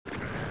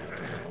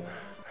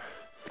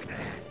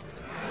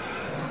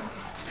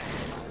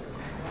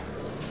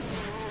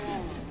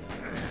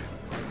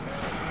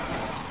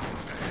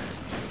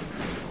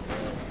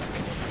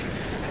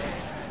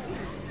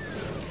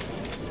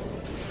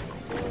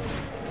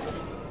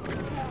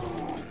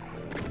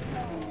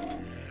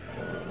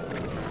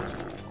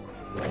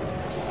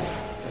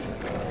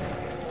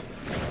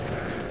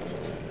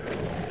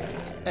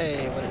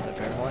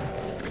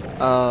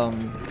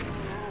Um,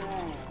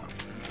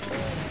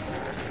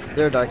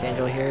 Zero Dark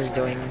Angel here is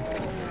doing.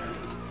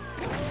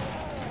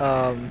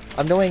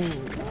 I'm doing.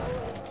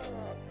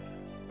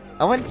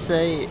 I wouldn't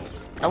say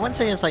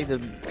it's like the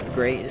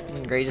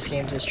greatest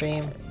game to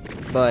stream,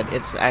 but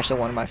it's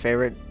actually one of my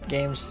favorite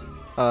games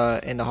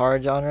in the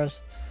horror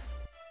genres,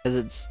 because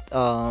it's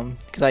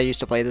because I used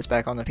to play this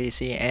back on the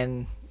PC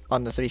and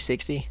on the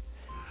 360.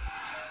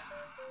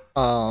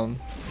 I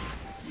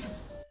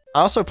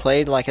also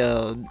played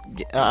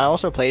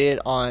it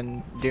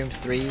on Doom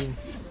 3,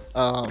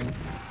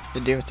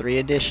 the Doom 3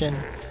 edition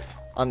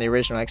on the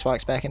original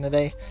Xbox back in the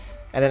day,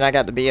 and then I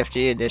got the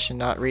BFG edition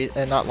not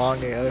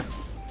long ago.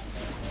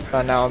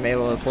 But now I'm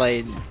able to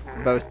play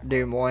both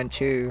Doom 1,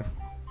 2,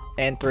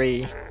 and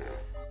 3,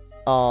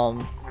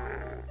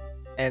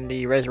 and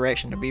the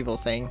Resurrection of Evil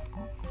thing.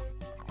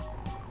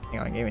 Hang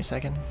on, give me a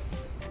second.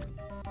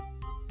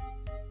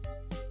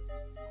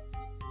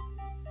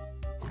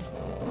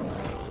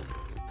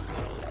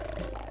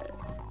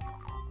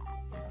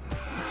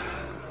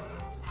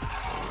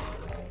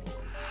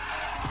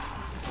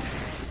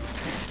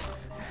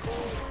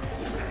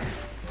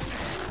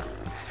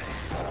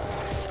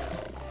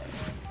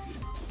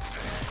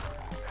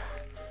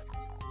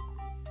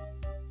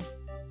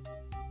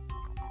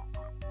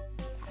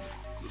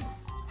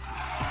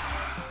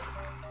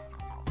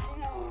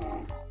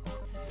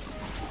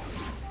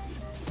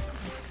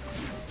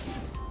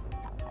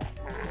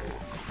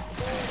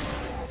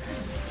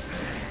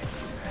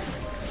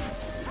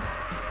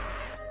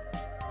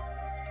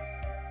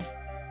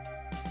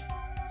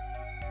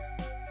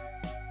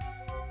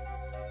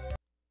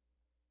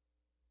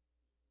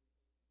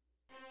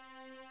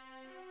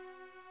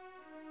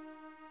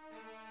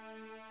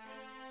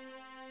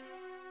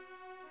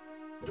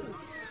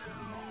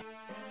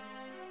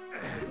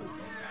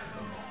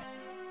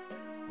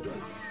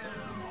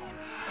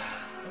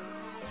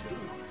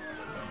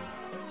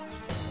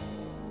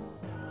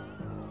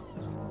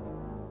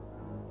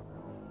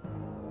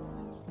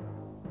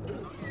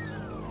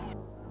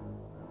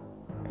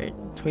 Alright,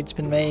 tweet's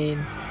been made.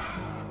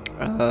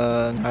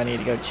 Now I need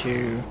to go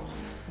to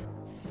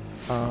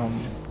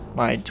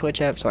my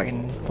Twitch app so I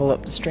can pull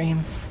up the stream.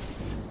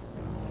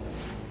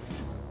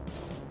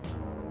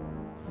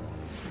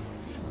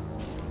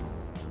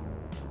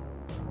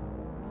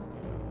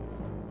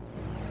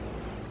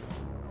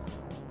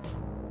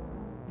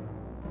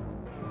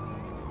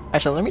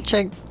 Actually, let me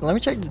check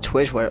the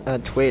Twitch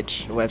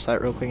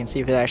website real quick and see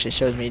if it actually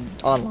shows me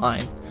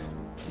online.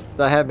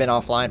 I have been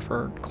offline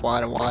for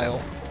quite a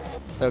while,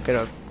 so it could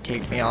have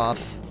kicked me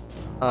off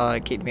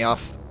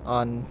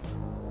on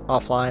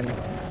offline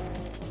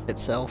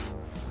itself.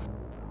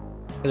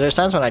 Because there's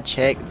times when I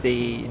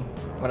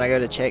go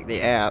to check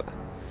the app,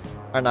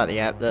 or not the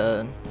app,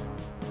 the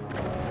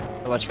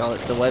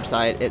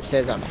website, it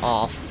says I'm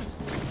off,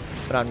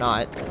 but I'm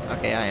not.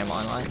 Okay, I am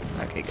online.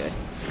 Okay, good.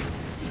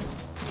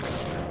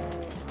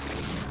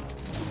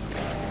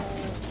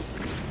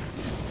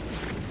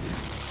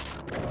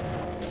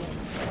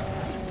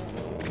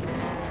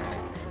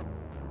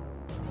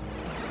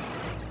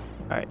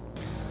 Alright.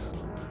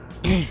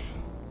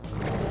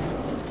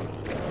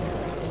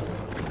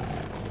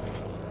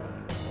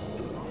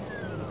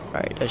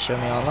 Alright, does show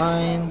me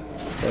online.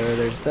 So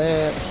there's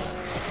that.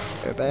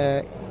 Go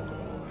back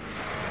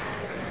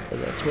to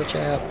the Twitch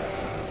app.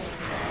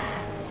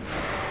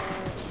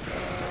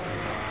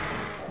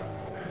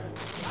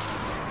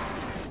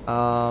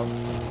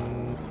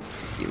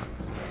 You.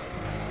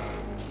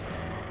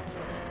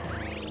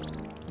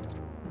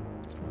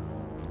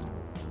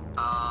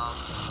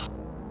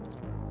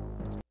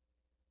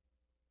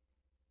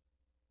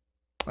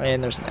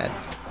 And there's an ad.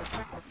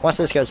 Once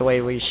this goes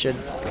away, we should,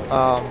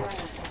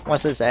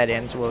 once this ad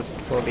ends, we'll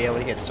be able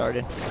to get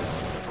started.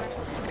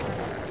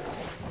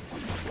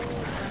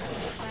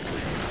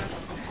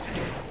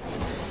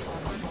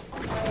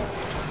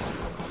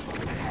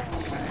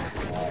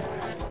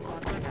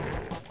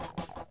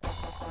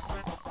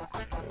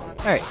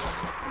 Alright.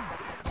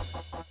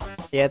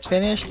 Yeah, it's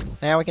finished.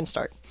 Now we can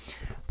start.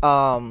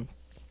 I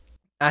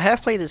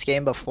have played this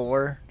game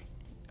before,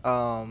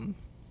 on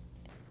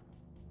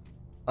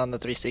the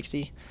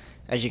 360.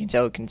 As you can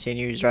tell, it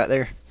continues right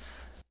there.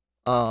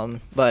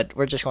 But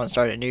we're just going to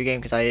start a new game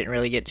because I didn't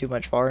really get too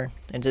much far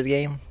into the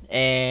game.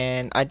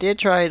 And I did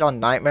try it on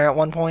Nightmare at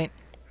one point.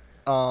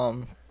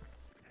 Let's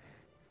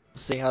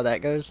see how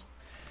that goes.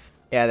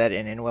 Yeah, that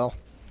didn't end well.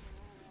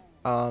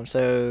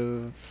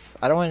 So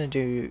I don't want to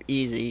do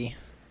easy.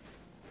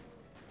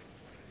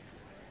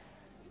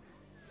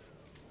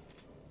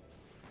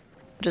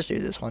 Just do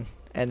this one.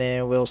 And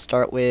then we'll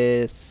start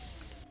with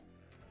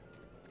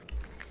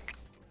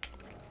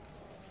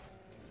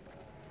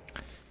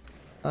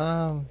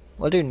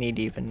we'll do Knee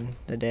Deep in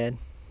the Dead.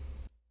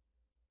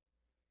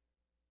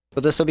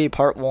 But this will be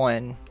part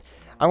 1.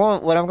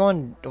 What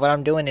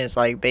I'm doing is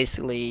like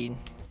basically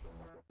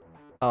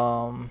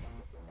how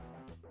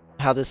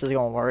this is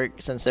gonna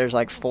work, since there's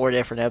like 4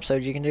 different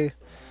episodes you can do.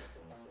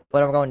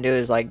 What I'm gonna do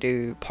is like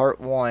do part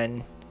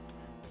 1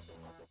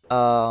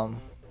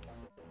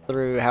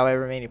 through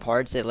however many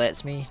parts it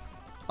lets me,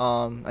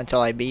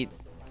 until I beat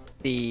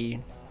the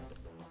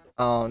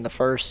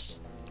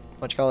first,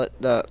 what you call it,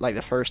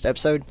 the first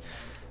episode.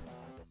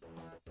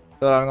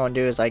 So what I'm gonna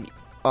do is like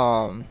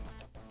I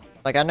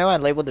know I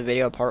labeled the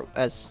video part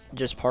as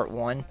just part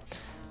 1,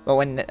 but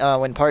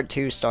when part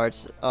 2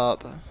 starts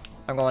up,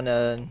 I'm going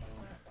to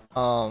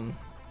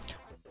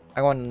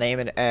name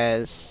it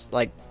as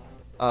like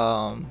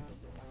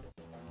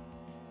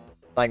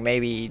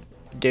maybe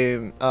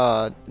Doom,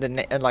 like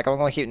I'm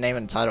going to keep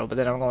naming the title, but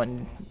then I'm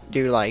going to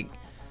do like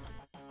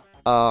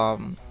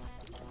E1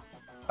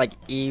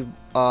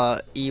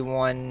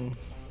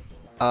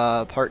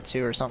 part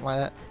 2 or something like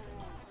that.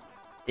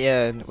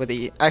 Yeah, with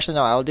the, actually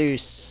no, I'll do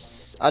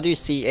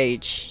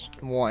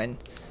CH1,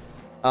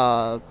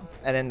 and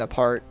then the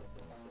part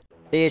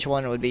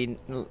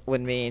CH1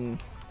 would mean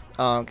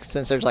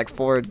since there's like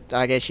 4,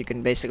 I guess you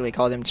can basically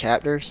call them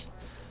chapters.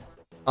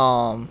 What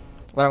I'm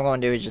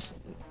going to do is just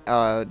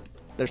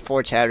there's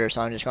 4 chapters,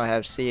 so I'm just going to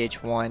have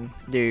CH1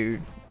 do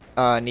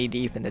Knee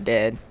Deep in the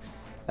Dead.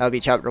 That'll be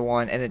chapter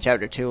 1, and then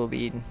chapter 2 will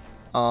be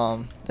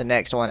the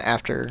next one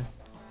after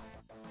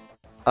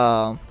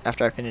I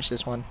finish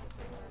this one.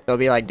 So it'll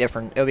be like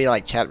different. It'll be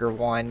like chapter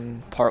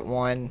 1 part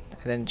 1, and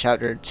then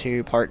chapter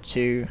 2 part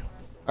 2,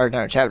 or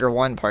no, chapter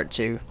 1 part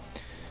 2,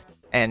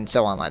 and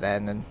so on like that.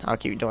 And then I'll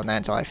keep doing that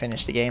until I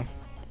finish the game.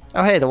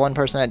 Oh hey, the one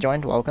person that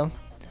joined, welcome.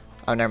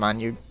 Oh never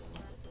mind, you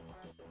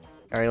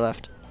already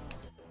left.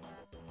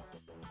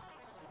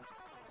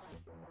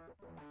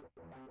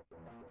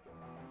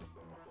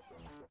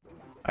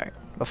 Alright,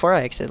 before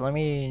I exit, let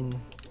me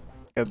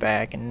go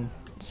back and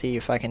see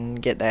if I can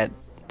get that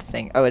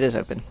thing. Oh, it is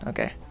open.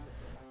 Okay. I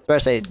was about to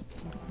say,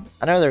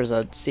 I know there's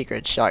a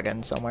secret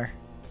shotgun somewhere.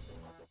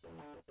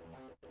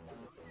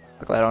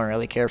 Luckily, I don't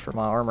really care for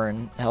my armor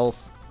and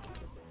health.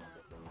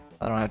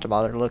 I don't have to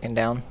bother looking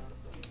down.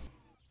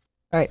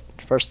 Alright,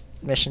 first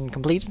mission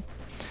completed.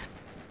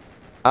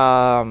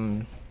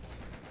 I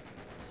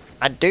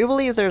do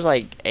believe there's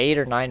like 8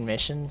 or 9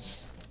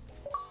 missions.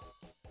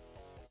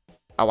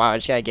 Oh wow, I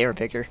just got a gamer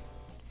picture.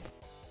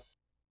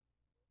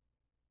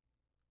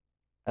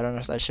 I don't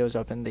know if that shows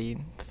up in the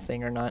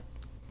thing or not.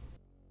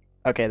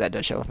 Okay, that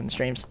does show up in the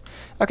streams.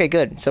 Okay,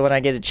 good. So when I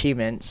get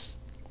achievements,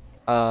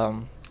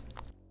 or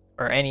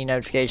any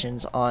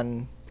notifications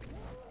on,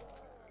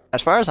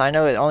 as far as I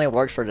know, it only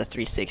works for the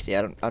 360.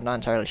 I'm not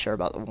entirely sure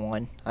about the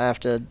one. I have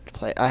to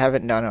play. I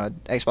haven't done a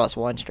Xbox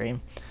One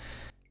stream,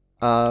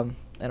 in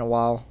a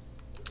while.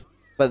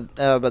 But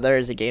there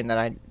is a game that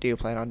I do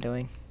plan on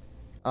doing.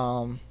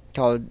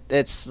 Called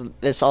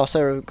it's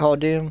also called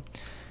Doom,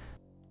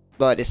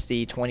 but it's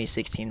the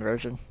 2016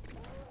 version.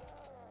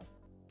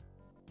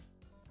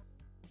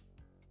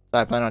 So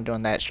I plan on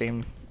doing that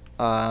stream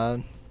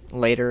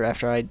later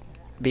after I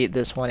beat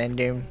this one in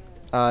Doom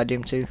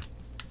 2.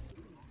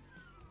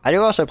 I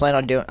do also plan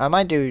on I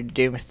might do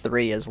Doom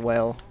 3 as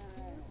well,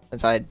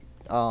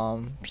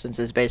 since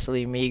it's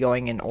basically me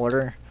going in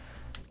order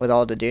with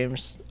all the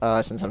Dooms,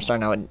 since I'm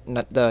starting out with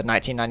the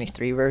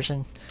 1993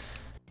 version.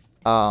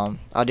 I'll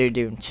do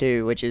Doom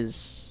 2, which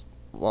is,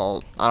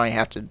 well, I don't even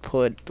have to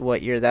put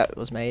what year that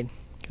was made,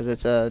 because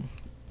it's a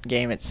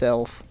game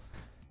itself.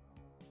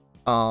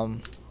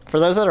 For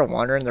those that are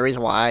wondering, the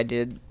reason why I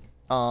did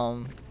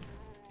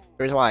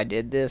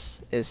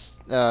this is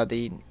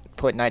the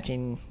put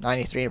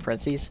 1993 in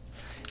parentheses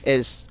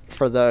is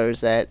for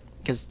those that,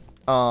 because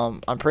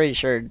I'm pretty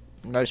sure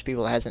most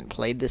people hasn't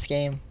played this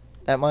game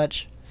that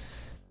much,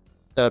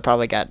 so it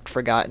probably got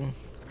forgotten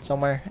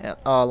somewhere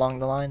along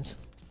the lines.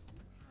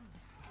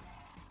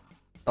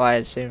 So I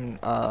assume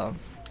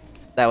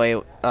that way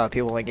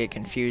people won't get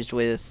confused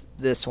with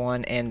this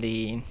one and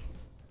the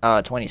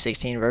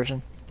 2016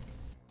 version,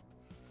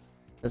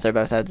 since they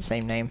both have the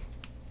same name.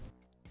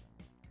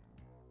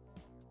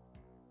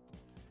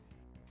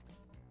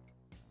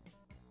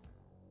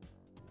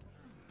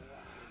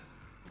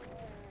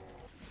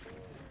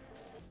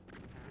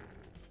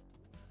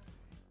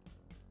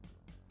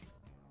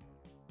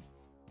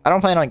 I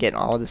don't plan on getting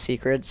all the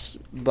secrets,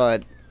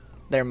 but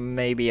there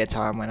may be a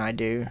time when I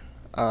do.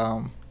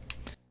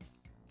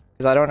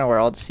 Because I don't know where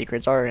all the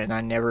secrets are, and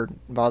I never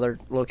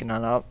bothered looking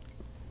them up.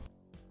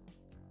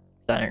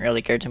 I didn't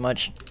really care too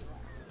much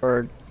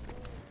for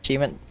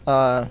achievement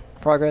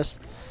progress.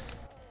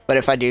 But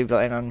if I do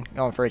plan on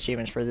going for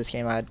achievements for this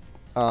game, I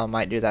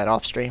might do that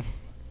off stream.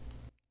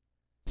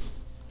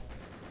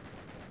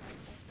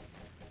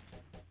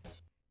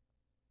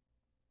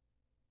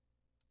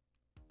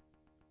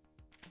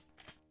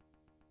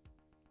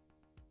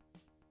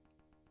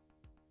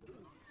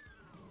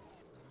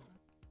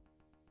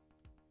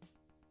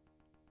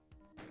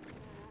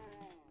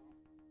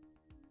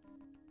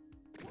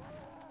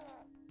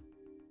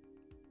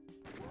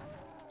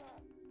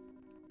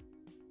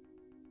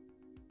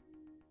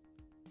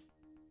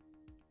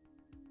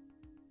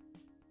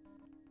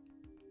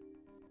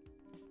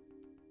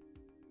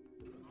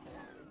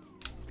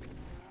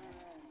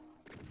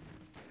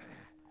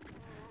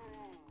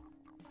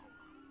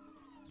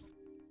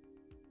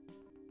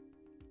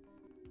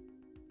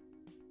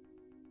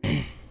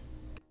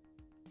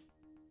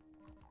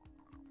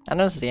 I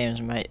know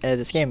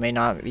this game may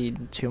not be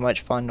too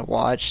much fun to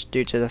watch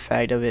due to the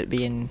fact of it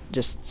being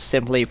just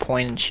simply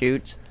point and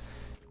shoot.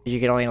 You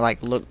can only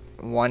like look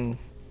one,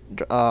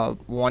 I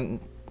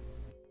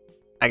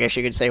guess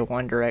you could say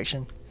one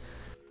direction.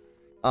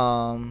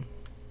 And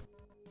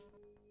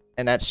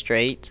that's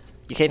straight.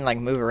 You can't like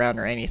move around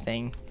or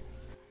anything.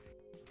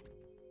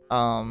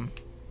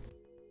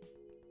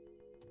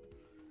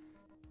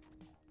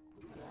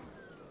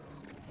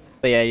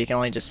 But yeah, you can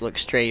only just look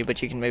straight,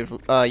 but you can move,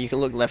 you can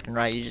look left and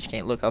right, you just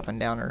can't look up and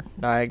down or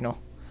diagonal.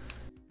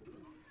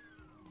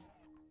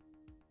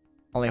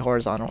 Only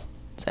horizontal,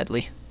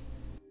 sadly.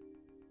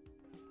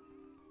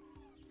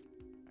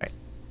 Alright.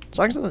 As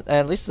long as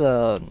at least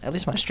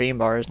my stream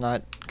bar is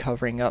not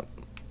covering up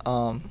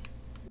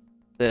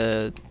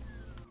the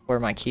where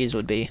my keys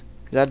would be,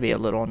 because that'd be a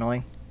little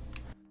annoying.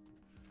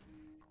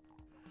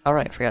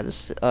 Alright, I forgot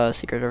this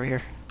secret over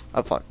here.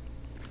 Oh fuck.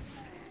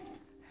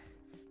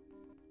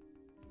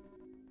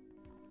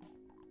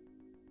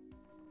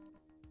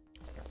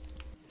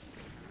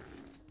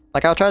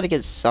 Like, I'll try to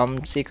get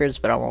some secrets,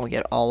 but I won't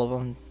get all of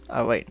them.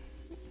 Oh, wait.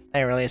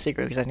 Ain't really a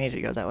secret, because I needed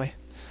to go that way.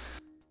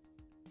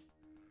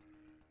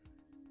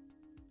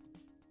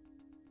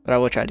 But I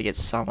will try to get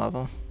some of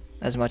them,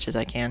 as much as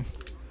I can.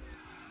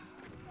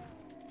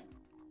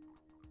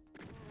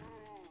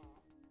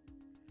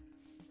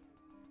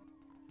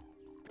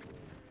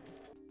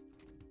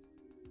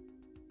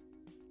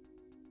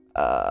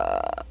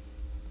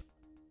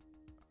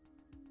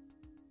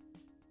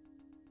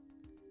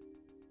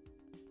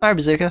 Alright,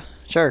 Bazooka.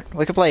 Sure,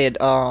 we could play it.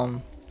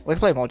 We could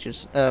play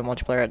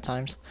multiplayer at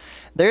times.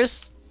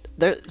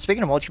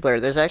 Speaking of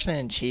multiplayer, there's actually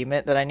an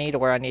achievement that I need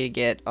where I need to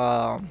get.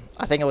 I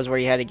think it was where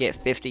you had to get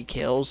 50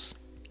 kills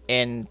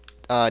in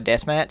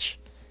deathmatch,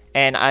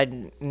 and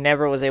I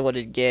never was able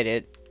to get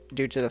it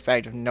due to the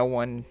fact of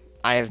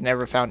I have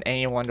never found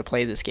anyone to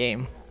play this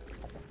game.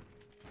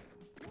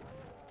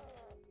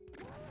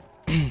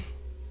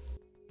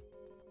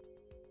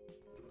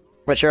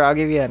 But sure, I'll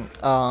give you an,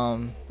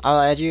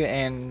 I'll add you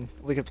and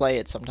we could play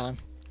it sometime.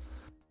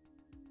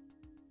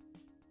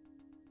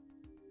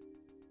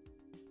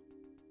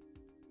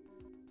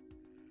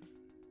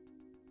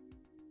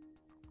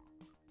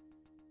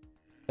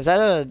 Is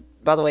that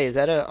by the way, is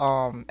that a,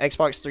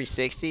 Xbox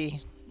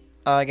 360,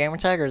 gamer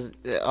tag, or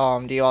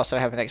do you also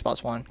have an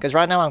Xbox One? Because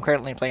right now I'm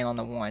currently playing on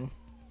the One.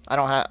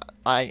 I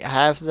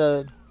have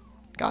the,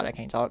 God, I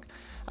can't talk.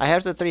 I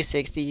have the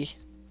 360,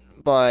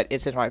 but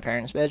it's in my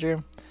parents'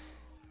 bedroom.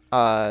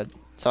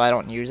 So I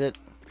don't use it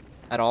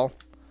at all.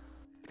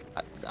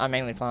 I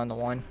mainly play on the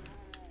One.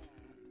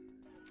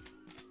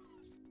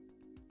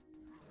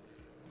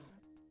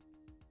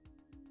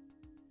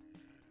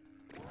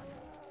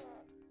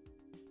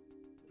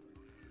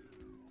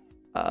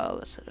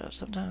 Let's set it up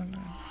sometime.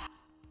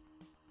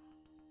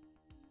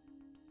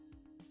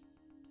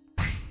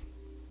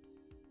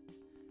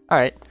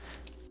 Alright.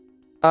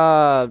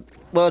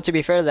 Well, to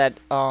be fair, that,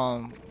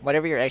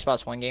 whatever your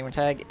Xbox One gamer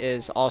tag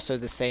is also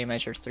the same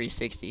as your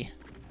 360.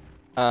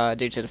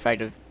 Due to the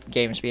fact of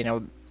games being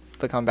able to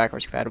become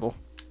backwards compatible.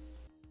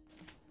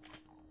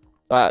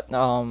 But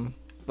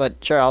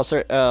sure,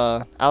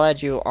 I'll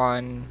add you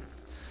on.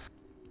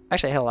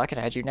 Actually, hell, I can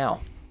add you now.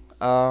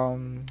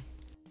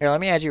 Here, let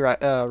me add you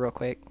real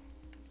quick.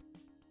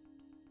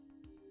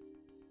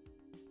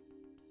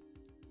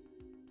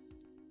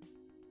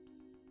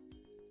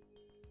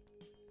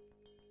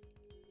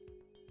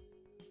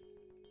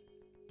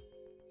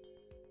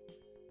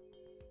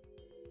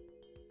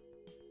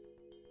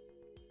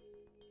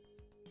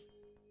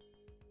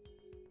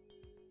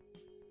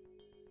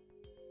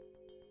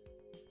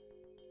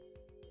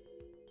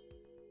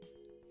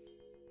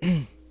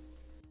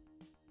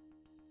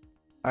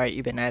 Alright,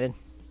 you've been added.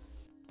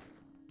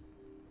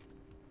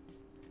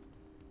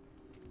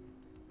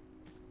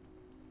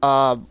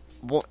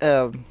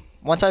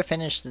 Once I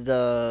finish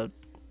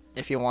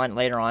if you want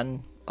later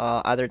on,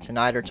 either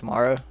tonight or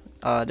tomorrow,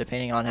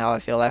 depending on how I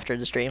feel after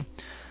the stream.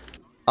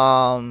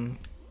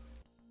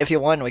 If you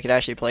want, we could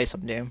actually play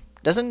some Doom.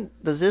 Does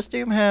this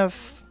Doom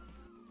have,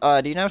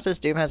 do you know if this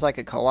Doom has like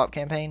a co-op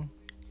campaign?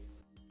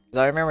 Because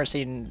I remember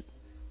seeing,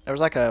 there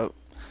was like a,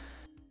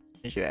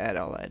 did you add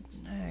all that?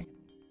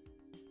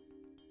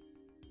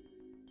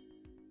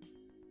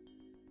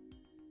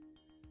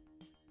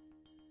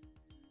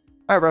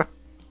 Alright, bro.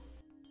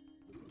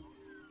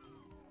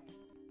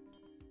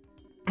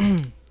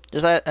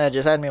 just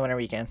add me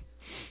whenever you can.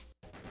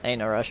 Ain't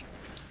no rush.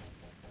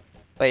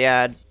 But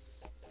yeah.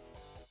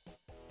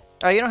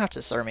 Oh, you don't have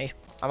to sir me.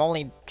 I'm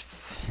only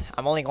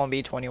gonna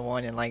be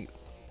 21 in like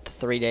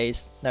 3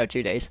 days. No,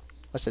 2 days.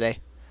 What's today?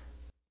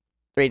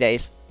 3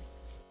 days.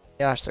 You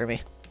don't have to sir me.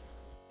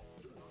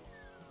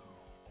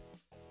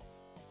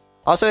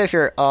 Also, if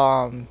you're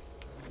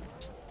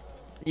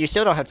you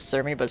still don't have to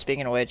sir me. But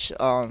speaking of which,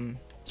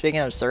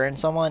 speaking of sirring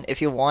someone,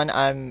 if you want,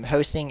 I'm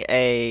hosting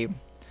a,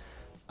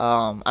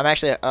 I'm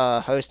actually a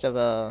host of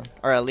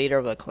a leader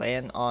of a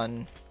clan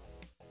on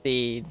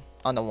the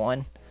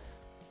One.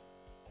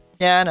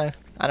 Yeah,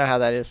 I know how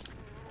that is.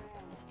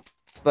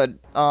 But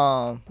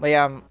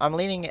yeah, I'm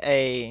leading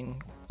a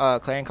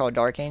clan called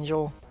Dark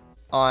Angel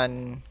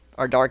on,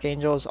 or Dark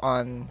Angels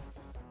on,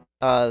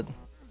 uh,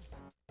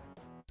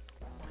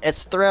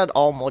 it's throughout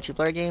all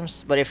multiplayer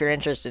games, but if you're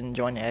interested in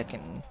joining,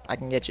 I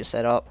can get you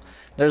set up.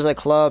 There's a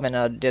club and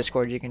a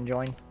Discord you can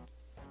join.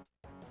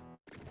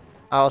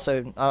 I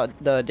also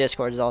the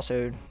Discord is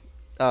also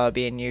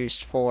being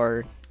used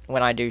for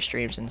when I do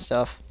streams and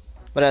stuff.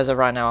 But as of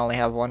right now, I only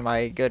have one of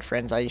my good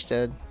friends I used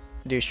to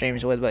do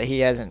streams with, but he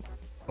hasn't.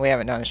 We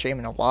haven't done a stream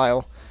in a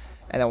while,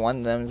 and then one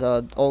of them is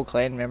an old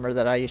clan member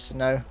that I used to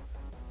know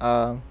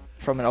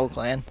from an old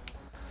clan.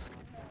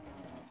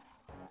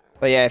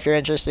 But yeah, if you're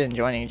interested in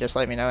joining, just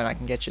let me know and I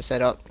can get you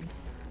set up.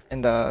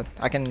 And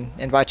I can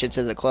invite you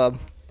to the club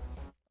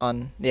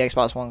on the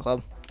Xbox One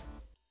club.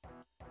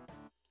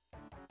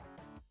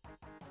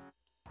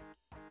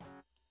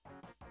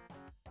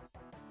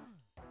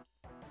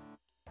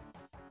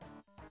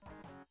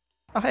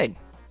 Oh hey,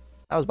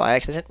 that was by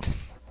accident.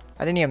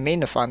 I didn't even mean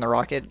to find the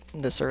rocket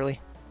this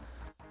early.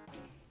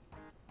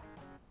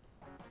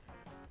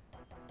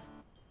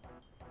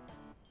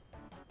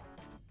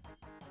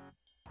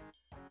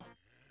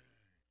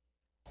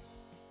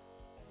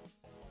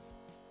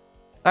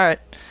 Alright.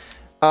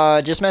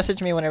 Just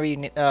message me whenever you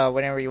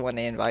want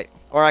the invite.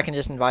 Or I can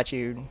just invite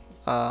you,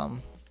 I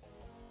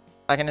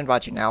can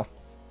invite you now.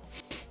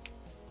 Just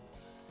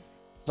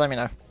let me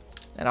know.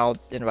 And I'll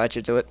invite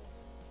you to it.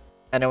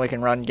 And then we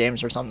can run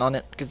games or something on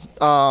it. Because,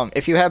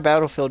 if you have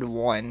Battlefield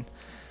 1,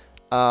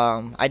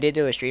 I did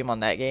do a stream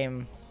on that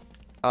game.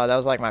 That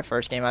was like my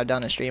first game I've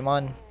done a stream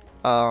on,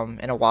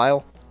 in a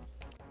while.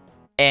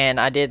 And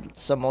I did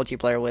some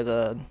multiplayer with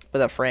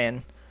a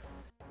friend.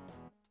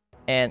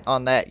 And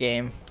on that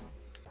game.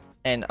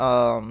 And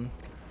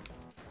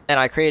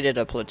I created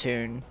a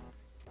platoon.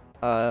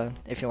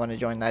 If you want to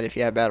join that, if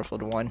you have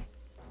Battlefield 1.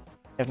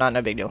 If not,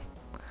 no big deal.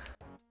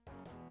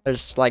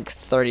 There's like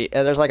 30,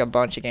 there's like a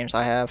bunch of games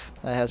I have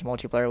that has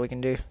multiplayer we can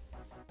do.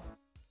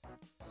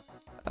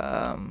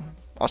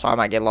 Also I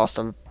might get lost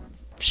a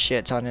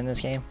shit ton in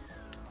this game.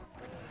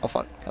 Oh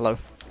fuck, hello.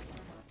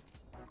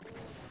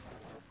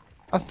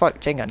 Oh fuck,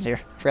 chain gun's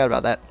here. I forgot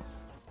about that.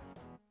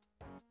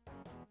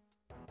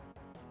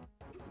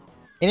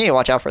 You need to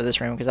watch out for this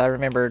room, because I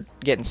remember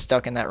getting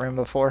stuck in that room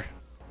before.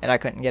 And I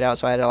couldn't get out,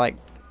 so I had to like,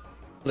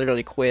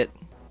 literally quit.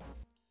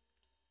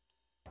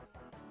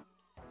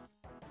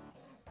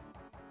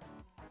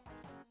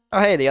 Oh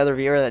hey, the other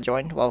viewer that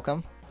joined,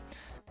 welcome.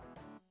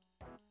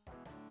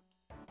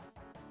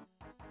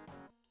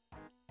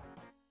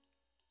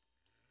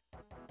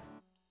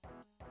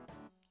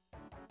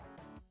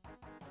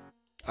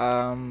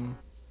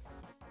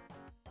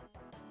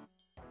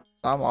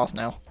 I'm lost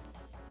now.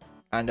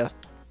 Kinda.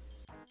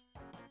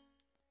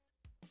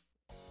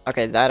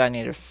 Okay, that I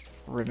need to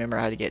remember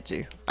how to get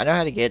to. I know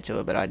how to get to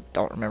it, but I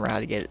don't remember how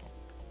to get it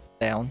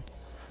down.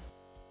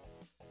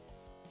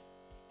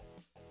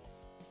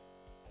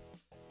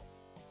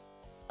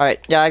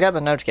 Alright, yeah, I got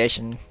the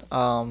notification,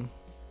 for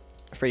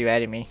you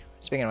adding me.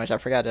 Speaking of which, I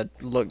forgot to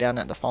look down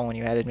at the phone when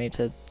you added me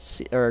to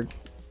see, or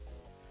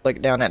look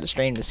down at the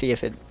stream to see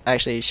if it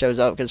actually shows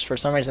up, because for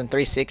some reason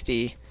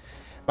 360,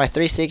 my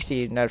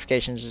 360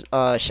 notifications,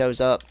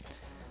 shows up.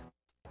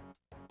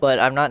 But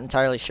I'm not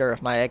entirely sure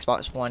if my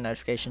Xbox One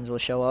notifications will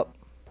show up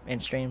in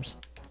streams.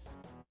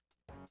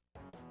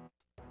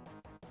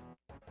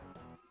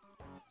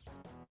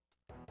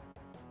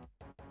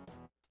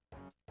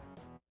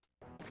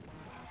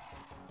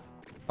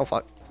 Oh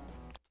fuck.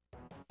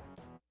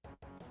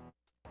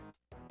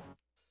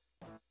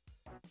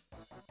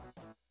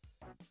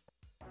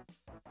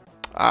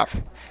 Ah,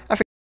 I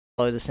forget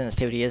how low the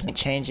sensitivity is, and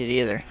change it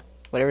either.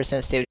 Whatever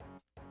sensitivity.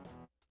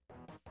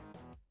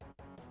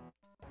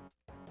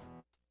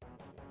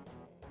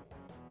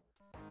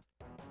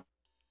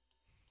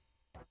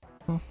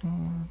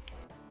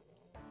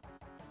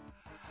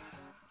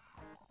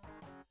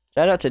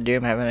 Shout out to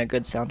Doom having a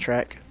good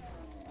soundtrack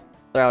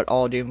throughout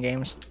all Doom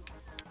games.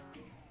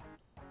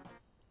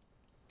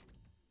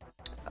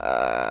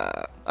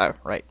 Oh,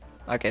 right.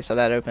 Okay, so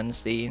that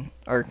opens the,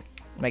 or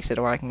makes it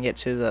where I can get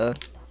to the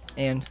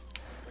end.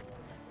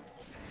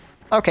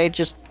 Okay,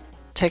 just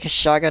take a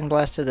shotgun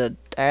blast to the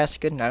ass,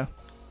 good no.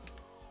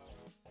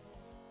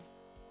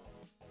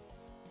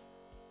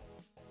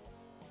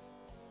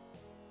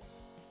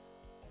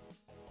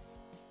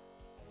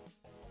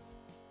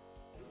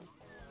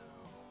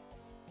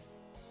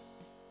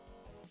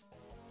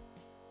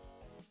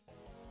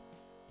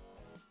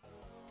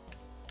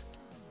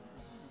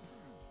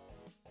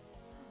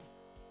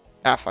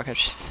 Ah, fuck, I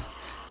just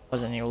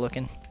wasn't even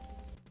looking.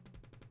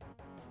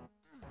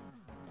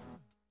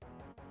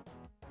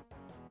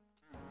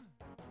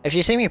 If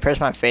you see me press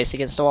my face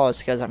against the wall, it's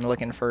because I'm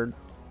looking for,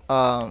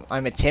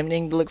 I'm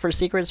attempting to look for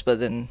secrets, but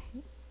then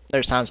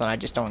there's times when I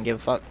just don't give a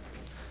fuck.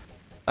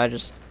 I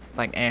just,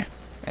 like, and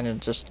then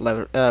just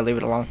leave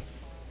it alone.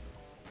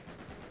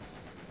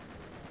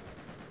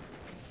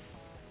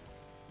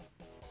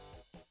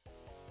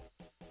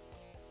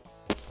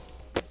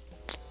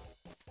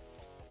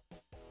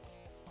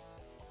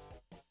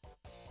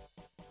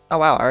 Oh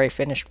wow, I already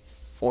finished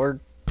four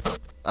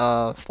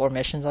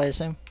missions, I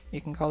assume you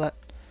can call that.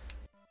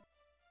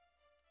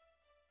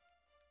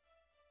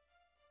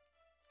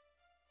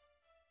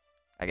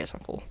 I guess I'm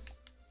full.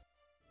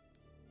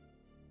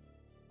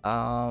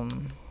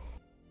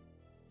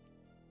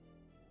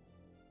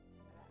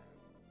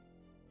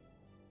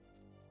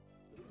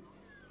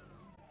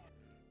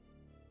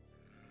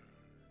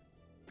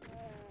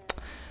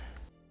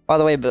 By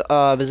the way,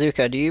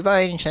 Bazooka, do you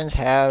by any chance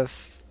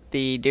have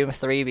the Doom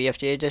 3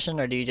 BFG edition,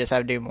 or do you just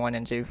have Doom 1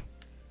 and 2?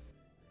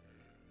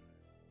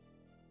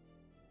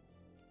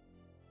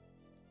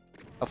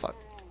 Oh fuck.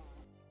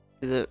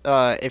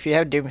 If you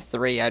have Doom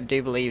 3, I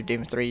do believe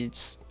Doom 3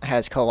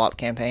 has co-op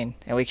campaign,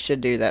 and we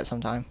should do that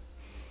sometime.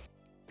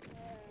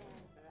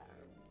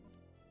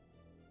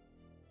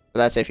 But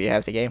that's if you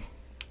have the game.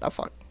 Oh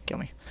fuck, kill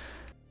me.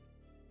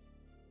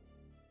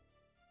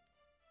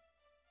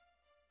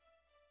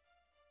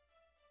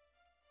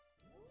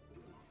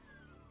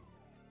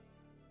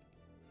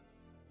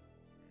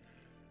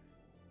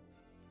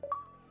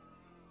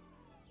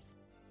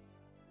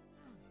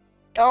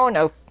 Oh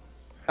no.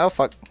 Oh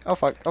fuck, oh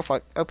fuck, oh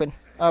fuck, open.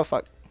 Oh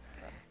fuck.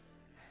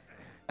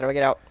 How do I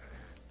get out?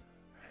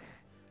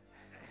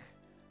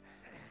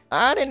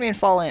 I didn't mean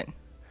fall in.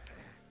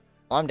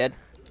 Oh, I'm dead.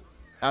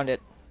 Found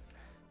it.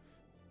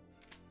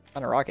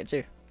 On a rocket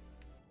too.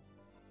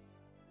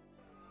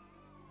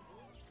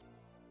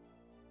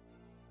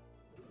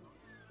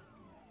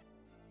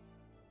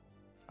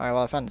 Alright,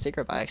 well I found the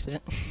secret by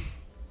accident.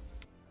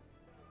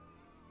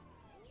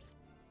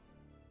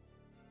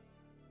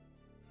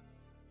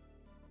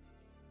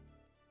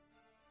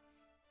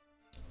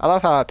 I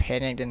love how I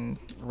panicked and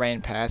ran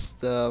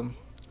past the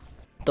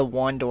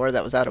one door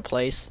that was out of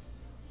place.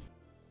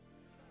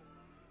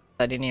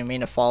 I didn't even mean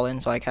to fall in,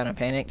 so I kind of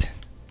panicked.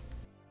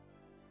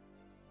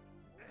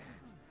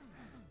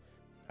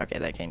 Okay,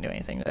 that can't do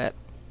anything to that.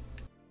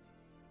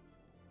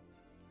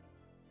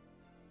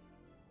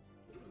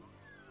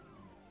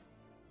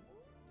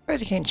 I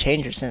really can't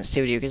change your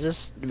sensitivity because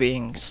this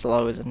being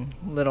slow is a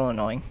little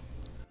annoying.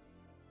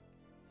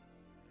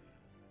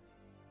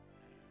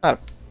 Oh, alright,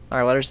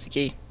 well there's the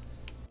key.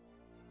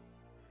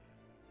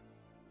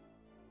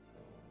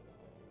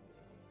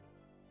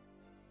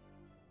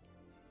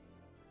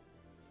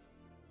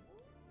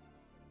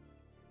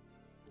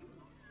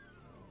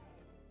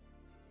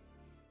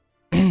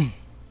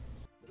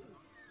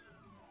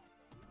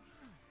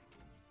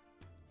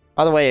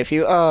 By the way, if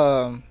you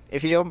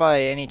don't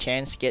by any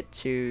chance get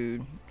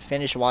to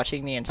finish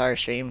watching the entire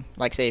stream,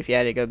 like say if you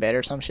had to go bed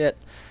or some shit,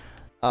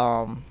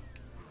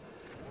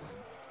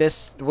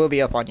 this will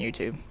be up on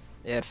YouTube.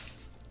 If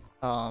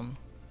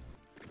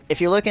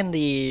you look in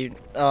the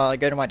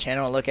go to my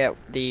channel and look at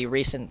the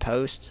recent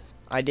post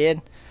I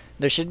did,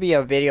 there should be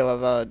a video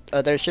of a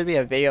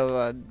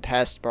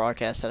past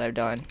broadcast that I've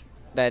done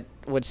that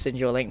would send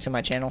you a link to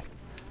my channel.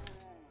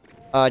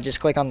 Just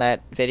click on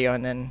that video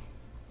and then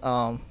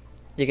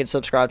you can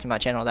subscribe to my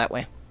channel that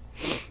way.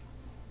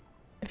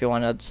 If you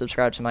want to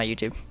subscribe to my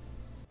YouTube.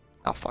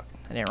 Oh fuck,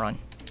 I didn't run.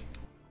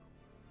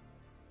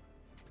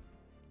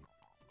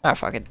 Ah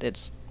fuck it,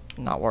 it's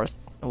not worth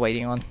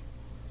waiting on.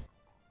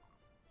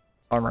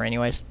 Armor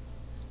anyways.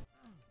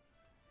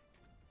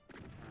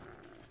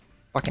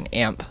 Fucking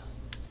imp.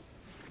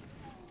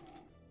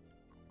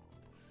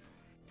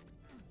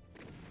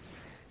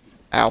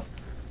 Ow.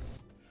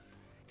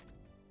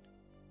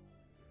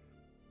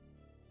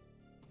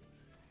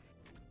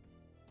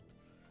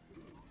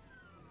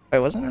 Wait,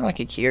 wasn't there like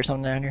a key or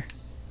something down here?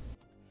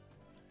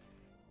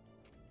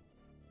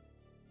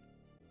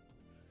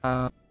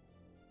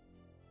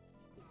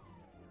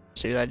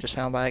 See that I just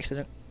found by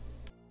accident?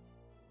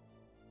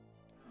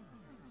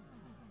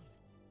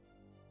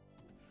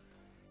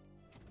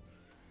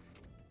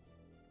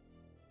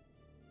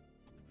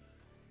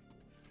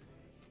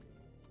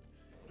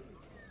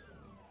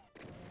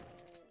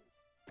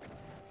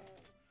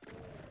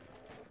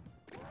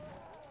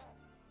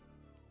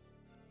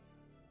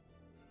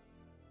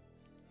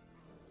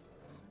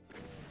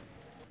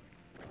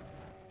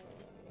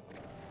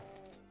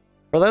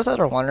 For those that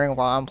are wondering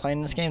why I'm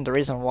playing this game, the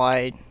reason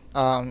why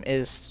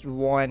is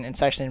one,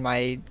 it's actually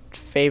my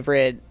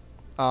favorite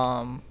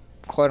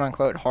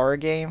quote-unquote horror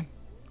game,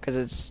 because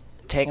it's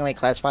technically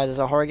classified as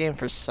a horror game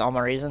for some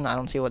reason. I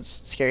don't see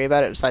what's scary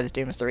about it besides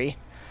Doom 3.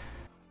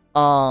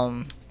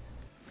 But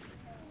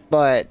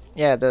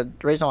yeah, the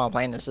reason why I'm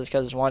playing this is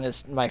because one,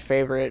 is my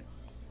favorite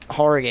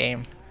horror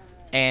game,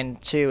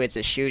 and two, it's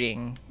a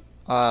shooting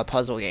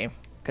puzzle game.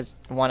 Because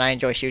one, I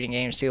enjoy shooting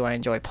games, two, I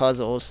enjoy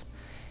puzzles.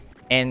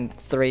 And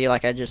three,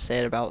 like I just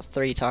said about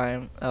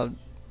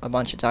a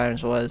bunch of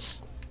times,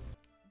 was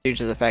due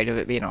to the fact of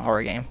it being a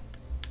horror game.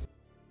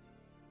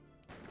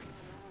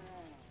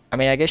 I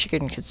mean, I guess you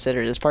can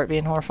consider this part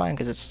being horrifying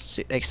because it's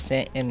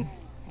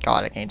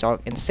God, I can't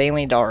talk.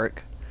 Insanely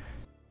dark,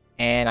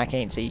 and I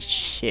can't see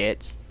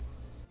shit.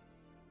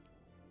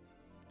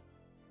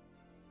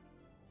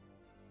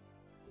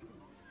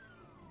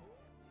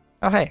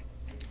 Oh hey,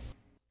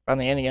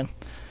 found the end again.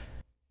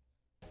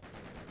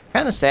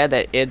 Kind of sad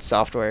that id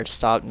Software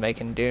stopped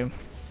making Doom.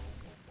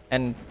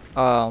 and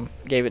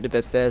gave it to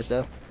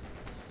Bethesda.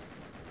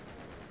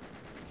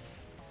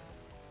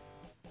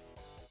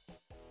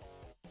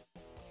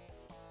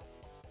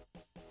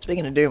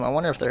 Speaking of Doom, I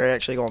wonder if they're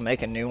actually going to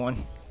make a new one,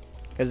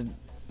 because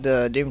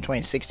the Doom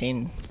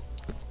 2016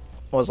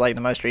 was like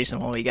the most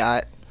recent one we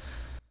got,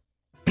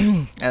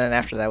 and then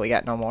after that we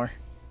got no more.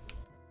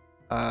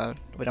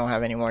 We don't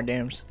have any more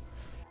Dooms.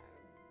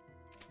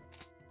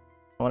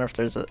 I wonder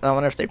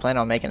if they plan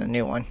on making a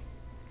new one.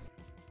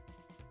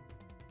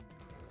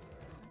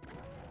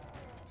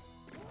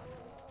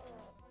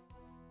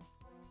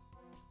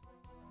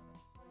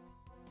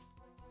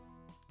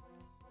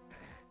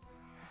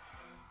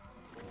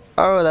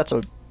 Oh, that's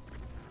a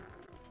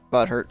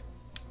butt hurt.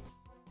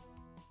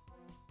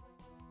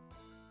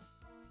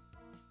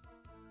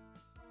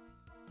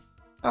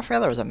 I forgot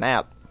there was a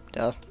map.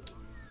 Duh.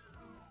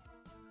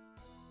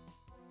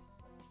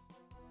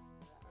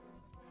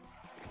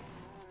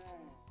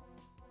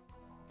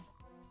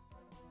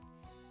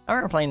 I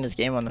remember playing this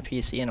game on the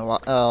PC in a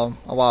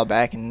while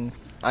back, and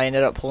I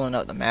ended up pulling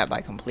up the map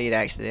by complete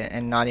accident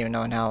and not even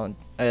knowing how.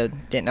 I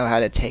didn't know how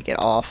to take it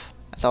off.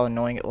 That's how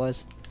annoying it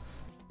was.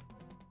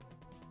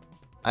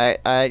 I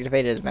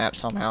activated the map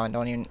somehow and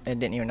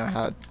didn't even know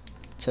how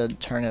to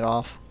turn it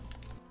off.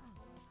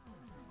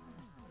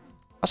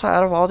 Also,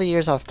 out of all the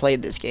years I've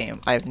played this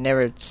game, I've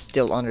never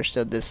still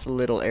understood this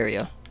little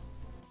area.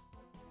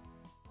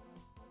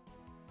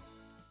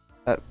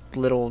 That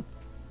little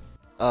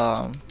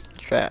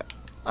trap.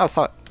 Oh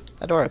fuck,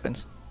 that door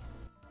opens.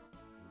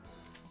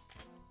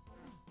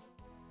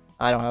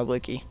 I don't have a blue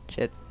key.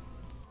 Shit.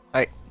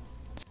 Alright.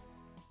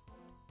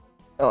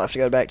 I'll have to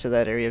go back to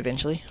that area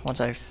eventually,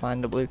 once I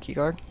find the blue key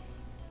card.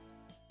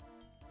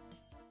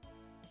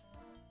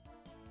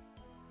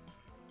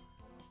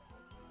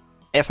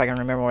 If I can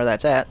remember where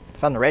that's at.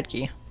 Found the red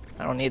key.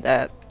 I don't need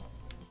that.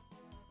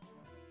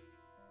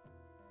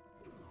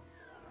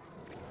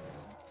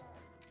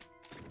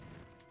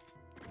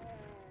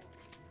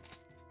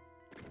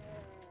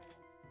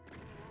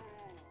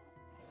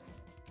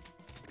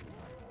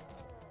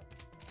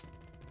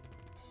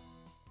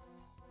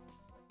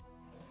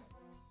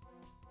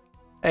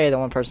 Hey, the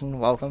one person,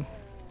 welcome.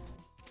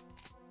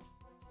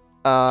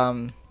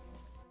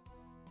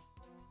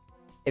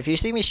 If you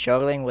see me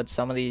struggling with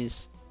some of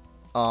these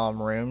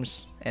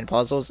rooms and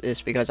puzzles,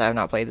 it's because I have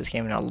not played this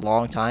game in a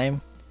long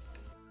time,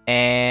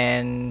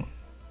 and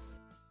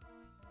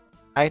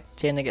I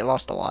tend to get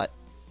lost a lot.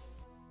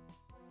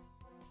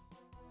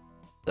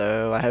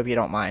 So I hope you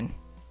don't mind.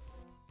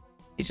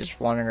 He's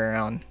just wandering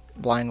around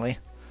blindly.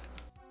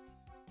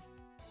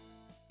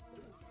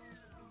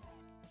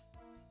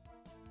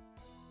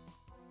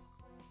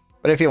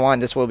 But if you want,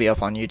 this will be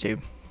up on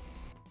YouTube.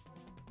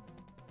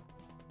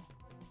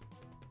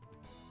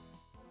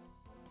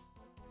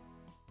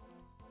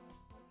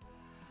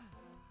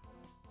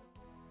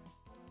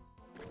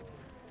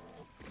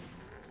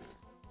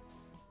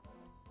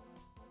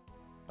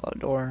 Hello,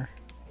 door.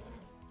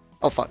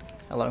 Oh, fuck.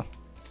 Hello.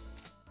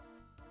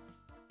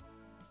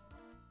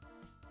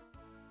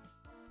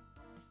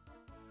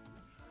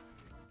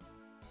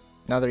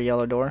 Another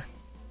yellow door.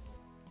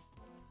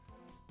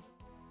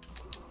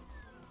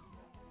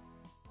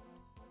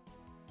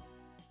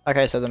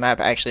 Okay, so the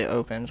map actually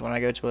opens when I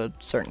go to a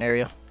certain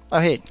area. Oh,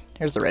 hey,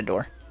 here's the red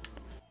door.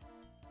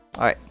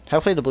 Alright,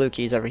 hopefully the blue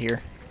key's over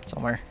here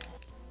somewhere.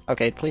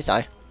 Okay, please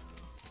die.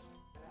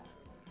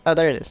 Oh,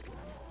 there it is.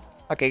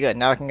 Okay, good.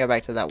 Now I can go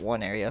back to that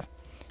one area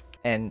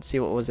and see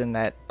what was in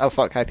that. Oh,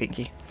 fuck. Hi,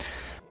 Pinky.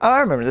 Oh, I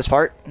remember this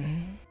part.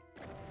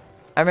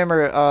 I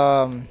remember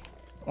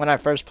when I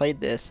first played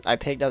this, I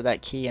picked up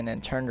that key and then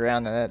turned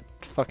around and that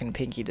fucking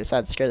Pinky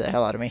decided to scare the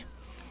hell out of me.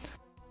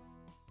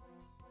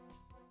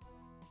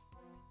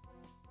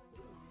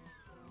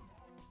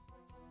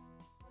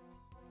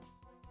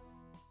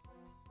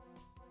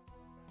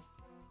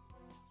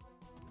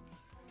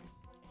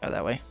 Go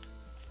that way.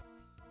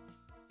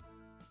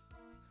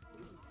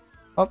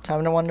 Oh,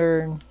 time to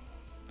wander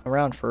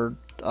around for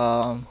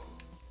a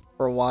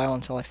while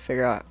until I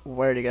figure out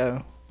where to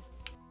go.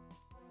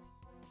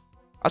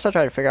 I also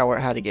try to figure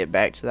out how to get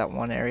back to that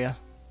one area.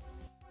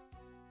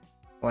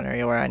 One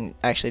area where I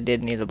actually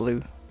did need the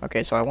blue.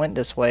 Okay, so I went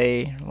this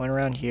way, went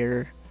around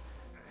here,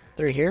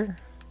 through here.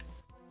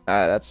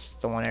 That's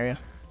the one area.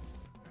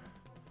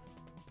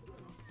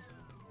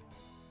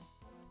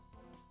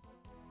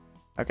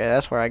 Okay,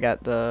 that's where I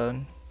got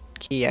the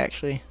key,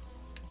 actually.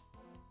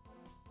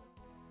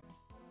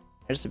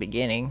 There's the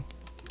beginning.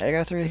 Did I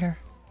go through here?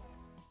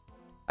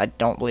 I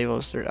don't believe it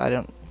was through. I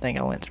don't think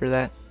I went through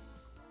that.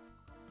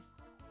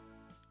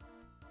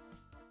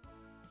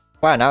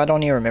 Wow, now I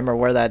don't even remember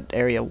where that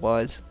area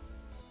was.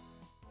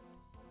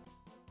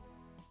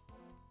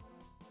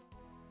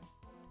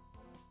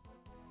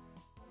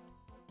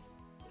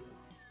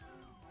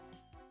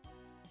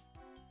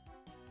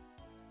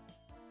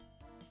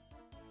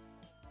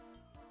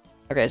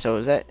 Okay, so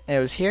it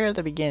was here at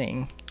the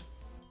beginning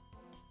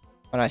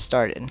when I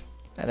started,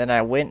 and then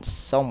I went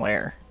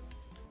somewhere.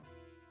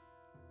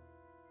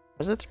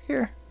 Was it through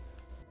here?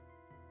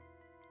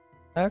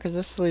 No, because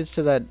this leads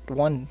to that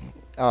one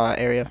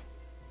area.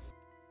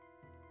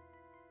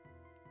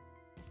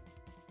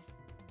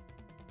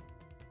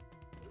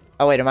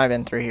 Oh wait, it might have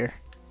been through here.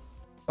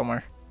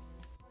 Somewhere.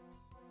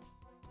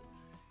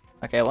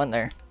 Okay, it wasn't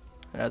there.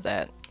 I know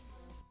that.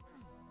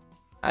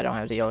 I don't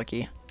have the yellow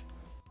key.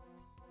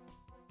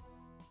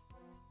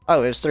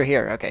 Oh, it was through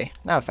here. Okay,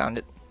 now I found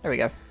it. There we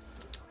go.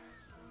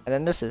 And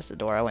then this is the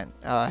door I went.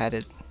 I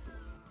had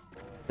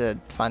to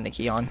find the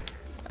key on.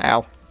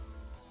 Ow.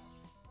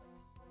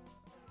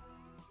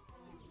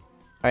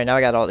 Alright, now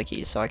I got all the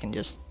keys, so I can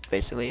just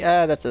basically...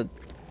 that's a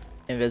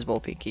invisible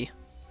pink key.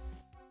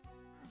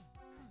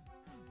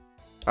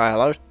 Alright,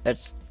 hello?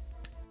 That's...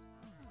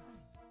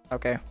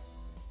 Okay.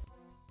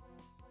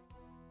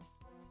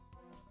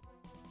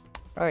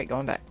 Alright,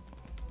 going back.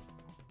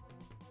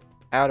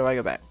 How do I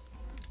go back?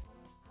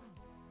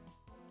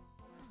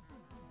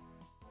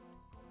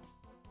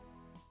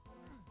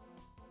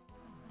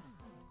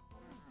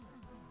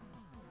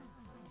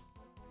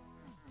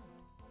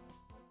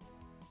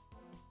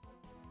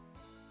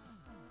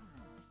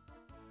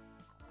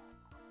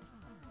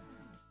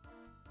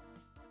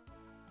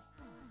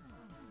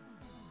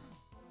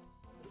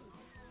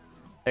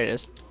 There it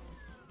is.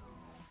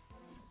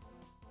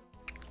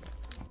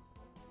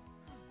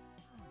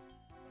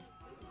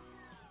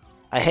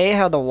 I hate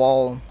how the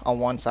wall on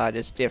one side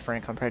is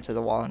different compared to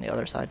the wall on the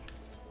other side.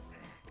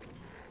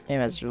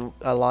 Game has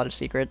a lot of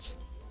secrets.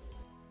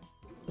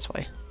 This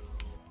way.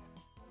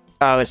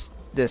 Oh, it's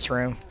this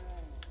room.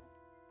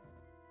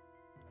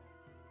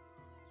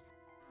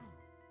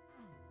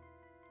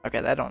 Okay,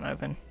 that don't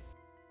open.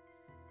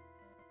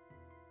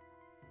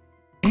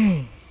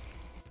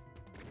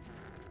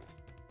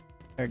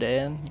 You're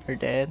dead. You're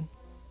dead.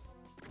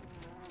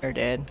 You're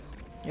dead.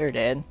 You're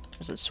dead.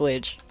 There's a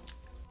switch.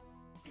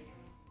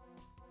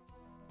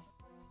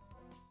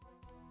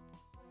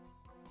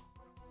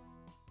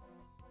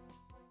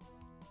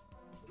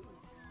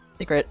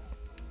 Secret.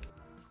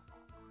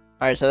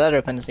 Alright, so that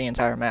opens the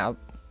entire map.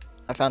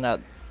 I found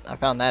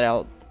that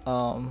out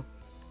long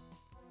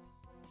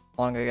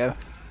ago.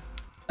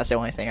 That's the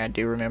only thing I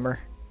do remember.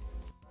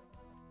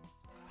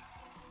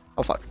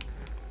 Oh fuck.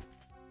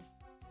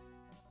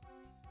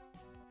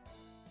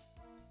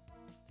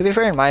 To be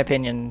fair, in my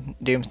opinion,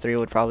 Doom 3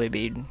 would probably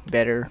be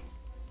better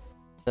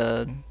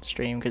to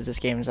stream because this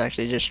game is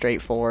actually just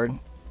straightforward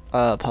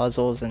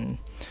puzzles and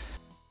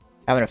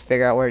having to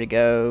figure out where to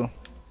go.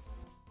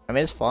 I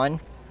mean, it's fun,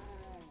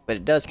 but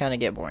it does kind of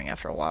get boring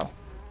after a while.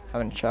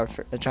 Trying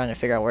to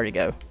figure out where to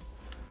go. Do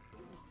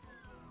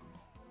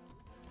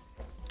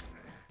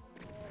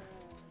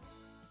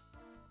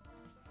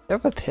you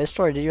have a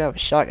pistol or did you have a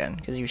shotgun?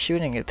 Because he was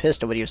shooting a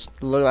pistol, but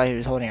looked like he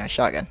was holding a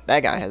shotgun.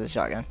 That guy has a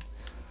shotgun.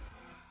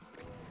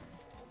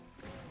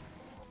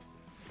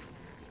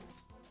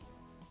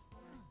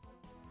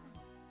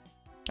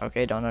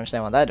 Okay, don't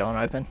understand why that don't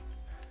open.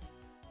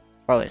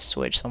 Probably a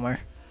switch somewhere.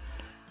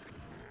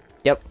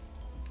 Yep.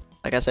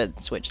 Like I said,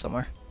 switch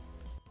somewhere.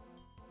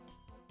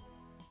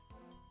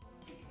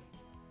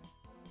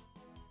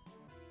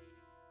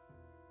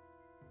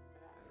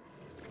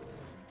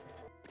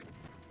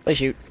 Please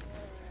shoot.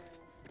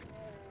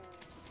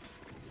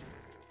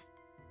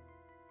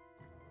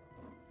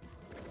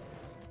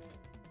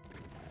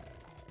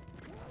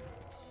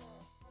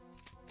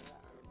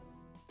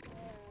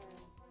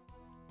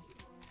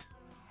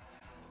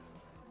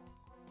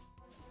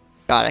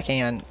 God, I can't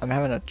even. I'm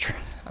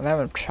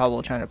having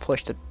trouble trying to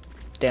push the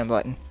damn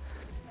button.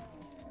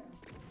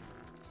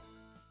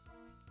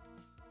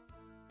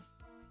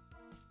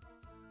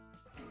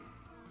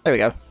 There we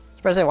go.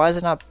 Surprised, why is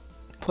it not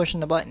pushing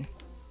the button?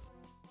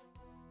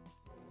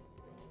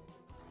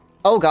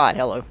 Oh God,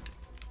 hello.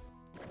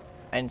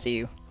 I didn't see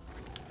you.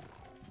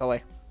 Go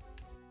away.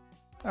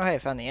 Oh hey, I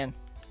found the inn.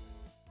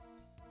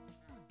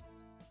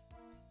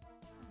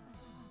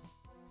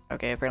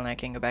 Okay, apparently I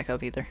can't go back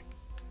up either.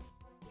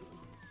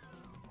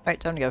 Alright,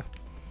 time to go.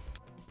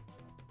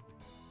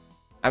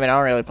 I mean, I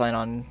don't really plan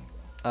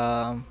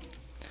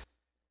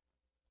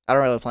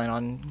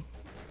on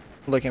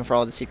looking for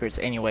all the secrets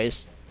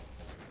anyways.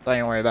 So I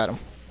ain't worry about them.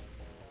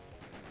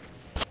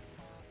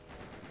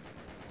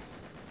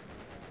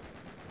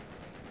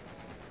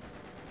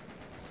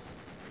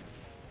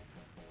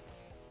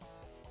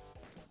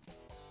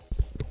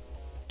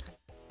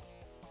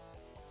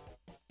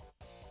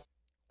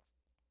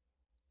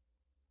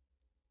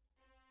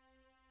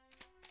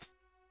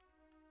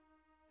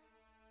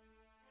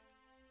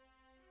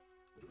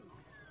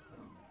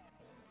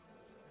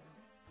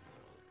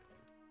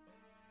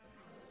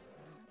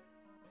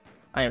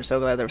 I am so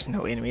glad there was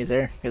no enemies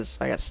there, because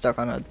I got stuck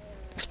on an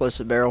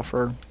explosive barrel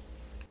for a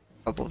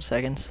couple of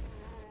seconds.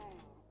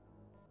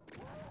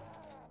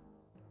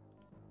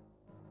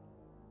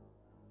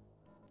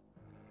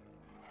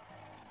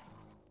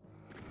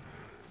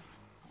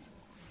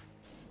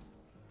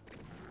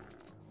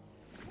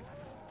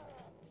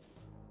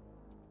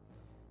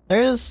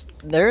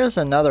 There is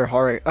another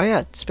horror. Oh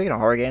yeah, speaking of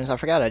horror games, I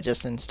forgot I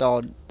just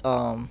installed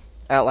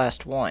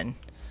Outlast 1.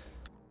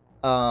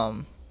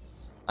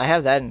 I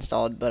have that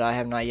installed, but I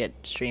have not yet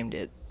streamed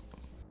it.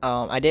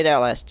 I did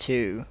Outlast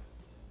 2,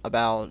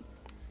 about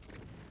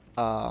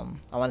I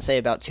want to say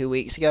about 2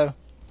 weeks ago.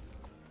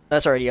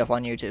 That's already up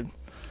on YouTube.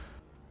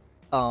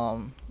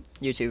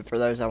 YouTube for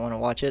those that want to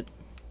watch it.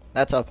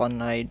 That's up on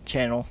my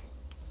channel.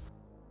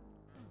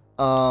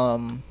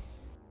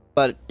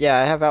 But yeah,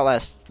 I have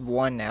Outlast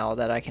 1 now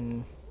that I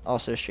can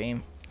also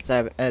stream.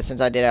 Cause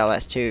since I did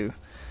Outlast 2,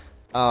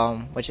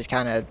 which is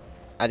kind of,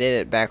 I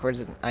did it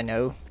backwards, I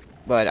know,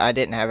 but I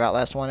didn't have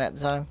Outlast 1 at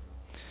the time.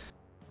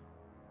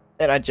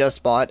 And I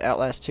just bought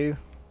Outlast 2,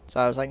 so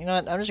I was like, you know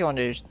what, I'm just going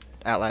to do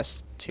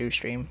Outlast 2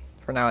 stream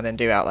for now and then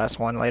do Outlast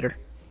 1 later.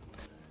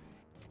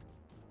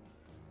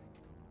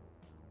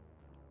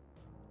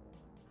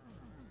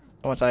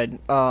 Once I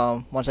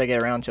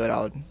get around to it,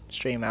 I'll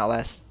stream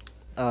Outlast.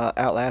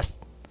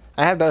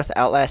 I have both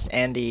Outlast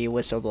and the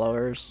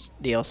Whistleblowers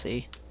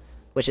DLC,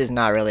 which is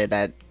not really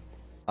that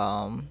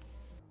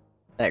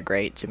that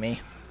great to me.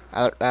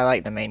 I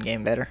like the main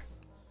game better.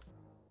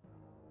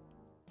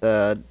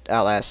 The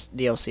Outlast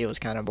DLC was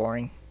kind of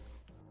boring,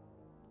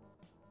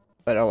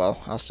 but oh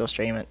well, I'll still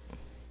stream it.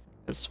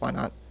 Cause why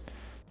not?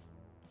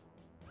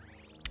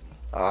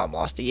 Oh, I'm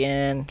lost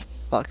again.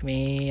 Fuck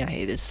me. I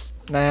hate this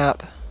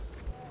map.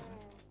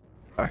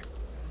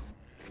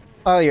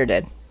 Oh, you're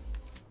dead.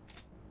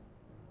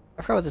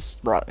 I forgot what this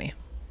brought me.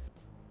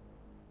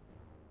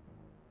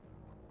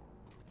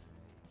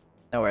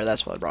 Nowhere,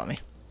 that's what brought me.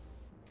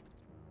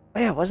 Oh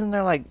yeah, wasn't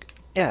there like...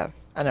 Yeah,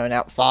 I know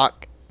now.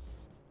 Fuck.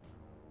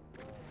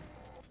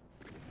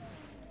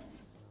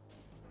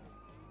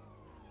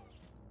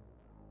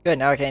 Good,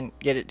 now I can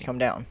get it to come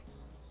down.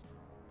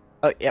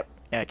 Oh, yep.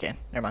 Yeah, I can.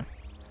 Never mind.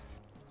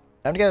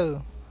 Time to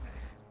go.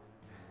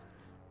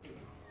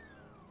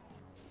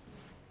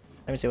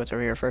 Let me see what's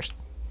over here first.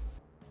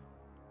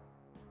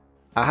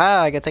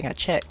 Aha, good thing I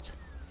checked.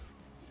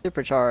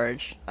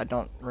 Supercharge. I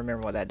don't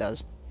remember what that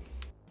does.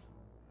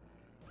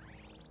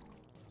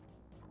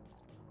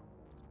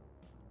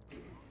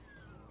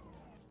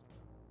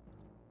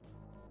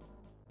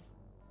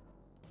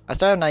 I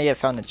still have not yet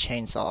found the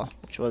chainsaw,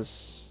 which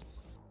was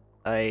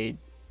a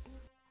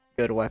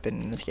good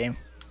weapon in this game.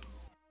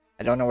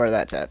 I don't know where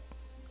that's at.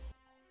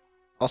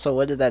 Also,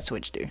 what did that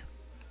switch do?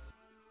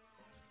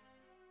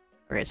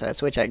 Okay, so that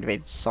switch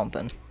activated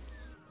something.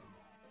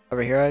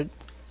 Over here,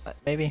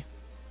 maybe?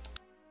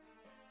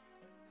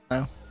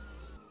 No?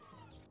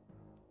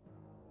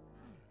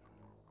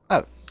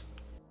 Oh.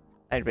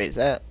 Activates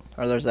that.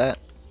 Or there's that.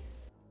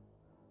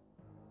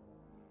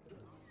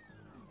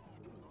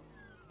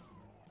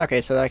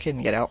 Okay, so I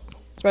can get out. I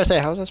was about to say,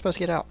 how was I supposed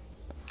to get out?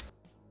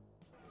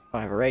 Oh,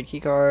 I have a red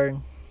key card.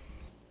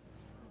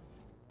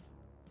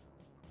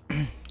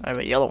 I have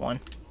a yellow one.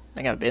 I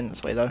think I've been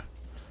this way though.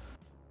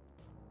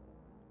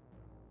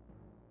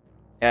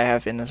 Yeah, I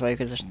have been this way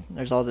because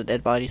there's all the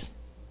dead bodies.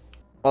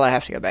 Well, I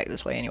have to go back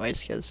this way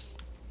anyways because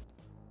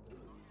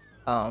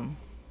I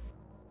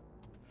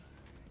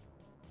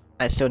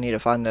still need to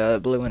find the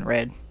blue and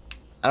red.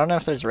 I don't know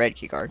if there's a red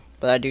key card,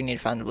 but I do need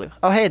to find the blue.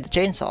 Oh, hey, the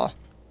chainsaw.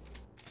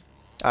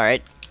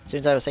 Alright, as soon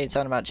as I was saying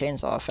something about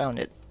chainsaw, I found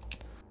it.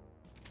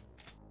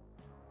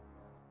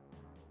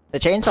 The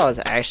chainsaw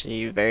is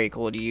actually very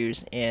cool to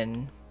use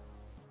in,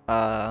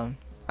 I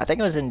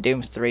think it was in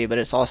Doom 3, but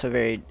it's also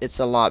it's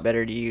a lot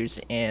better to use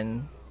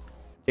in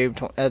Doom,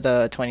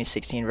 the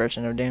 2016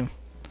 version of Doom.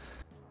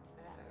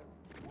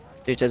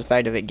 Due to the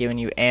fact of it giving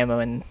you ammo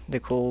and the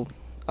cool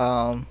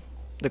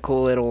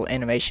little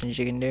animations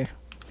you can do.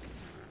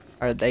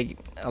 Or they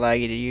allow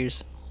you to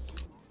use.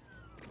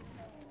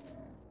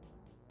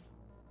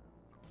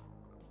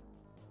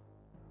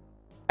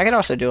 I can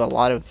also do a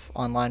lot of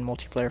online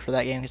multiplayer for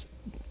that game.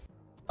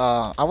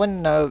 I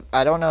don't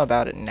know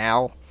about it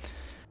now,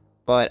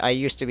 but I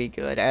used to be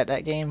good at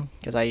that game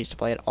because I used to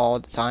play it all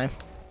the time.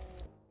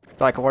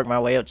 So I could work my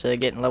way up to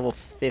getting level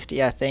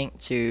 50, I think,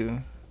 to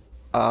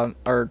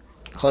or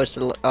close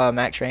to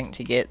max rank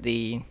to get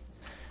the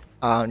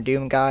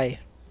Doom guy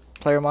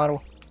player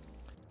model.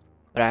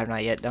 But I have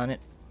not yet done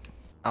it.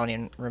 I don't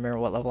even remember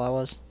what level I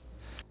was.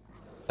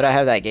 But I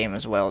have that game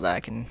as well that I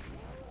can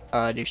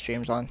do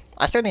streams on.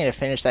 I still need to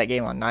finish that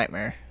game on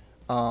Nightmare.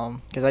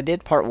 Because I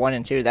did part 1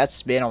 and 2.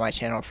 That's been on my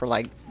channel for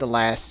like the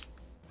last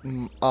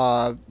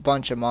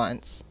bunch of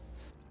months.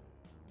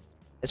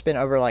 It's been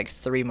over like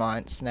 3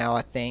 months now,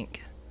 I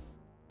think,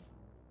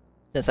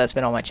 since that's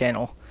been on my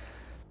channel.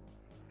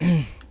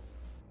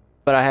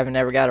 But I haven't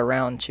never got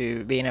around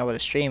to being able to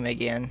stream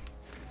again.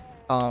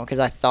 Because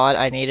I thought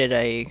I needed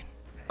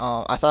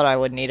I thought I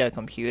would need a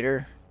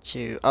computer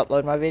to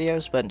upload my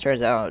videos, but it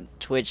turns out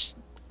Twitch,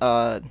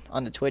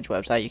 on the Twitch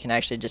website, you can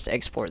actually just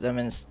export them,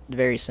 and it's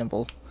very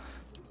simple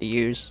to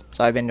use.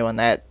 So I've been doing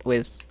that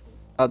with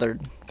other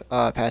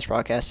past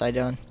broadcasts I've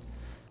done.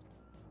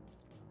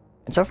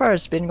 And so far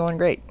it's been going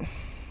great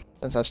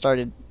since I've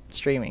started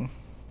streaming.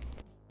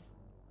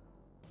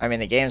 I mean,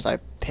 the games I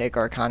pick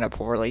are kind of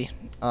poorly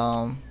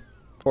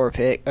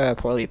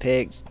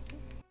picked,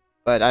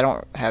 but I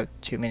don't have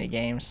too many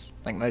games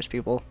like most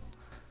people.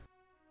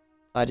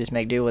 I just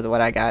make do with what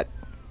I got.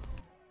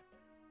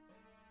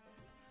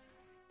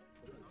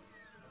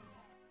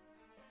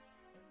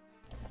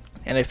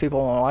 And if people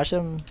want to watch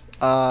them,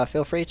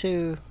 feel free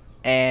to.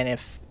 And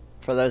if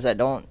for those that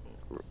don't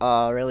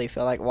really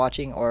feel like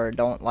watching or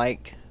don't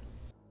like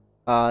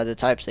the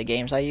types of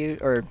games I use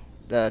or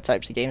the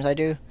types of games I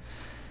do,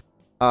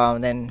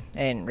 then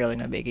ain't really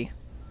no biggie.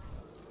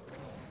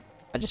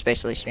 I just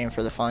basically stream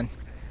for the fun.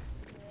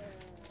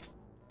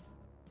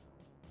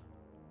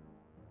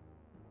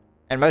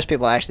 And most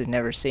people actually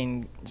never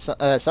seen.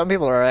 Some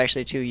people are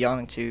actually too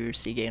young to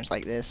see games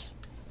like this.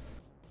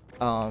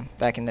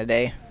 Back in the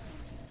day,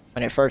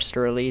 when it first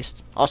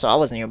released. Also, I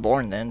wasn't even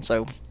born then,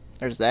 so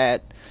there's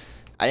that.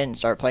 I didn't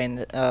start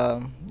playing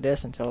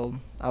this until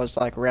I was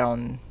like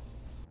around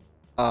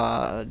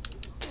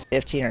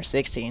 15 or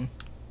 16.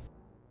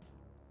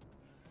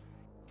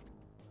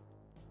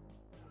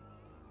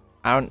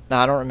 I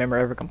don't remember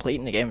ever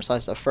completing the game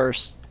besides the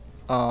first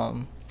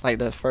like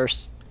the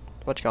first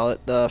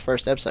the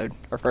first episode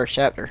or first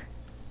chapter,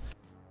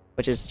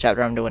 which is the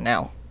chapter I'm doing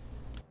now.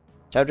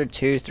 Chapter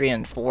 2, 3,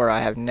 and 4 I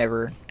have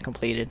never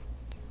completed.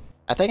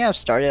 I think I've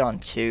started on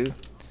 2,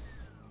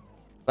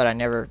 but I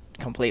never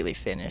completely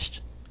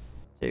finished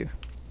 2.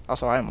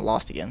 Also, I am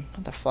lost again.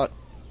 What the fuck?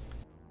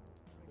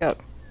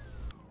 Yep.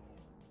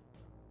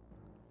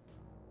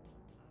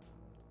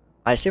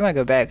 I assume I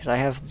go back because I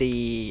have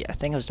the, I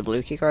think it was the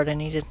blue key card I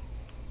needed.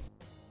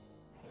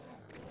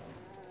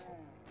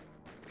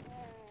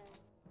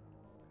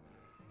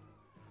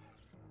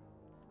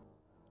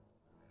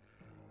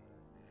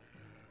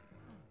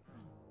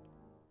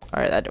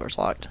 Alright, that door's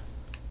locked.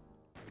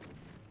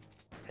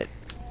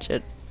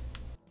 Shit.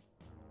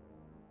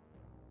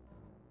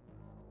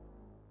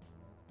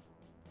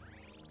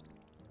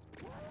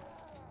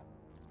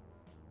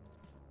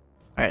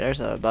 Alright, there's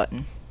a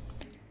button.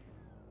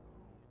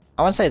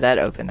 I want to say that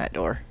opened that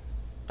door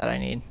that I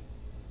need.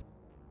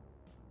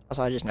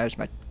 Also, I just noticed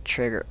my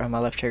trigger, or my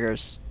left trigger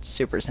is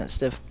super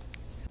sensitive.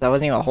 I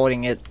wasn't even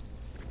holding it.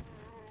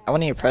 I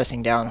wasn't even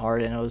pressing down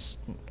hard, and it was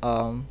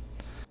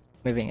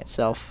moving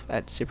itself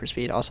at super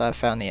speed. Also, I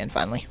found the end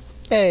finally.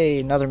 Yay,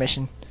 another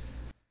mission.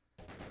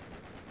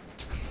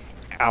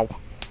 Ow.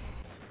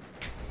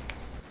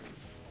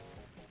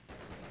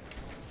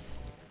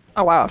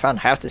 Oh wow, I found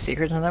half the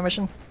secrets in that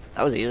mission.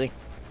 That was easy.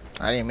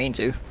 I didn't mean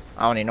to.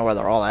 I don't even know where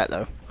they're all at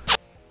though.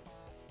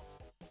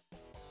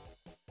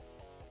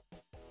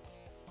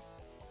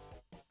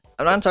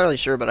 I'm not entirely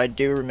sure, but I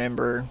do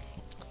remember.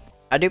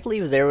 I do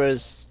believe there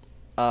was,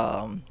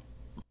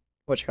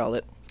 what you call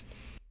it?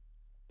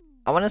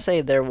 I want to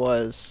say there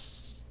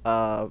was,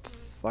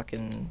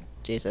 fucking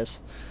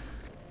Jesus.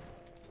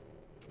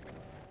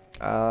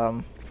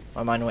 My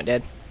mind went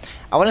dead.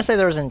 I want to say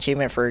there was an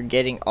achievement for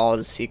getting all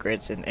the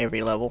secrets in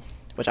every level,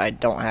 which I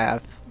don't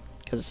have,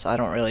 because I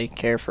don't really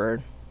care for,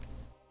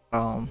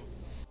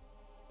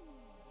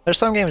 there's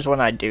some games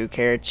when I do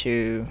care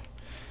to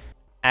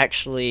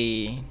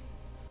actually,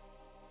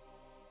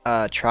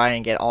 try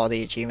and get all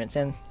the achievements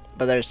in,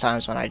 but there's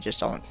times when I just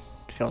don't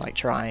feel like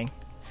trying.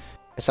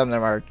 Some of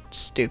them are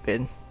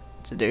stupid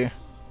to do.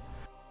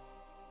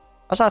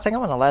 Also, I think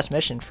I'm on the last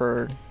mission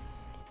for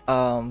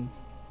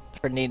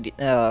need.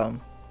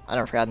 I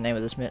don't forgot the name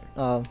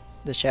of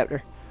this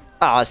chapter.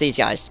 Oh, it's these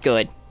guys.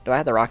 Good. Do I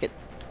have the rocket?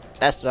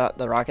 That's not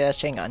the rocket. That's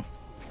chain gun.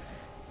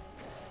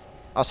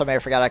 Also, maybe I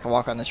forgot I can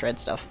walk on this red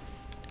stuff.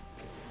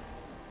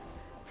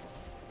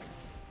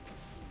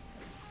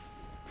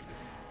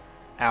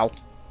 Ow.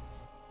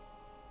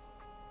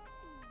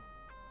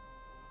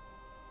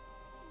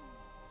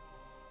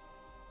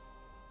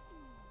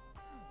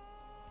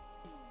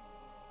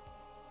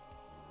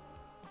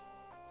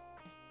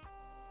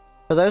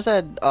 For those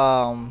that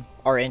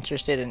are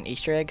interested in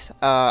Easter eggs,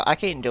 I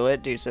can't do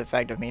it due to the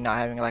fact of me not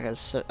having like a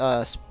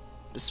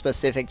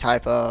specific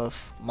type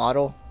of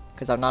model,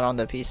 because I'm not on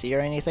the PC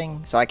or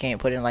anything, so I can't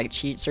put in like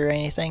cheats or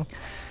anything.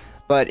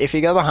 But if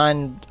you go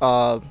behind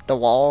the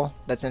wall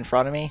that's in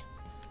front of me,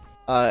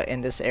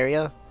 in this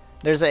area,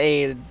 there's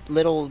a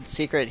little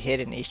secret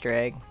hidden Easter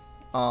egg,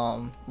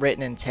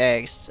 written in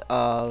text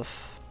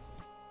of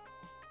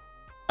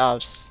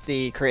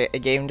the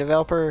game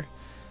developer,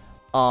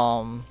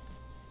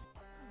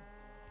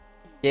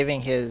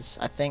 giving his,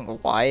 I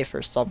think, wife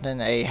or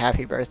something a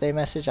happy birthday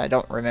message. I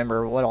don't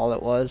remember what all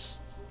it was,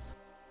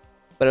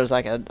 but it was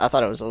like I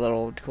thought it was a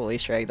little cool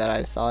Easter egg that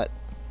I thought,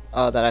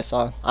 that I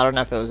saw. I don't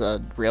know if it was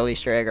a real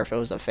Easter egg or if it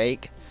was a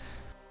fake,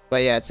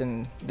 but yeah, it's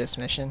in this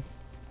mission.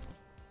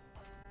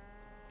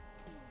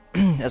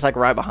 It's like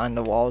right behind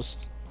the walls,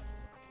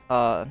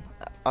 on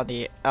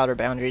the outer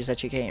boundaries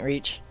that you can't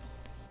reach.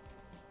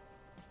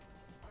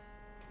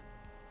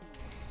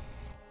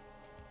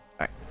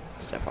 Alright,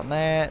 step on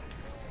that.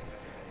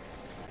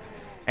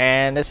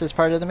 And this is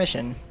part of the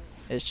mission.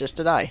 It's just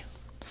to die.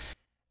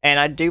 And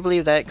I do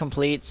believe that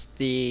completes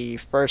the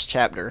first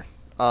chapter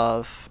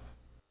of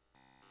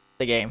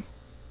the game.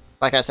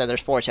 Like I said,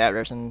 there's 4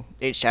 chapters, and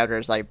each chapter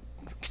is like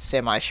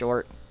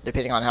semi-short,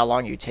 depending on how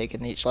long you take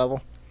in each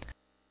level.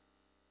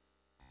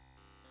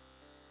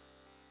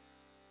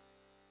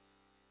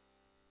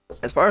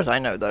 As far as I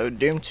know, though,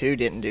 Doom 2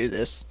 didn't do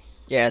this.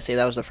 Yeah, see,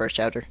 that was the first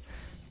chapter.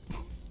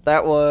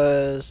 That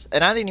was...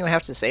 And I didn't even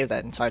have to save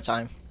that entire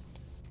time.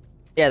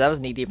 Yeah, that was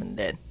knee deep in the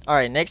dead.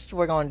 Alright, next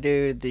we're going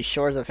to do the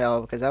Shores of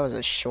Hell, because that was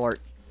a short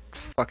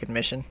fucking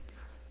mission.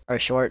 Or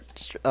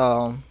short,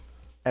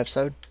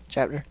 episode,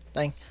 chapter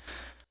thing.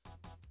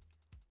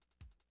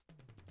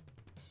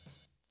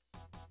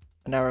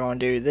 And now we're going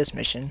to do this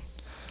mission.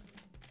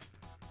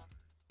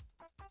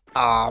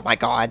 Oh my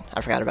god,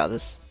 I forgot about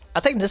this. I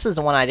think this is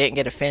the one I didn't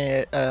get to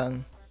finish.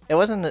 It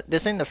wasn't,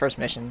 this ain't the first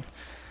mission.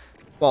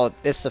 Well,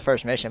 it's the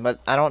first mission, but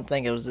I don't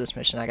think it was this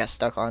mission I got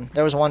stuck on.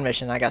 There was one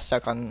mission I got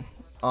stuck on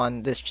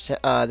this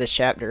this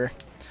chapter,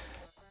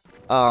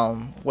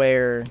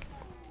 where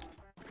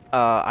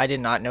I did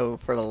not know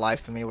for the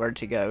life of me where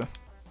to go.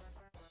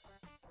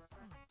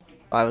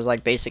 I was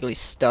like basically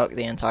stuck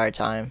the entire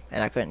time,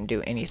 and I couldn't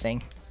do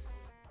anything.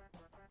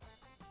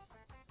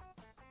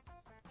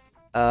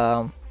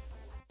 How'll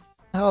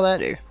that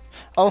do?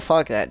 Oh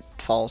fuck, that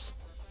falls.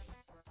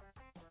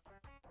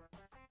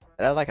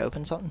 Did I like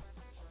open something?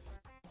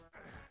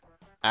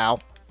 Ow.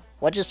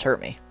 What just hurt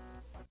me?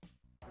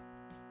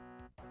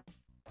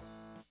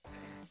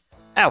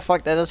 Ow,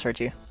 fuck, that does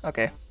hurt you.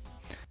 Okay.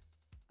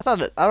 I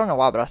thought I don't know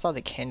why, but I thought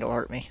the candle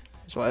hurt me.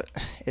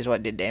 Is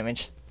what did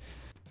damage.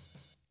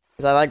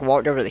 Cause I like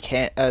walked over the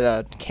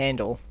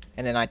candle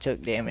and then I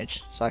took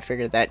damage, so I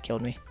figured that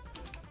killed me.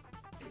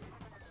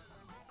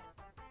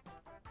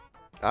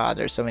 Ah,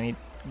 there's so many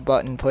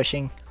button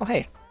pushing. Oh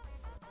hey.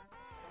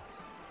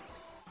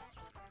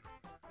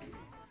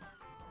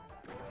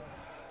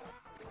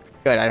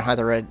 Good, I don't have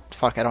the red.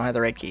 Fuck, I don't have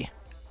the red key.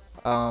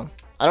 I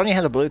don't even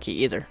have the blue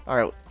key either.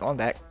 Alright, going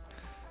back.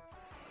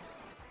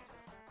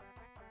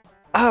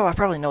 Oh, I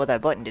probably know what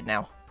that button did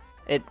now.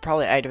 It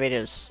probably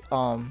activated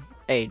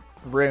a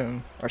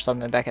room or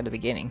something back at the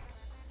beginning.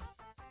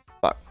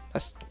 Fuck,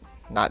 that's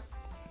not...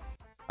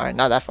 Alright,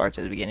 not that far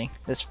to the beginning.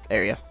 This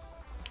area.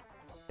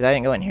 Because I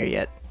didn't go in here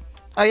yet.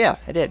 Oh yeah,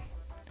 I did.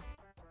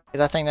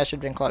 Because I think that should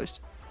have been closed.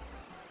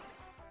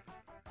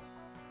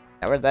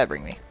 Now where did that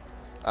bring me?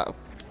 Uh-oh.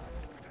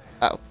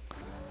 Uh-oh.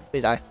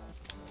 Please die.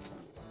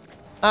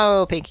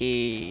 Oh,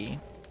 Pinky.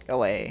 Go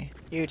away.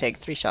 You take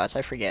 3 shots,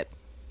 I forget.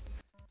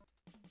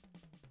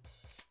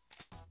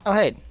 Oh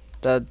hey,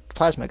 the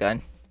plasma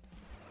gun.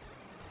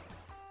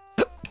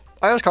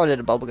 I always called it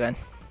a bubble gun.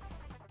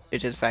 Due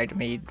to the fact of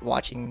me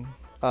watching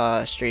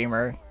a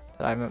streamer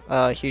that I'm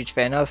a huge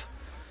fan of.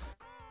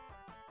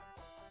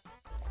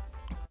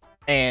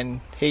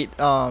 And he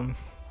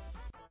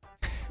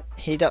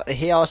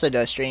also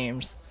does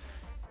streams.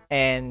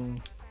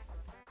 And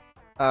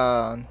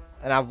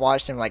I've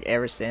watched him like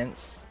ever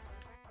since.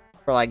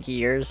 For like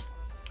years.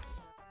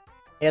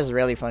 He has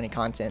really funny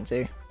content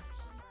too.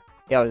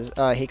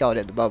 He called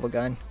it the bubble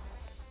gun.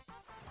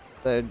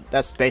 So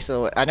that's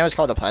basically what, I know it's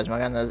called the plasma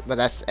gun, but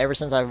that's ever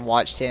since I've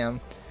watched him.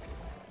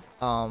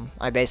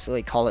 I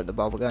basically call it the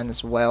bubble gun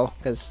as well,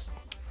 because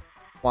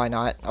why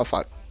not? Oh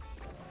fuck.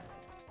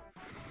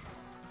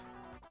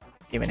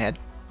 Demon head.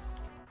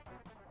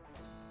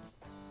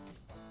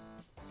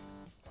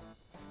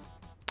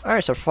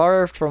 Alright, so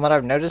far from what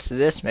I've noticed,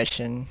 this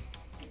mission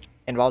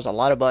involves a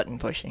lot of button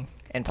pushing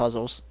and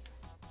puzzles.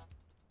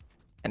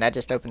 And that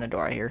just opened the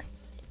door right here.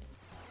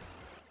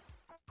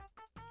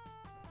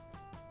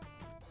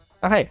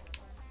 Oh hey.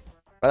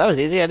 Well, that was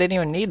easy. I didn't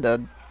even need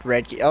the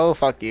red key. Oh,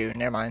 fuck you.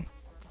 Never mind.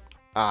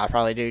 Ah, I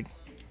probably do.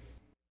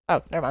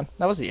 Oh, never mind.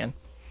 That was the end.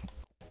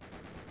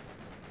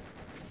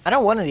 I know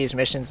one of these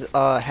missions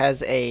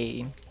has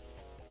a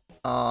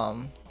what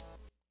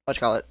you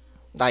call it?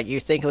 Like you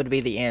think it would be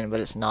the end, but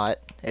it's not.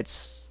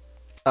 It's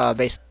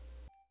basically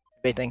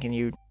thinking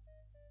you,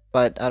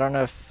 but I don't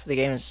know if the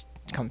game is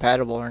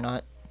compatible or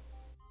not.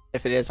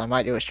 If it is, I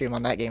might do a stream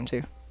on that game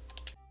too.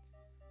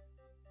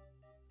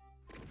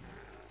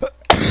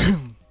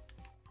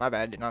 My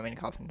bad, did not mean to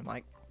cough into the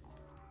mic.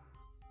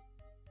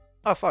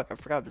 Oh fuck, I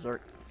forgot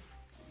Berserk.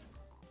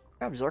 I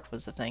forgot Berserk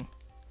was the thing.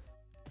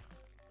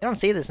 You don't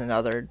see this in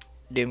other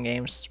Doom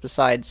games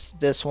besides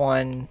this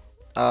one,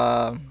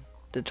 the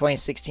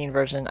 2016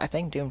 version. I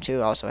think Doom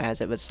 2 also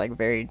has it, but it's like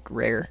very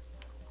rare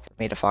for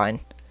me to find.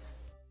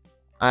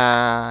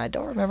 I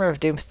don't remember if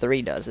Doom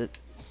 3 does it.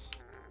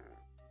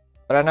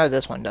 But I know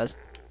this one does,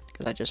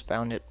 because I just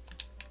found it.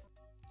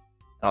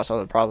 Also,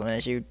 the problem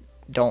is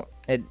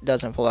it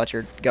doesn't pull out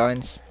your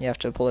guns. You have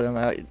to pull them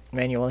out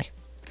manually.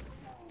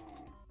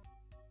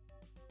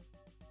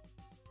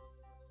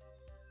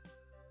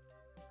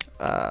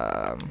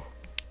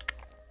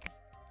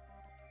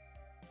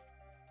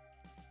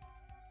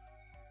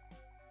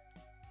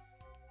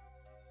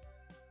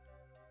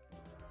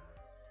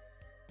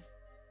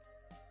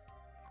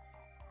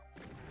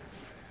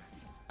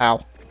 Ow.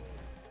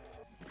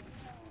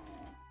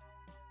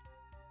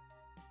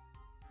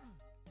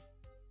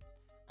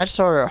 I just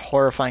saw a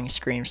horrifying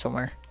scream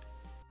somewhere.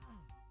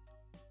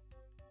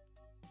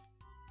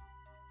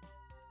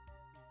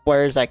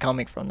 Where is that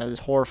coming from? That is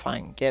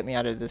horrifying. Get me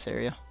out of this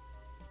area.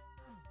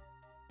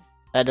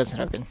 That doesn't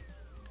open.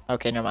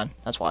 Okay, never mind.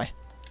 That's why.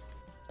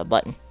 A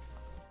button.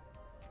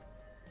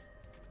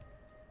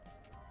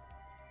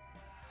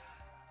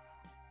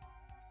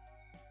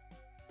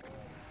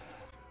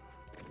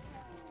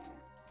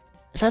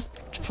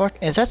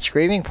 Is that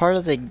screaming part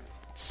of the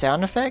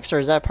sound effects, or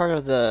is that part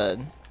of the...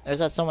 Or is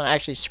that someone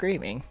actually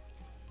screaming?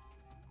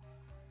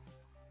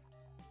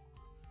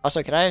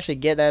 Also, can I actually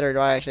get that, or do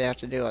I actually have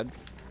to do a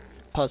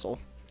puzzle?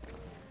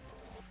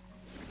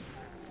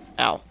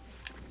 Ow.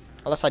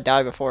 Unless I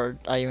die before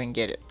I even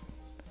get it.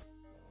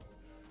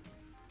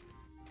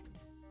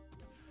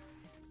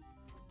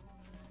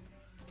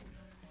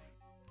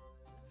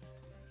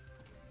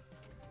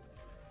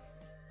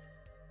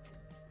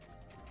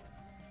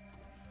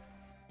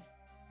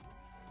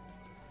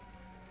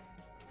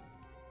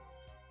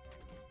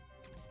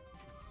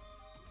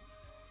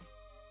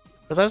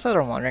 For those that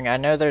are wondering, I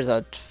know there's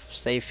a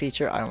save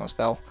feature. I almost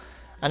fell.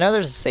 I know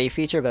there's a save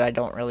feature, but I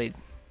don't really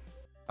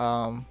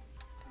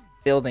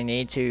feel the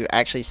need to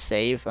actually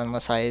save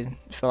unless I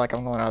feel like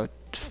I'm going to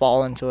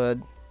fall into a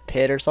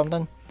pit or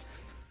something.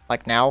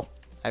 Like now,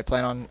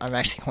 I'm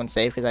actually going to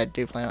save because I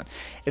do plan on.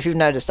 If you've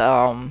noticed,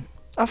 oh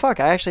fuck,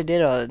 I actually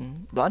did a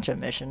bunch of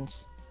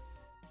missions.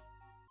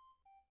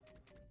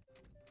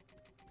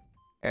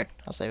 Here,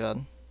 I'll save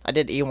on. I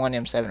did E1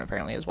 M7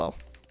 apparently as well.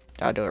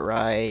 I'll do it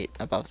right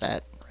above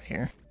that.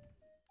 Here.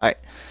 Alright.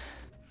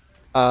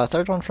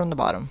 Third one from the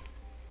bottom.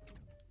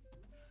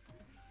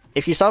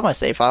 If you saw my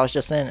save files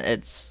just then,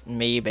 it's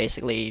me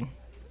basically,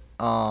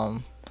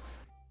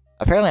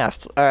 apparently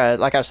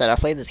like I've said, I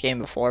played this game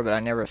before, but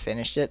I never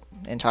finished it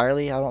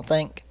entirely, I don't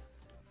think.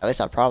 At least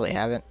I probably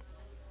haven't.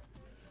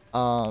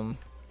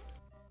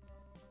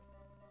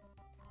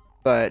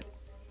 But,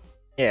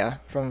 yeah,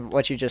 from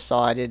what you just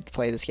saw, I did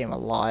play this game a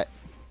lot.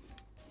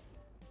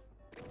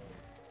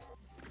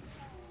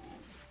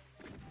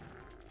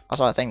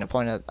 Also, I think the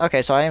point of...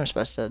 Okay, so I am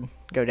supposed to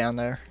go down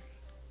there.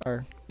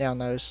 Or down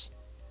those.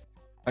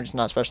 I'm just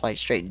not supposed to, like,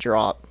 straight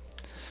drop.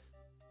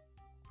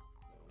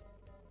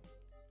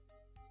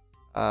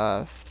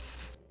 There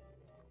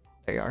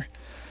you are.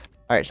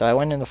 Alright, so I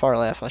went in the far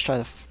left. Let's try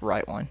the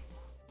right one.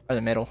 Or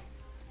the middle.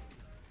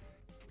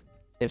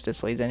 If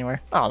this leads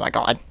anywhere. Oh my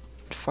god.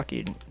 Fuck,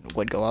 you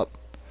would go up.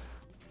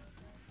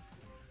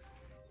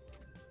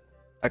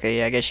 Okay,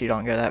 yeah, I guess you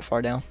don't go that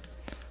far down.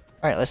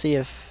 Alright, let's see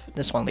if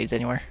this one leads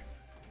anywhere.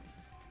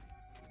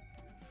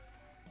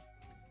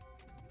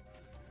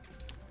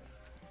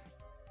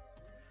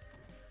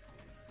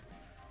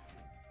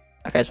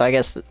 Okay, so I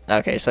guess,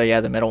 okay, so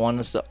yeah, the middle one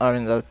is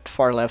the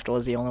far left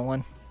was the only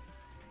one.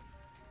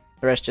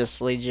 The rest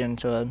just leads you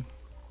into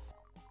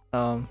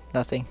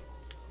nothing.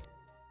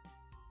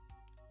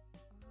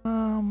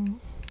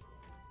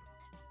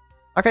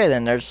 Okay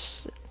then,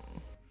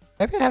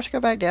 maybe I have to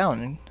go back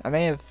down. I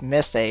may have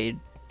missed a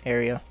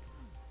area.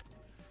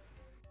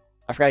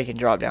 I forgot you can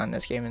drop down in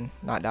this game and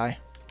not die.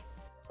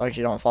 As long as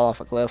you don't fall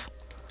off a cliff.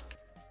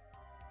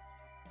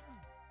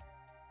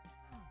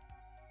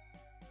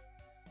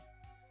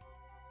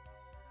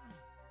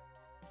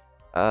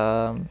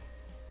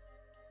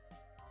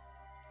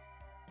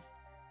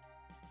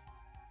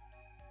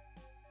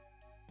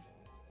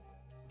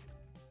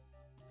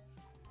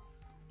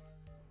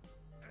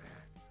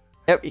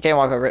 Yep, you can't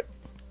walk over it.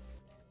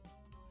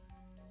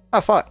 Oh,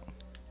 fuck.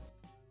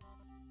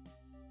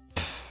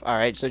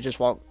 Alright, so just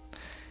walk.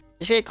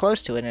 Just get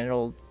close to it and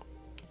it'll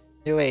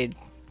do a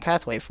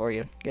pathway for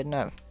you. Good to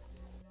know.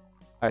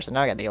 Alright, so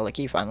now I got the yellow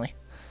key finally.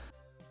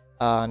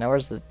 Now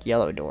where's the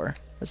yellow door?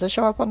 Does this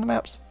show up on the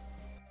maps?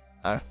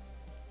 Oh.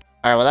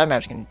 Alright, well that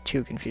map's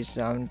too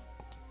confusing.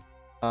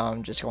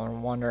 I'm just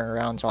going wandering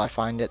around until I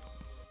find it.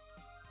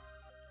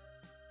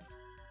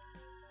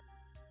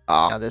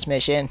 Oh, now this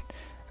mission.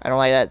 I don't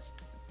like that.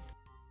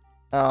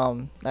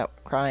 That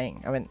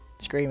crying. I mean,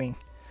 screaming.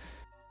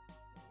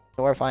 It's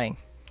horrifying.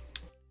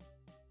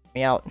 Get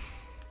me out.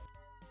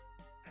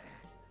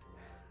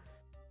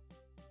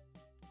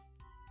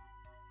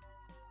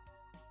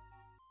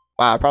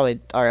 Wow, alright,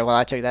 well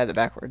I took that the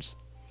backwards.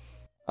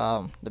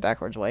 The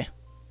backwards way.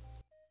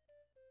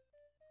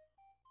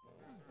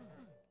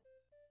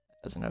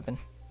 Doesn't open.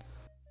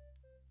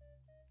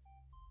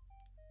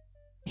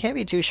 You can't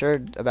be too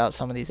sure about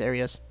some of these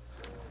areas.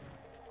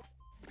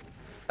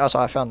 Also,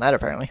 I found that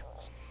apparently.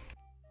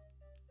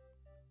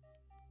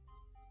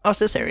 Oh, it's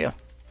this area.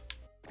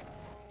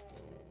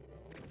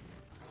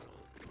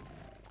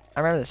 I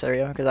remember this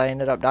area because I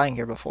ended up dying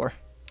here before.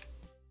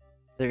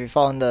 If you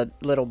fall in the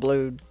little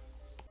blue,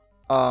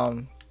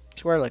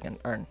 square looking,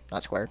 or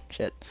not square,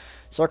 shit,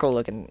 circle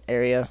looking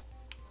area,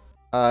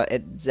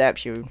 it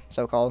zaps you,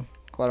 so called,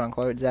 quote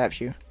unquote, zaps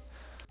you.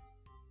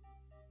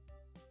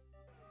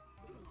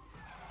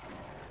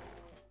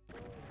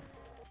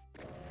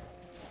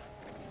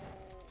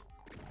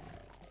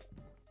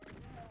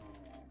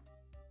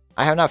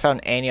 I have not found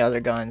any other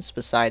guns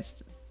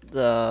besides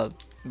the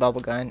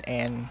bubble gun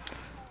and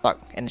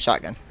the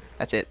shotgun.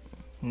 That's it.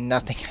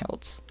 Nothing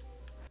else.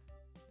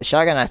 The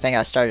shotgun I think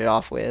I started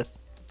off with.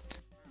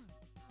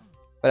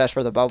 But as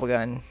for the bubble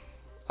gun,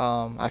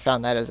 I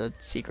found that as a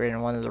secret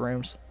in one of the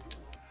rooms.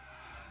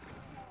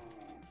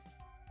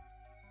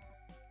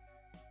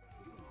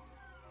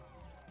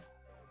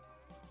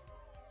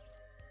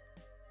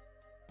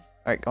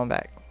 Alright, going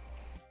back.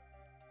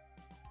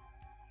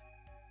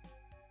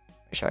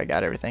 Make sure I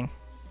got everything.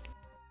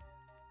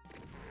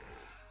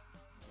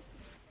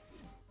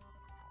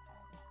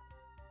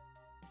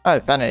 Oh, I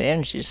found an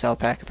energy cell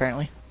pack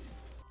apparently.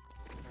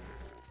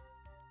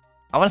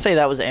 I want to say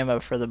that was ammo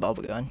for the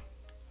bubble gun.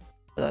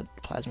 For the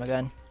plasma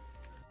gun.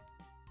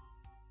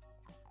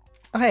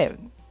 Oh hey.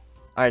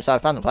 Alright, so I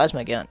found the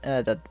plasma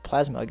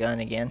gun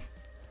again.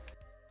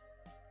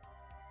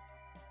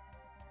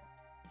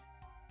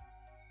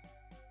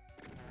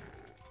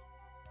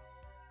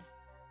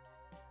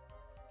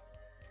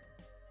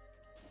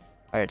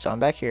 Alright, so I'm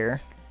back here.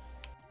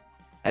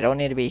 I don't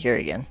need to be here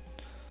again.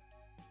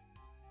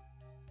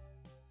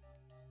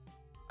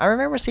 I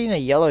remember seeing a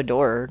yellow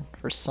door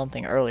for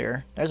something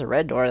earlier. There's a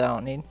red door that I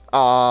don't need.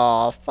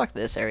 Oh, fuck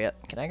this area.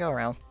 Can I go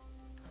around?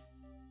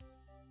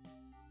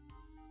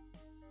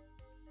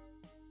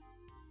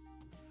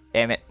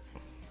 Damn it.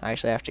 I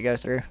actually have to go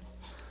through.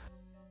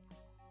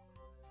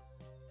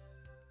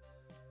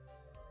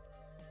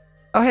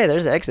 Oh hey,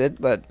 there's the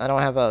exit, but I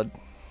don't have the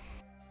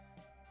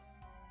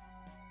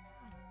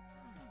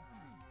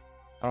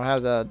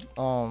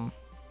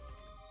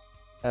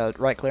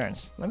right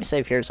clearance. Let me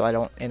save here so I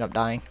don't end up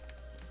dying.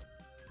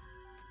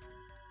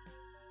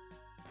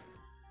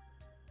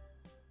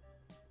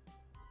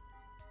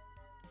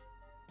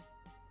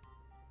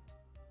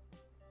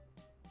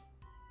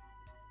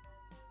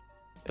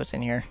 What's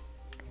in here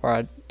before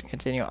I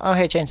continue? Oh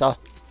hey, chainsaw.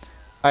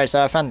 Alright,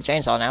 so I found the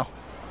chainsaw now.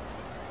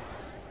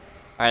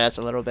 Alright, that's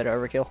a little bit of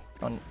overkill.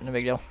 No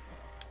big deal.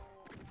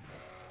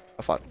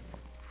 Oh fuck.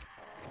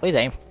 Please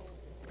aim.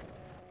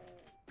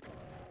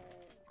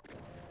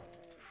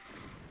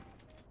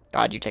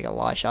 God, you take a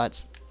lot of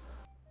shots.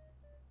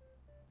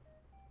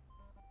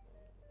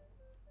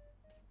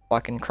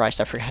 Fucking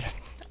Christ, I forgot.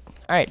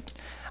 Alright.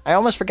 I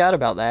almost forgot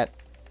about that.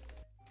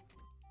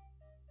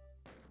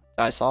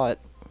 I saw it.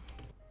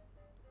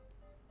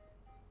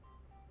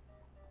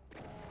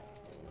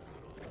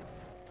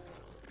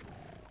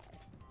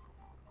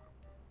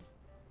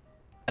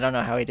 I don't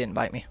know how he didn't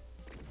bite me.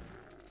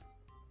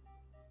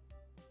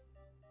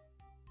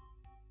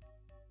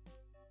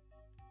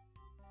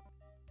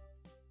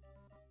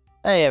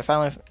 Hey, I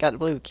finally got the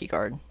blue key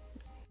card.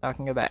 Now I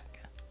can go back.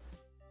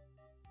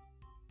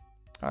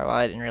 Alright, well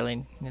I didn't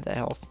really need that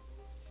health.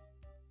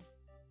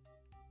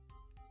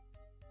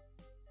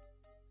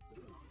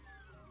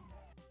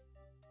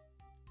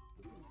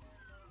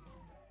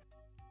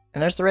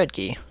 And there's the red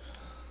key.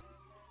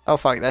 Oh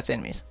fuck, that's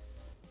enemies.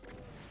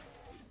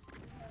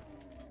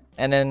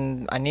 And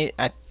then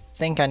I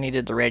think I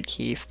needed the red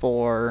key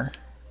for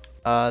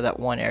that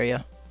one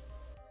area.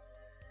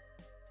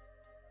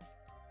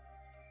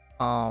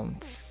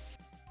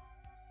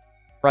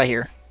 Right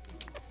here.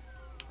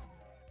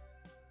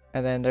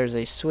 And then there's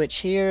a switch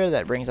here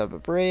that brings up a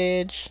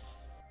bridge.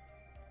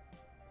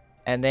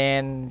 And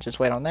then just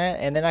wait on that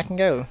and then I can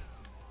go.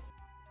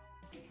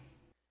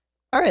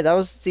 Alright, that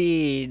was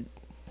the,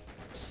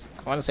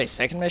 I want to say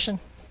second mission.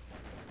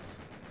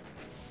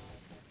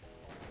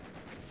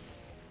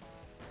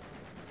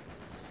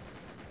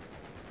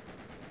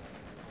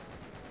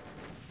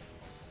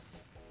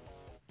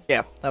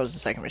 Yeah, that was the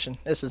second mission.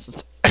 This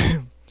is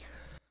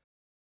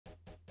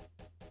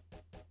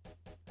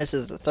this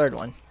is the third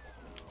one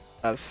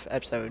of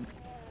episode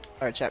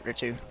or chapter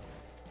 2.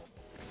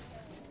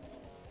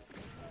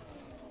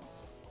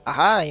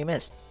 Aha, you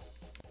missed.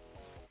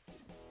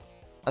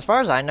 As far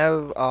as I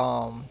know,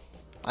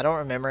 I don't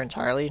remember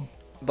entirely,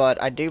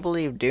 but I do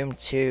believe Doom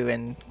 2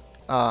 and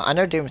I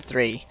know Doom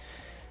 3.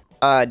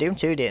 Doom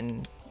 2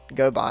 didn't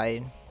go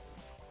by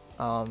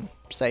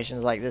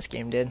stations like this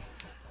game did.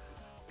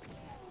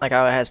 Like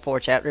how it has 4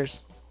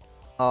 chapters.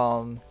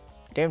 Doom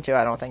 2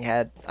 I don't think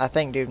had. I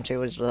think Doom 2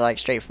 was like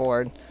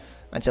straightforward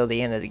until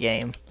the end of the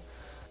game.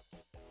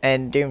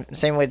 And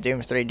same with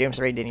Doom 3. Doom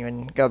 3 didn't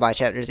even go by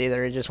chapters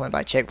either. It just went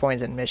by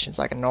checkpoints and missions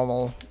like a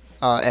normal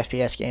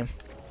FPS game.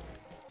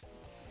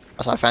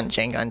 Also I found the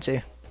chain gun too.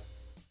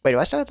 Wait, do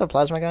I still have the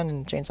plasma gun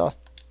and chainsaw?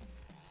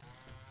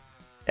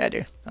 Yeah I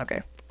do.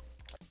 Okay.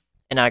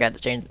 And now I got the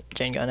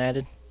chain gun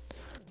added.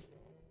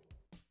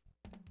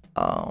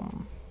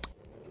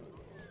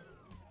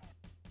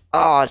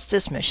 Oh, it's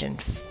this mission.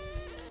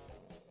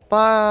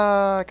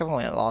 Fuck, I've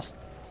only lost.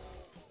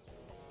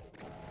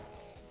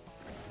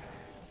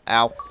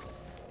 Ow.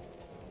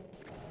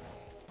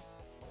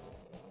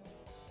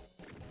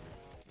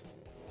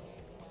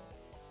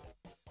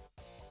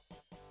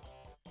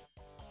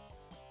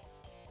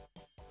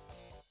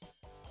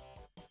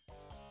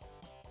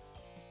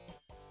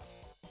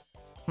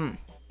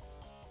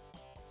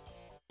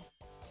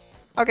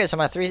 Okay, so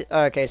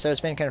okay, so it's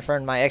been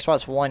confirmed my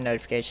Xbox One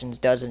notifications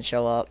doesn't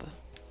show up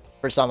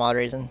for some odd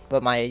reason,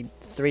 but my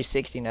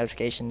 360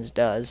 notifications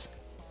does.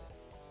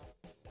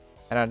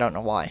 And I don't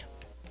know why.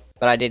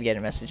 But I did get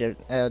a message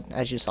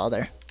as you saw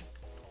there.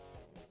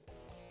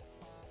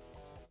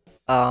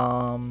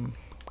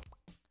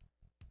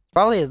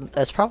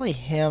 That's probably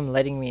him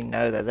letting me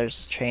know that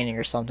there's training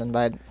or something,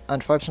 but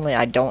unfortunately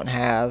I don't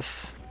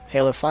have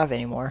Halo 5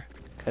 anymore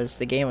because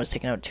the game was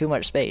taking up too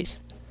much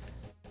space.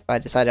 So I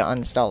decided to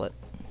uninstall it.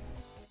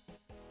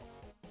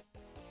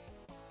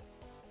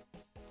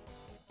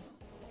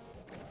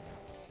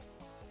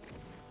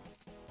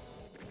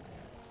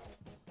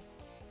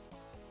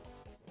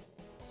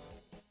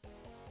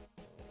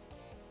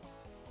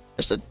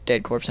 Just a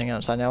dead corpse hanging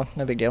upside down.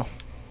 No big deal.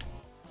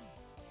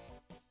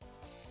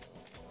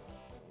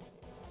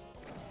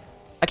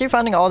 I keep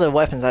finding all the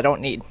weapons I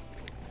don't need.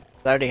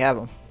 I already have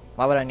them.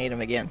 Why would I need them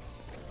again?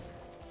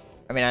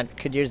 I mean, I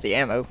could use the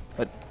ammo,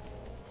 but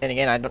then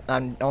again,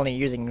 I'm only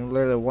using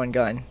literally one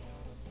gun.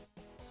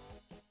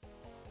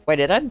 Wait,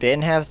 did I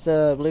Ben have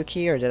the blue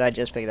key, or did I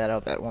just pick that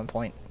up at one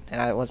point and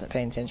I wasn't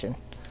paying attention?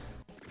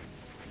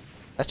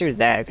 Let's do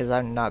that, because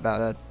I'm not about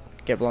to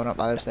get blown up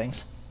by those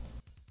things.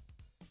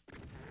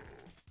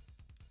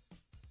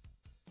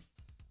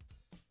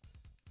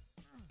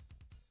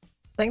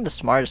 I think the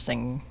smartest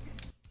thing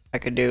I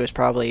could do is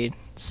probably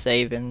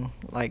save in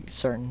like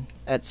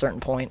at certain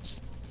points.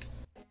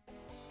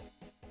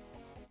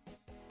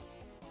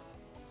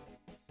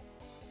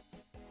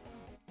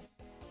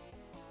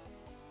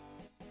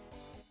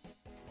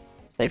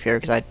 Save here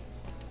because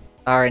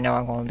I already know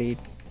I'm going to be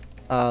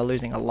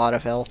losing a lot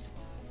of health.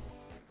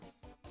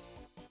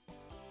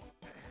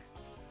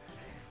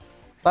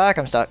 Fuck,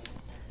 I'm stuck.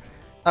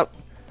 Oh,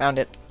 found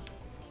it.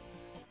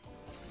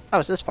 Oh,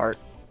 it's this part.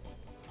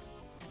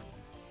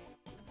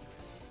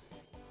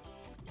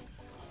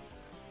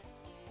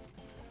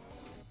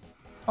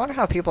 I wonder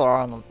how people are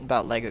on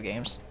about LEGO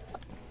games.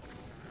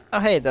 Oh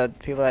hey, the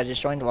people that just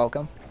joined,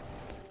 welcome.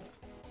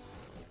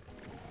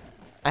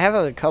 I have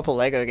a couple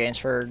LEGO games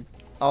for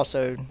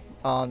also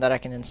that I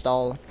can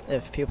install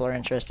if people are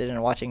interested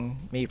in watching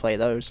me play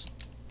those.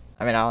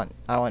 I mean,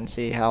 I want to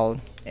see how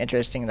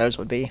interesting those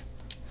would be.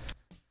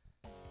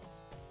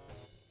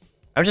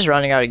 I'm just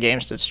running out of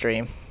games to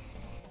stream.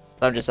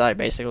 So I'm just like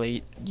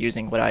basically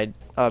using what I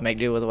make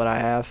do with what I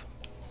have.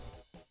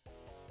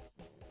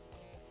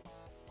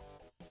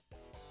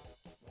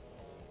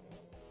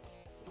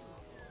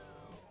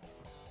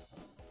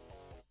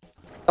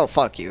 Oh,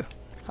 fuck you.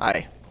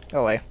 Hi.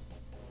 Go away.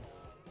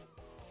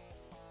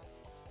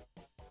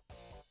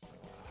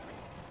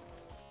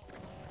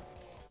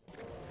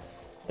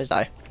 Just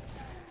die.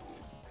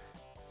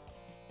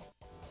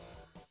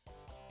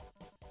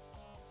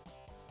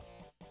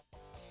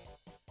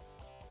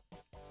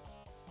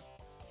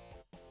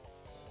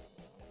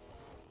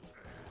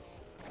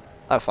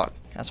 Oh, fuck.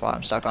 That's why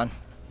I'm stuck on.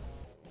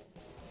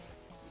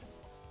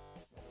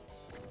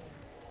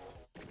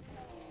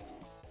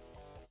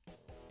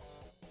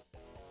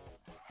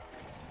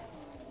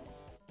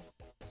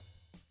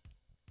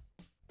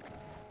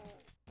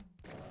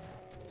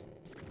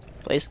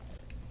 Please.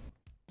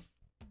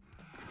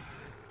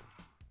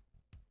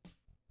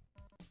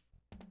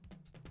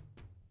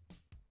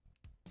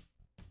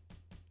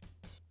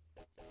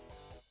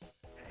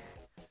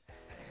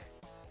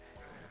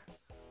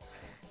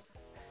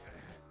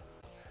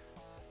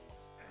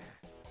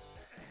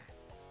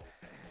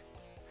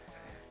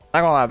 Not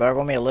gonna lie, but I'm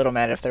gonna be a little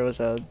mad if there was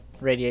a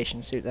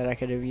radiation suit that I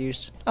could have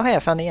used. Oh hey, I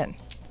found the end.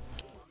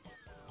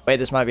 Wait,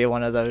 this might be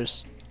one of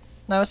those.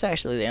 No, it's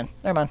actually the end.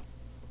 Never mind.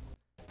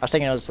 I was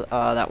thinking it was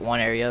that one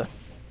area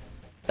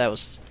that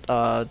was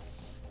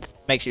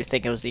makes you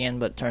think it was the end,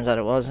 but turns out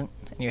it wasn't,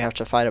 and you have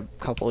to fight a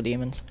couple of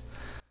demons.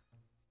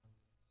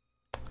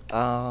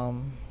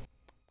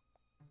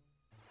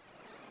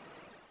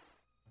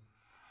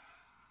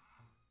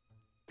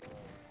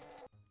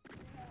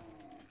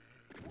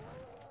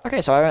 Okay,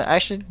 so I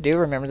actually do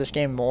remember this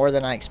game more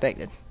than I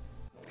expected.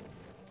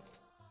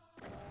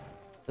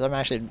 I'm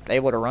actually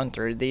able to run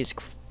through these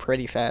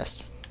pretty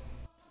fast.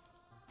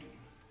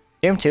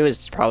 Doom 2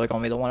 is probably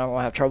going to be the one I'm going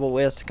to have trouble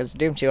with, because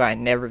Doom 2 I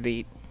never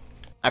beat.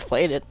 I've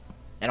played it,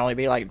 and only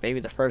beat like maybe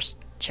the first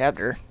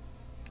chapter.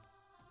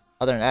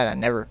 Other than that, I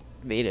never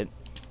beat it.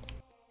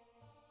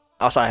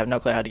 Also, I have no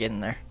clue how to get in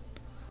there.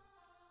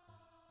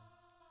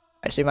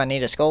 I assume I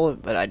need a skull,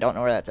 but I don't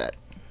know where that's at.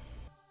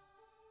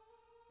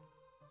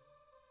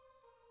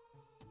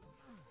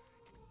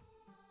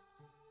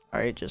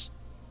 Alright, just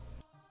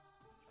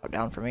go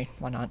down for me.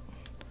 Why not?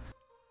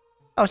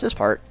 Oh, it's this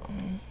part.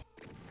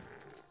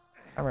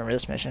 I remember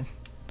this mission.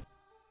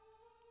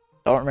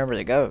 Don't remember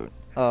to go.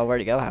 Where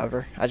to go,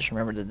 however. I just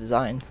remember the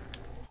design.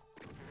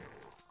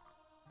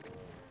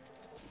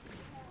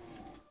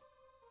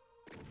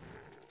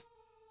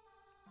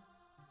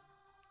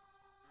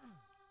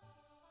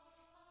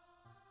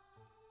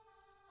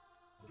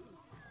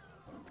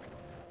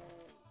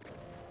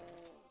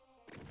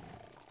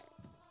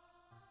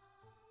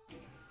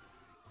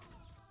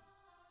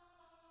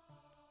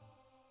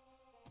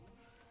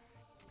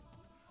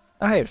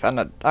 Oh, hey, found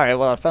a. Alright,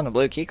 well, I found the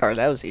blue key card.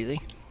 That was easy.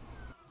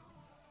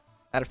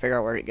 I had to figure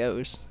out where it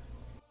goes.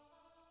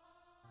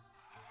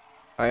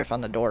 Alright, I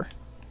found the door.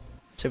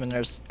 Assuming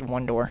there's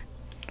one door.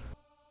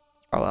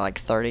 Probably like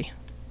 30.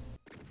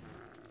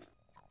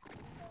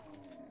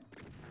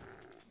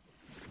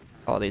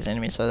 All these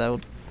enemies, so that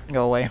will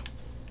go away.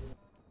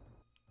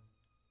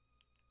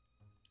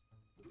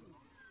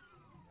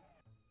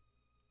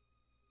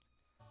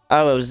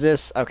 Oh, it was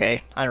this.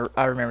 Okay,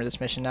 I remember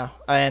this mission now.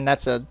 And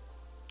that's a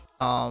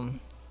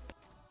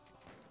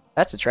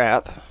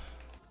trap.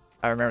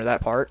 I remember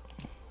that part.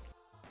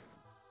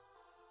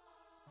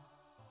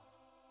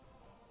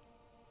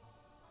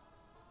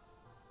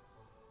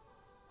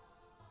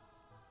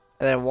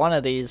 And then one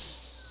of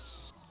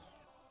these...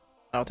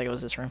 I don't think it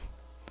was this room.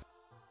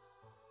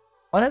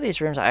 One of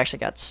these rooms I actually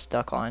got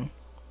stuck on.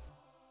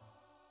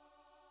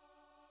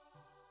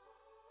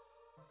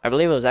 I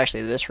believe it was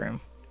actually this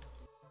room.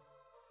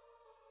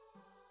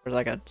 There's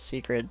like a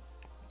secret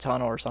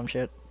tunnel or some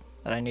shit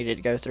that I needed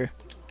to go through.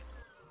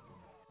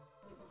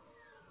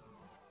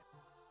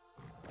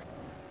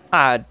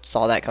 I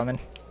saw that coming.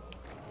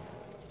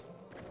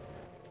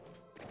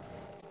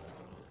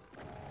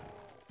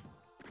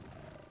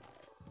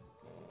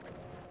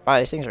 Wow,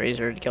 these things are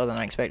easier to kill than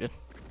I expected.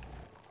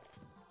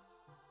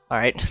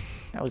 Alright,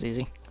 that was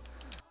easy.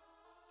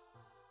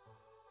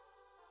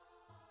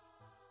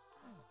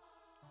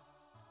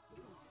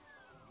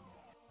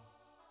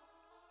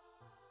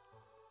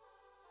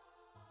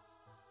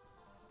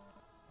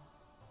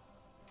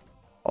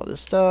 All this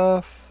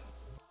stuff.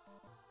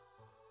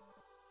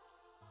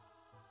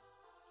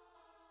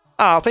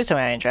 Oh, please tell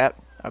me I ain't trapped.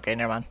 Okay,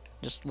 never mind.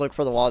 Just look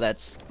for the wall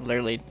that's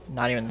literally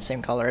not even the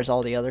same color as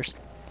all the others.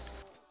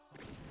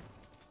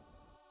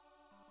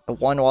 The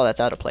one wall that's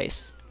out of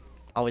place.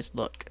 Always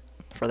look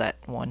for that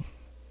one.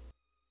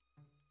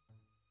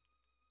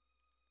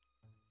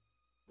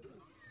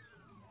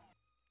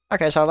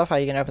 Okay, so I love how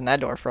you can open that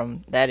door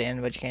from that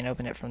end, but you can't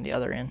open it from the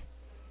other end.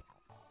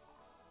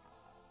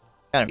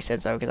 Kind of makes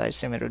sense though, because I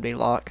assume it would be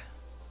locked.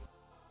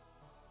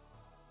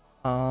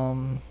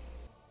 Alright,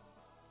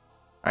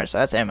 so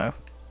that's ammo.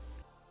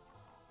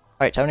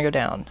 Alright, time to go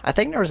down. I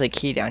think there was a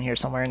key down here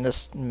somewhere in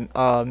this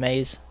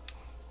maze.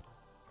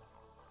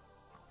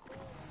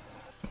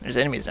 There's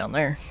enemies down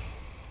there.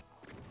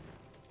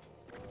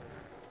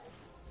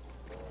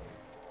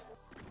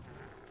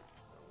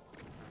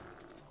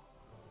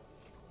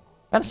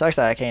 Kinda sucks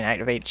that I can't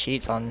activate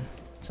cheats on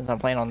since I'm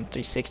playing on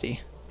 360.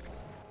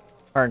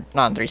 Or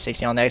not on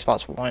 360, on the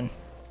Xbox One.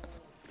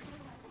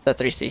 It's a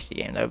 360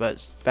 game though, but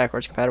it's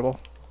backwards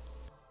compatible.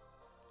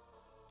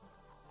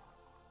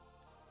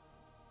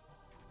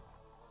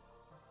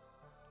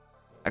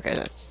 Okay,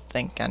 I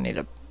think I need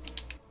a...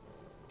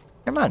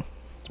 Come on. I was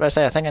about to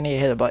say, I think I need to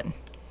hit a button.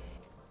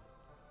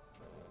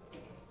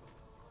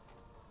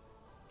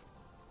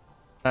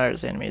 Oh,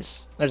 there's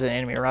enemies. There's an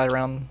enemy right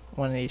around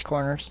one of these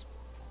corners.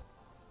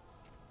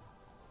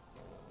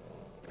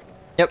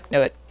 Yep, knew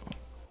it.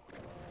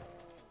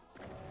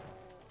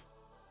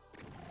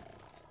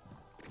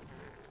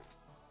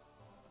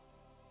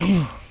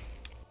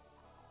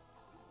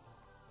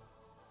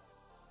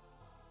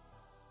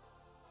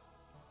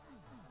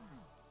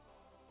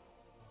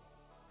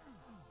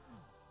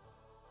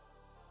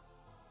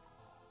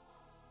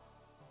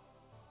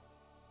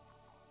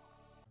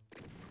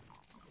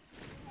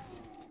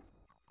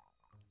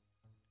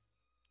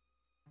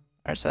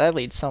 Alright, so that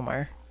leads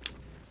somewhere.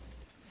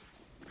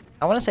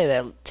 I want to say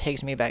that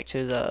takes me back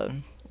to the,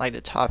 like,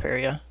 the top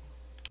area.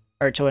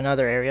 Or to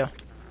another area.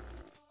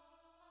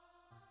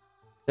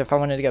 If I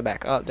wanted to go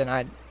back up, then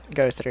I'd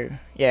go through.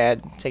 Yeah,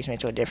 it takes me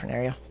to a different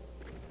area.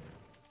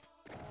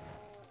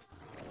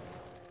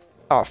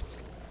 Oh,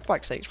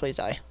 fuck's sakes, please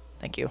die.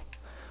 Thank you.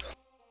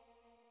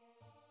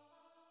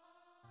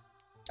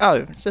 Oh,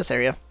 it's this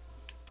area.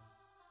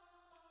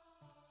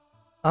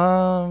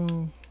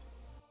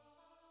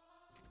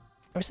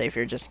 I'm safe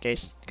here just in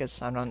case,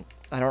 because I don't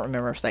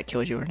remember if that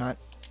killed you or not.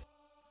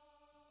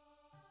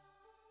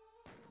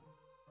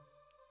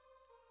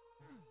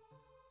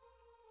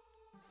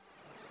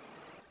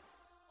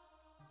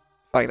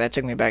 Fuck, that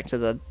took me back to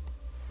the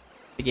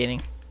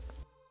beginning.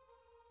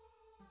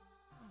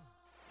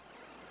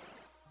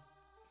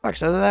 Fuck,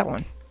 so did that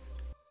one.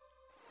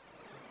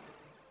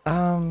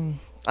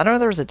 I know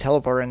there was a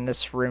teleporter in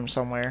this room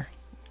somewhere.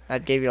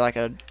 That gave you like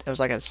a, it was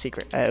like a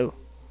secret. Oh.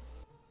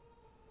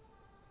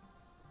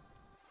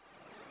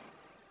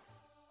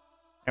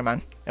 Never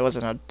mind. It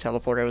wasn't a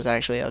teleporter, it was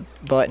actually a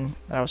button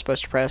that I was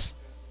supposed to press.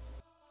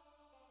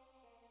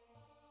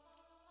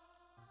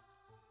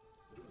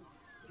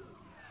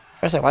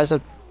 I was like, why is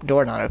the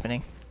door not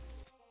opening?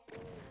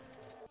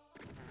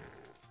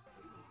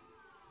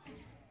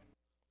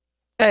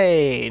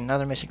 Hey,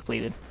 another mission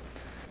completed.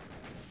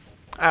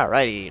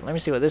 Alrighty, let me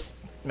see what this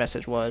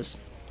message was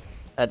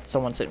that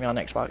someone sent me on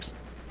Xbox.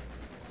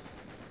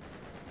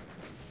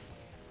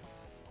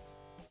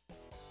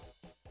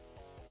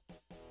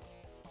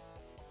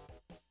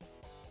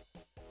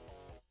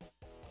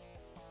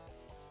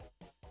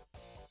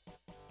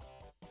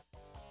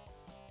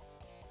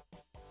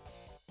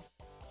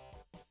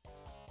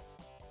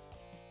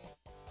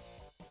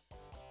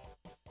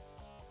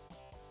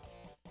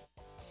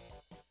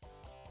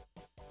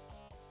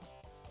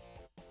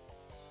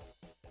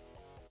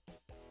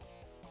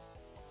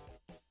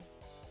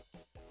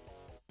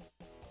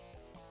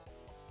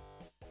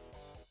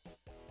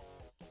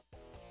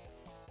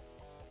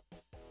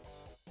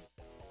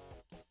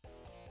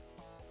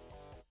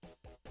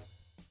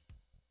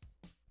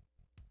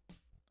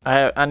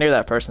 I knew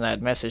that person that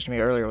had messaged me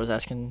earlier was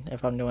asking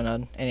if I'm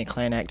doing any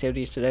clan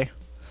activities today.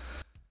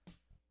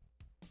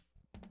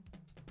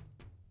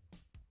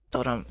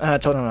 Told him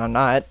I'm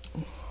not,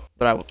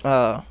 but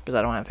because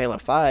I don't have Halo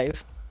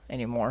 5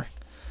 anymore.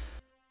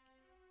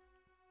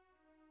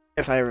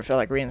 If I ever feel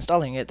like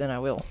reinstalling it, then I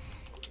will.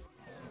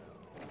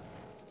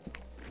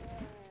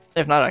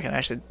 If not,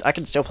 I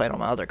can still play it on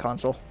my other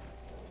console.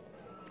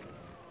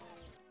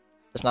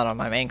 It's not on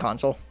my main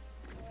console.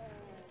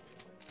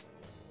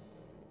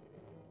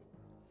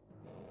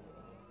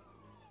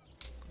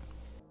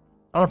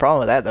 The only problem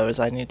with that though is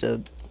I need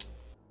to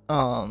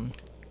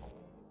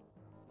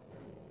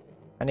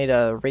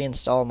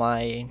reinstall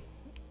my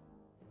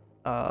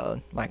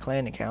my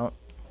clan account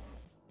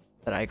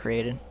that I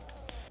created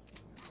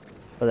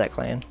for that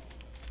clan.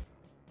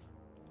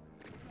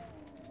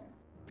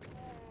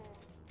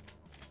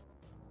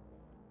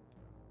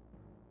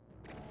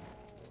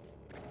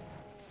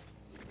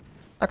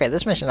 Okay,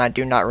 this mission I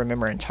do not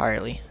remember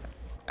entirely.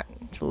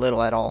 It's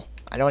little at all.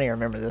 I don't even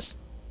remember this.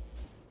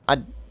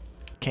 I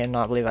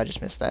cannot believe I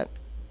just missed that.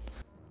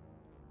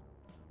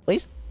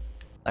 Please?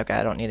 Okay,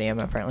 I don't need the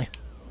ammo apparently.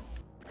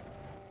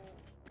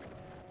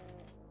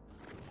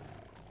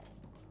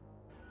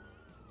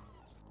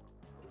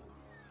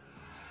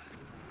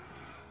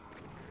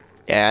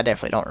 Yeah, I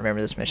definitely don't remember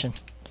this mission.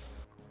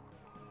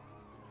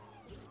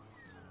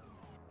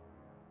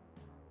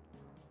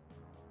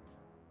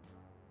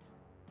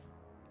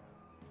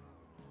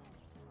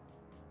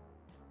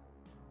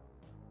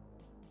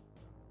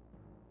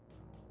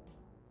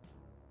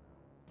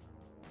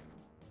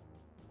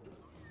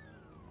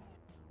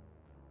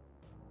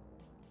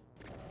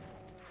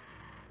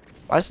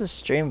 Why is this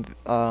stream,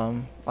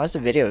 why is the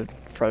video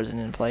frozen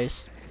in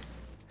place?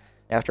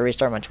 I have to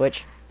restart my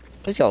Twitch.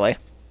 Please go away.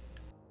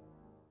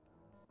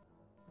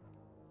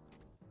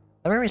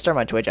 Let me restart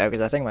my Twitch app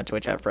because I think my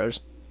Twitch app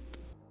froze.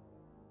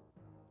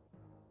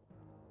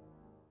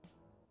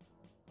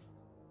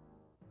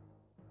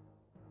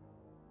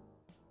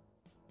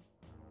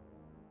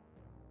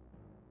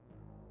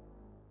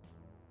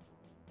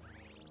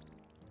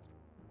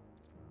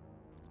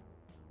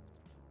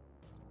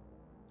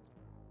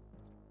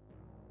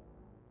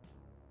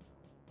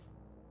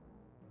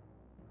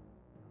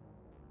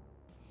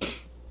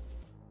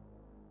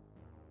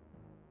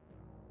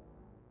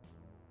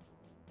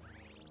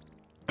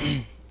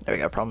 There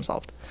we go, problem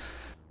solved.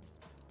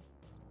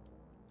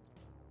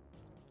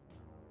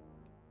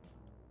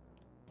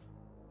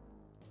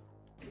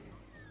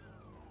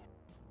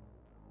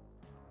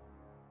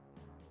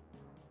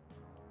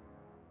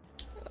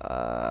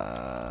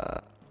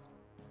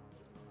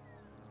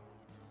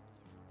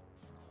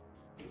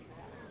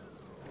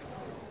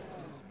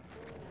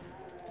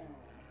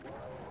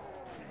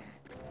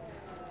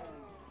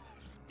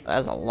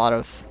 That's a lot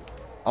of...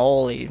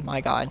 Holy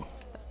my god.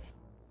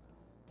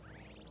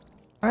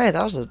 Alright,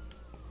 that was an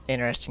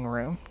interesting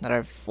room that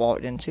I've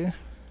walked into.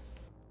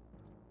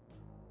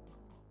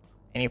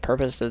 Any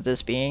purpose of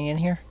this being in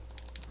here?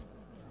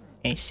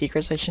 Any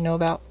secrets I should know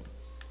about?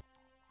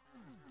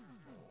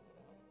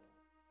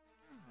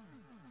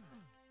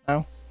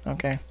 No?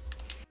 Okay.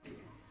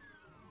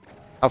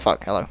 Oh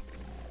fuck, hello.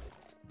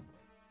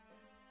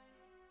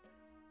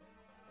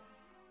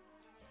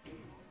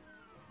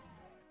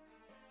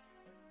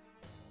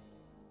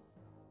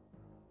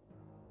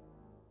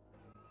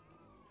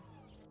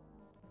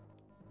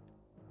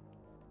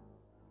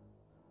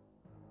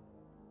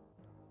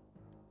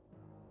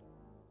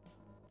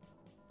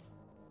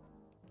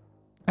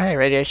 Hey,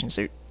 radiation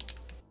suit.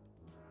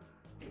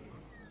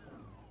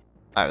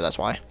 Oh, that's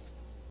why.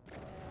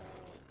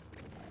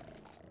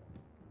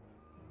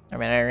 I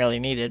mean, I really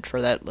needed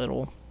for that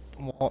little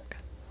walk.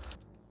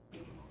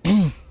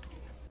 That's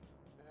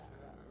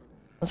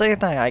like a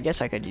thing. I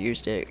guess I could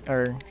use it,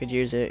 or could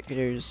use it. Could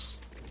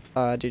use.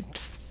 Dude,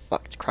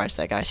 fuck Christ,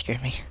 that guy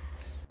scared me.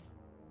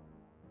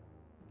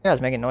 Yeah, I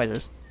was making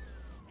noises.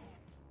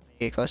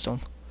 Get close to him.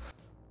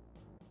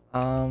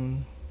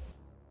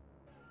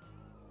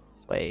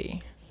 This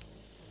way.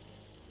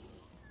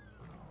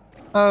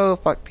 Oh,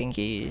 fuck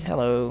Pinky.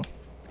 Hello.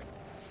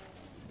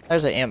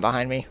 There's an imp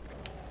behind me.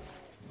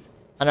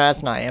 Oh, no,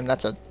 that's not imp.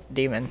 That's a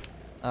demon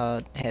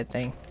head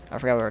thing. I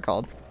forgot what they're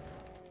called.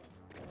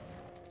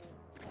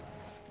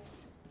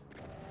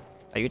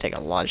 Oh, you take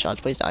a lot of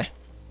shots. Please die.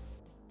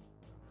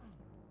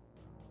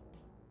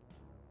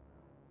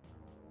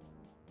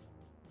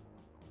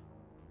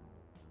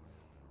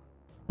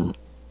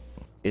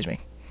 Excuse me.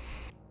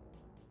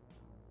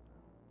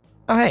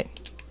 Oh, hey.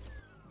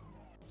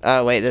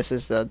 Wait, this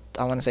is the...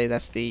 I want to say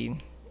that's the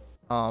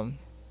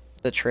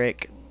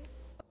trick,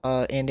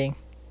 ending.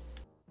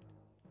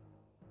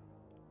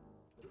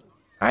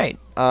 Alright,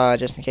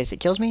 just in case it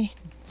kills me,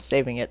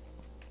 saving it.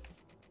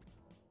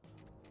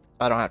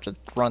 I don't have to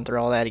run through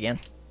all that again.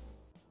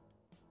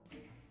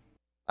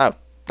 Oh,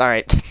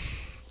 alright.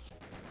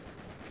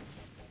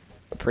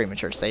 A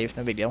premature save,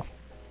 no big deal.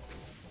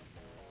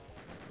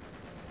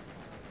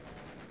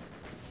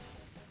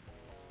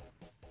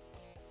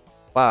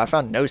 Wow, I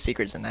found no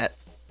secrets in that.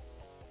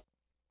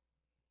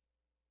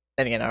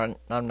 Then again,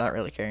 I'm not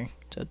really caring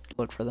to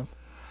look for them.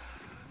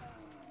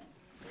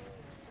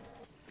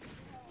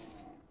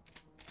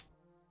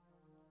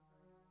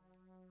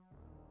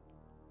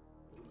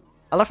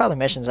 I love how the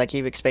missions I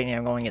keep expecting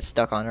I'm going to get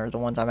stuck on are the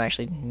ones I'm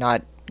actually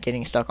not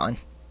getting stuck on.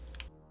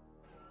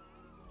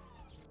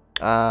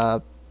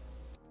 Also,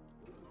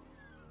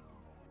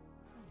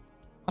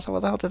 what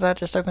the hell did that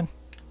just open?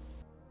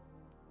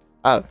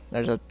 Oh,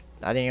 there's a...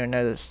 I didn't even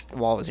know this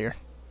wall was here.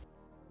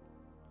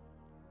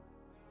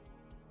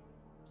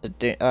 The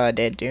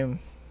Dead Doom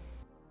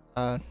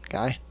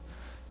guy.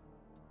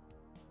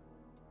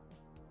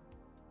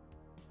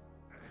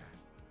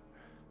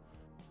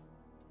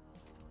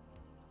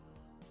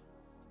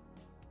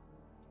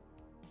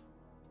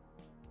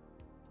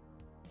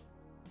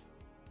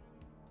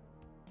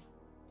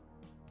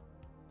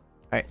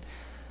 Alright.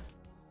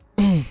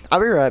 I'll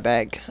be right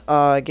back.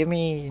 Give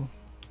me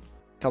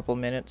a couple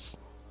minutes.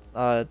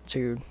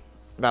 To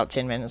about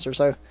 10 minutes or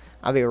so.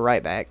 I'll be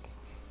right back.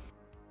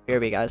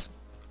 BRB, guys.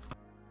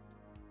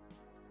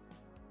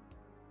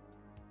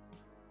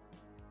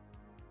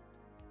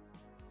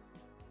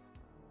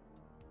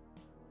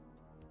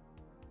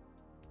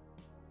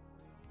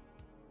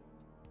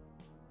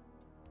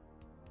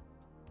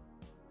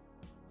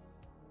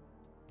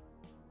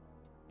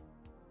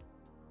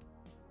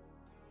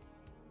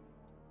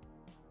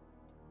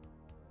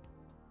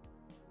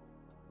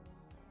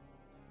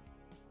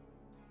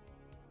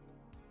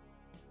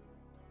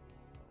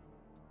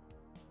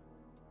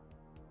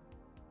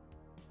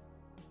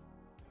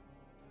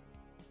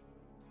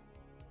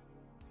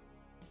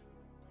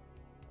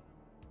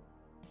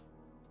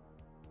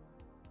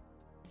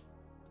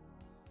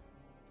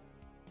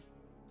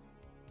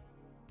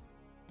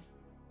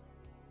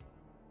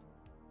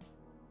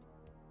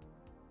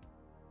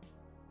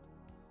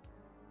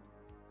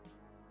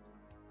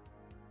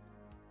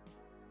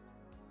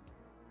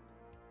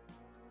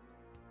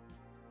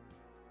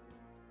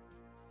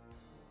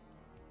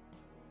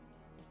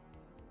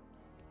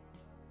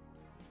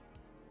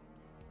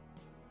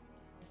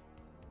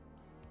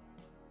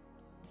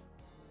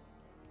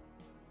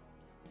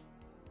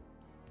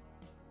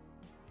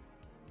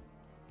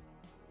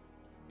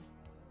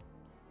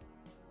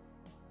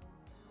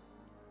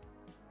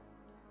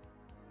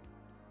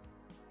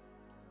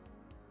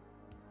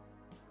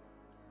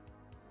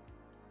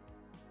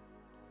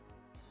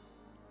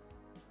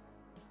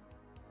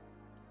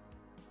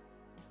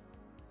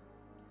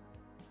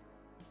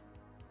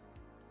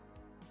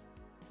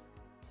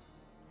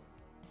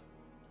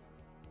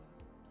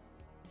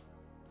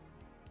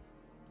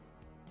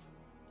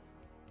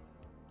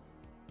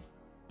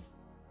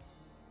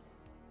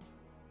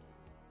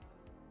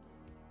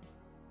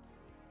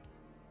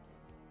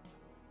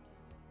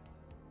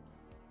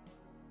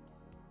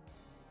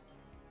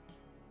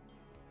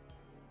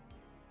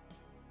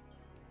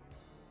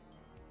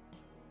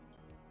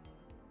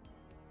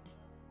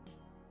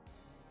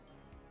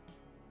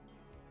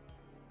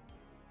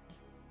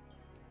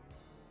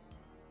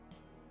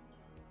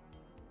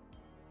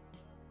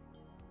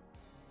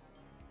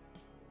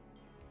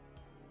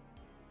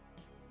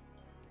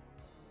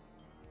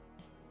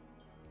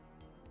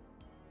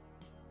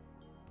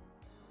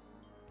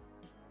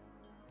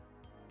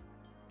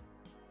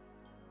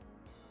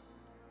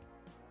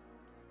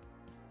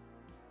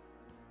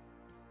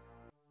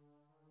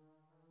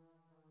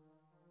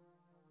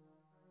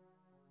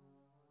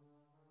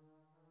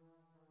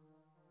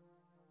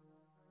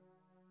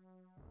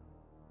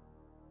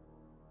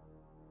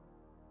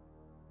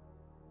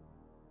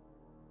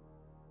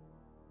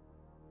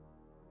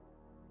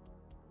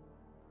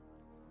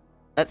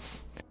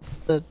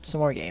 Some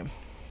more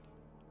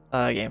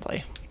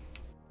gameplay.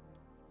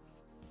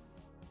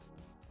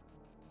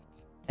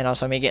 And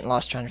also me getting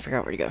lost trying to figure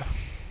out where to go.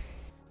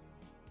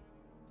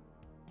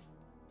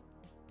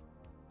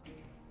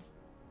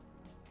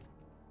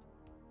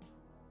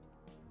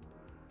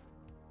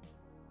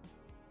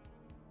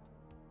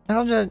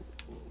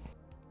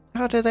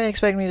 How do they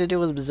expect me to do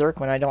with Berserk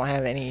when I don't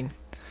have any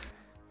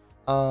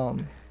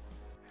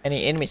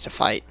enemies to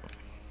fight?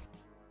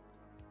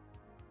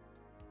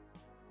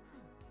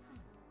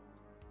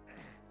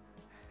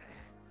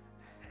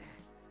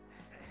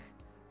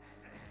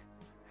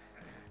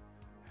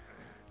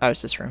 Oh,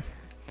 it's this room.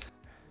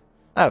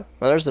 Oh,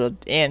 well there's the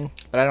inn,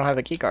 but I don't have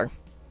a keycard.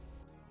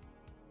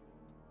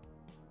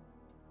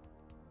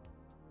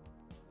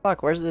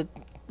 Fuck, where's the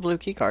blue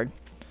keycard?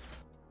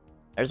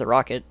 There's the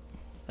rocket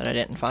that I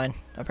didn't find,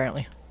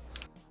 apparently.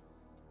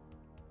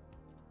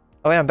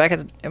 Oh wait, I'm back at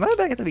the... Am I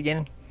back at the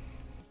beginning?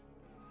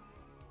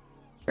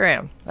 Sure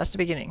am. That's the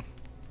beginning.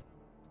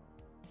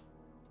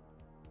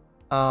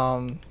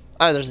 Oh,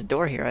 there's a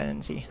door here I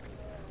didn't see.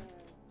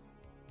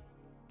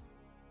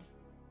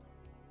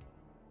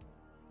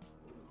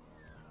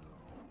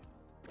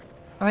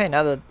 Oh hey,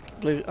 now the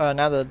blue,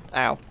 now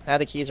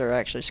the keys are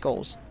actually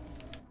skulls.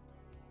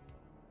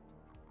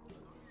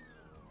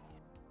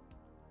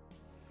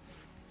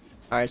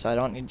 Alright, so I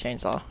don't need a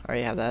chainsaw. I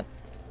already have that.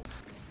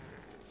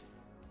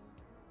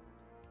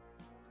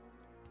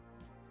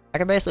 I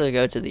can basically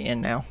go to the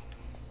end now.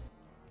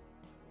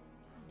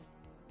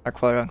 Or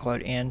quote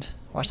unquote end.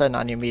 Watch that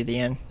not even be the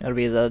end. It'll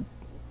be the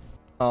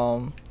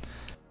one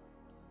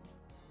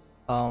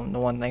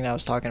thing that I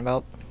was talking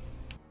about.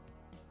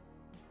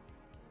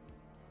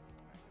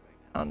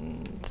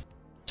 This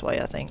way,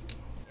 I think.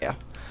 Yeah.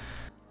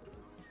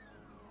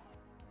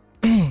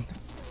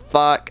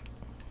 fuck?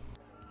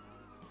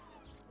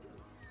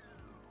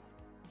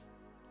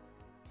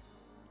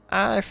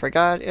 I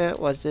forgot it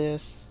was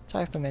this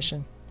type of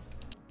mission.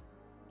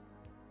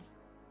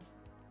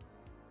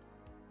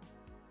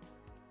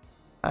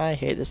 I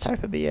hate this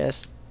type of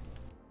BS.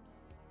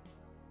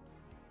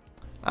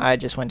 I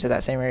just went to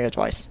that same area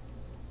twice.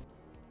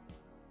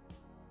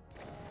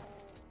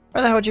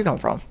 Where the hell did you come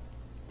from?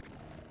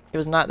 He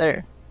was not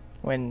there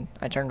when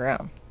I turned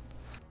around.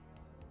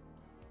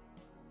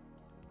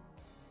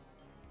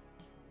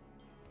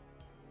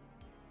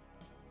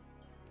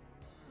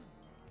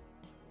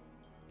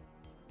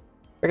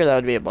 Figured that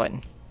would be a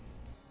button.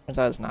 Turns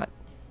out it's not.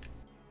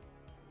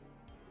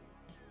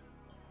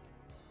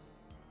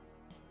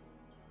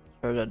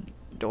 There's a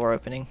door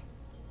opening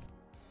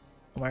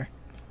somewhere.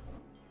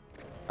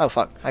 Oh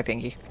fuck, hi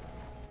Pinky.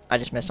 I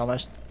just missed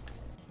almost.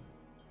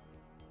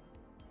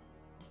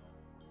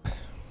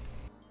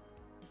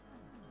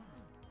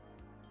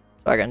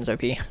 Shotgun's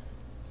OP.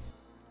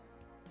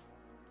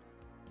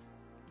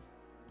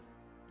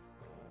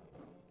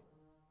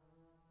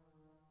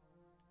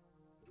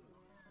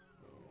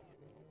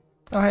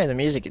 Oh hey, the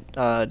music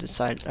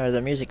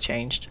the music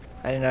changed.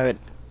 I didn't know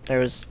there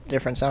was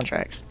different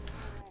soundtracks.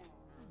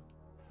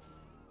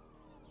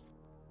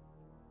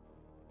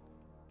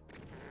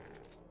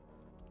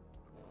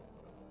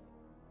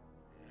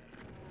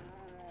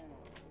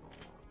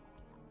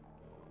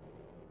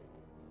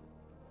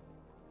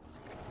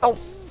 Oh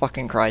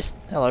fucking Christ.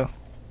 Hello.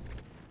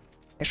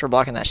 Thanks for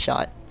blocking that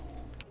shot.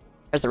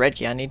 There's the red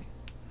key I need.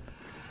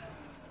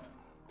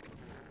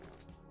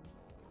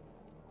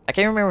 I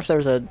can't remember if there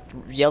was a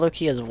yellow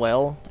key as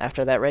well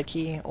after that red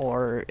key,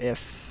 or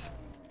if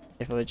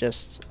it was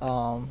just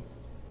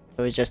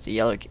the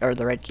yellow key, or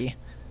the red key,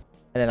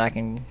 and then I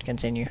can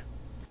continue.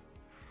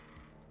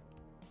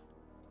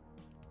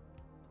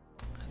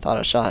 I thought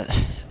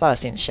I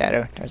seen a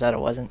shadow. Turns out it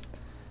wasn't.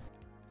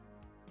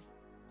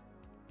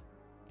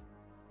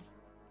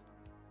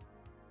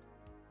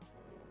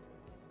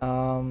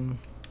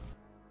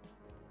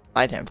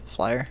 Light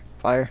amplifier.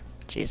 Fire.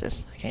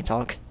 Jesus, I can't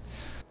talk.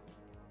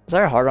 Was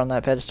there a heart on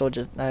that pedestal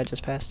I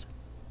just passed?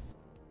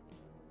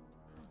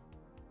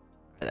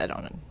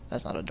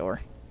 That's not a door.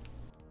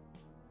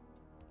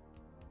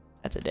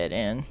 That's a dead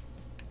end.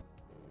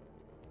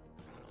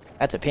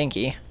 That's a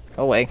pinky.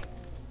 Go away.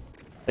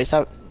 Please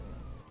stop.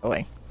 Go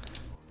away.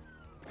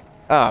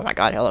 Oh my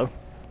god, hello.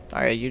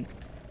 Alright,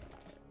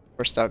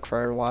 we're stuck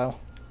for a while.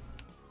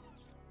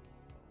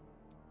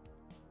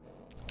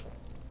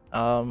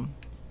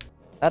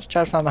 I have to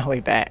try to find my way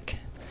back.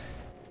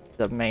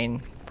 The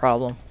main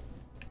problem.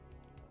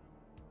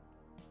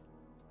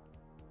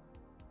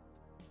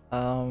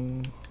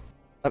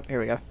 Oh, here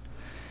we go.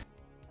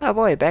 Oh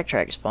boy,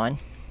 backtrack's fun.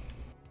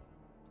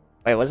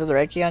 Wait, was it the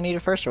red key I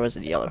needed first, or was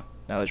it the yellow?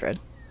 No, it was red.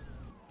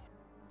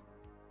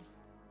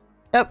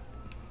 Yep.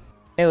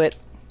 Knew it.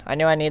 I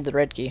knew I needed the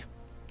red key.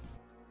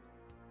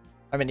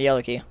 I mean the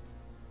yellow key.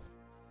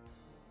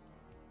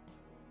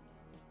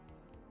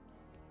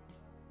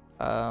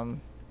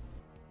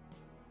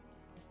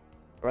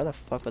 Where the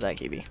fuck would that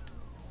key be?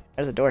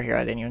 There's a door here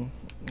I didn't even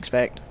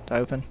expect to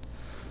open.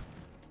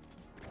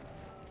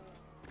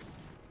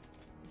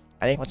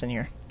 I think what's in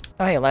here?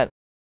 Oh hey, light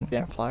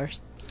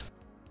flyers.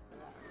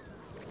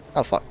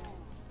 Oh fuck.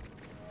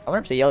 I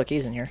wonder if the yellow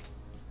key's in here.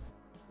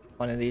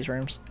 One of these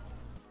rooms.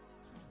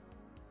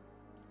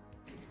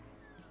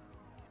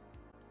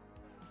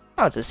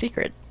 Oh, it's a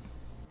secret.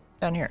 It's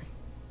down here.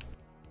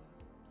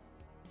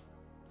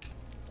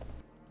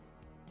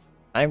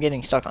 I'm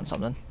getting stuck on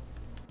something.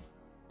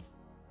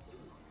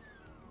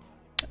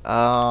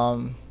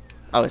 Oh,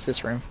 it's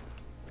this room.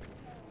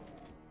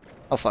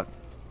 Oh fuck.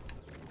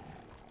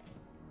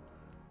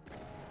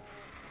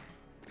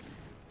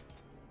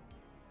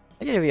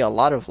 I get to be a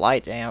lot of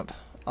light amp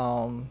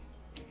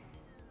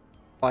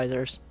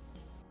visors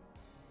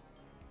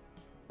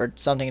for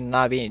something to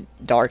not be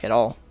dark at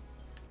all.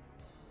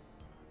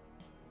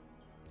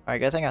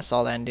 Alright, good thing I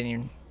saw that and didn't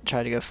even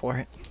try to go for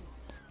it.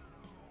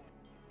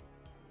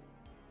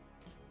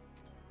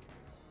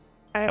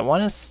 I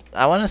want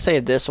to say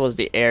this was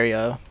the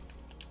area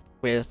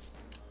with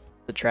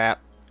the trap.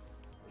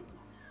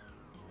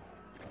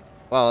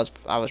 Well,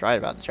 I was right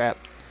about the trap.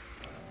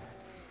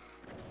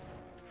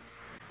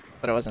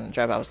 But it wasn't the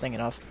trap I was thinking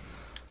of.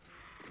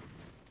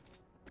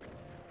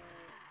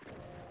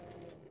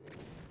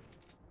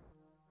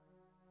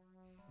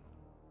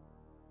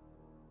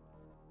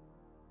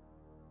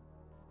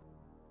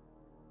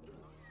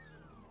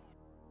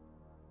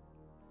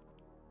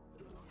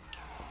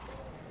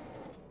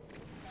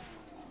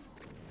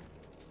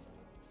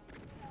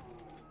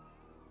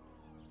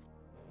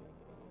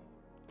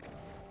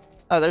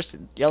 Oh, there's the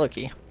yellow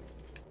key.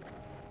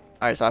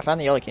 Alright, so I found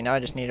the yellow key. Now I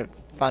just need to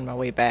find my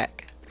way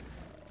back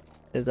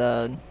to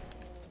the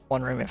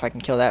one room if I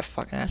can kill that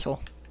fucking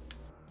asshole.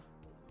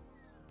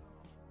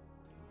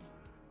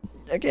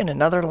 Again,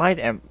 another light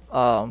amp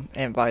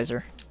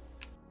visor.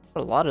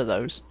 A lot of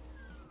those.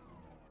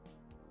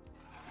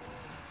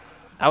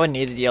 I would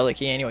need a yellow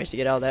key anyways to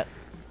get out of that.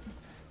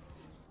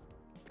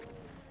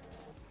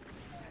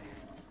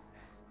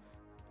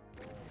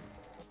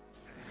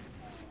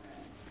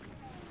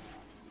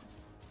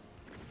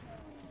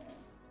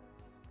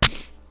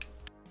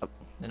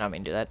 did not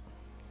mean to do that.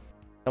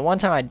 The one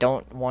time I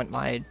don't want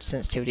my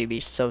sensitivity to be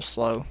so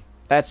slow.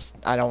 That's,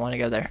 I don't want to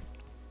go there.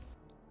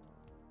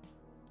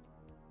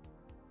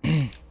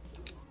 Pick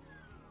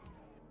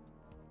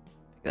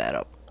that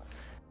up.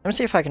 Let me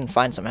see if I can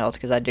find some health,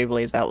 because I do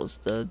believe that was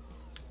the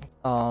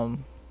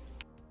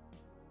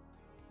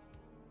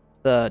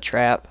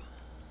trap.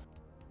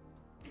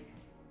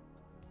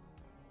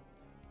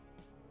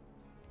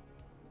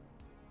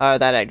 Oh,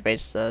 that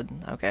activates the,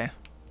 okay.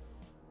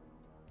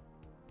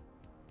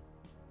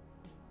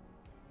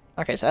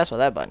 Okay, so that's what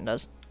that button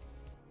does.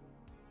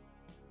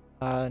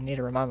 I need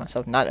to remind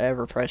myself not to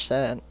ever press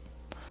that.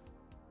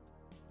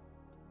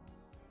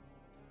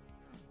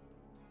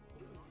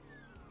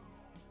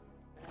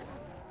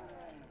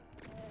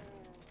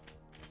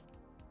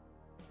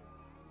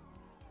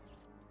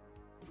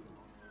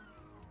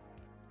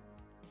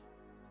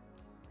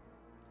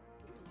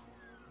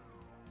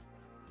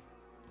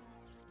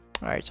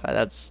 Alright, so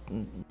that's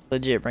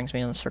legit brings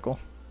me in the circle.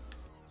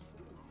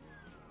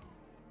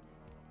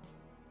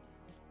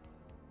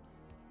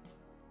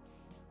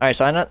 Alright,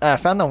 so I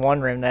found the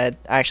one room that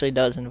actually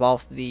does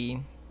involve the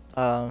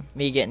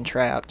me getting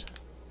trapped.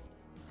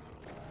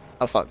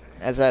 Oh fuck.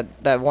 As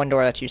that one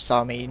door that you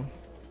saw me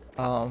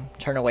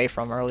turn away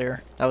from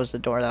earlier. That was the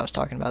door that I was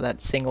talking about, that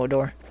single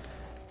door.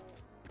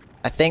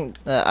 I think,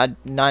 I'm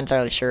not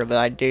entirely sure, but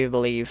I do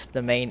believe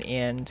the main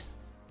end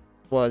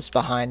was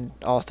behind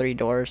all three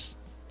doors.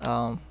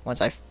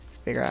 Once I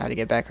figure out how to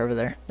get back over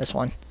there. This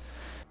one.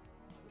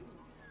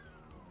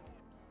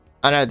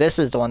 Oh no, this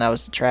is the one that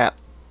was the trap.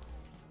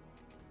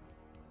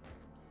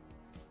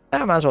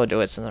 I might as well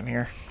do it since I'm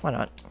here. Why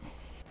not?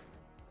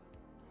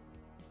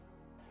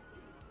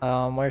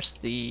 Where's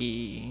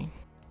the...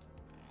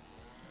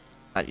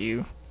 Not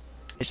you.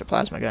 It's a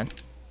plasma gun.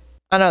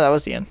 Oh no, that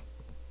was the end.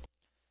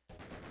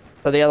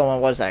 But the other one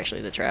was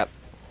actually the trap.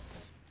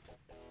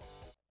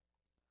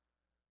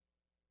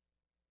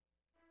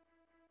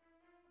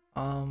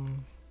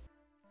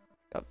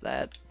 Up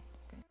that.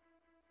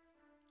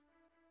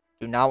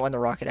 Do not want the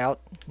rocket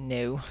out.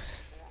 No.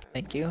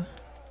 Thank you.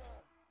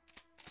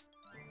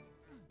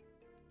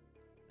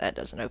 That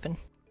doesn't open.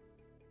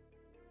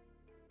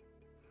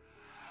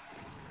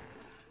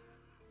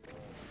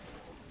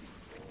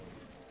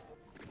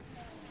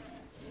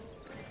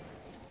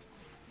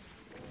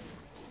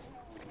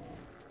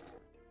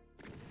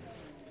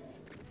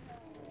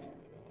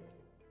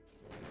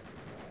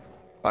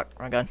 Fuck,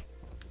 wrong gun.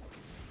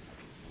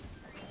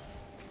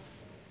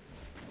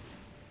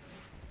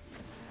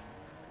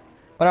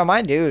 What I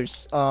might do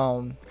is,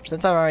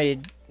 since I'm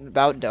already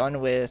about done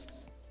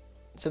with,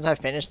 since I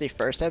finished the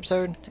first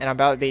episode, and I'm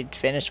about to be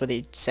finished with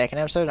the second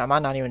episode, I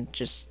might not even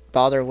just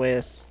bother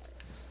with,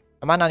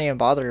 I might not even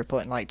bother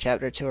putting like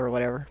chapter 2 or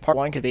whatever. Part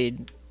 1 could be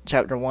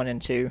chapter 1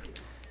 and 2,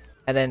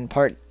 and then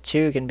part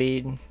 2 can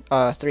be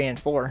 3 and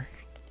 4.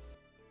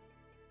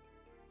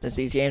 Since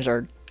these games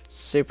are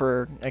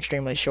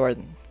extremely short,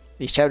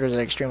 these chapters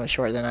are extremely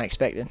shorter than I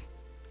expected.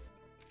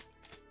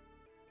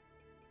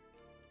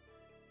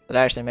 That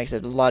actually makes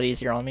it a lot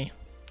easier on me.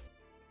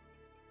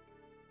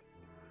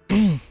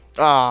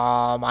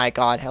 Oh my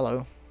god,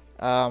 hello.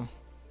 Sorry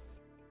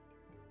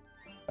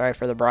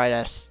for the bright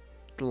ass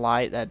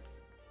light that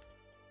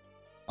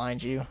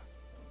blinds you.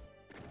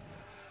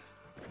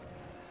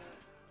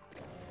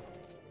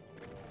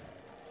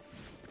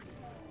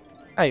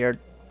 Oh, you're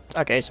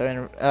okay.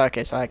 So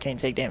okay, so I can't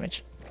take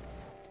damage.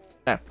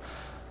 No.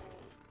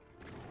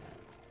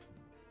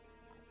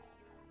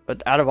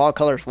 But out of all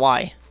colors,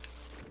 why?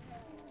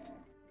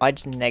 Why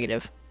just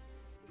negative?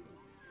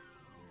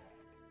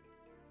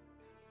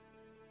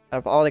 Out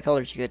of all the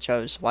colors you could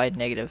chose, why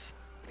negative?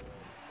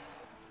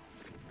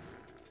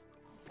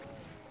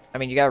 I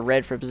mean, you got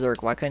red for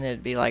Berserk. Why couldn't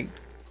it be like,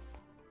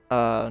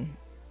 why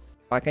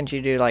couldn't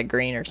you do like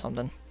green or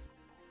something?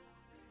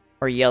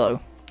 Or yellow.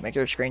 Make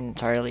your screen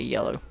entirely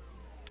yellow.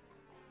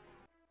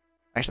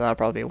 Actually, that'd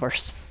probably be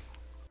worse.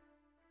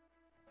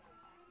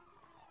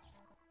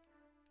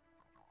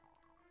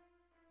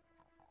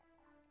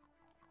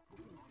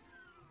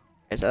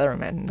 Is that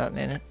room had nothing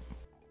in it?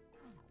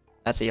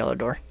 That's a yellow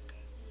door.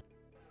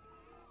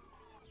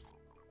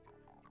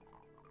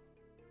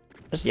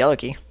 There's the yellow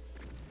key.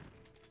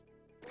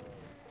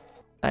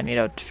 I need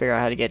to figure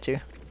out how to get to.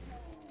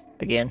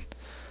 Again.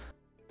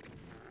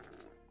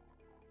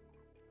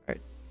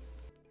 Alright.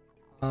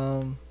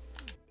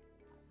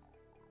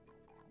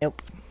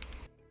 Nope.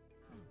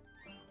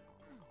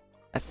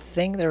 I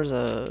think there's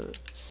a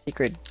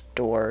secret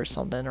door or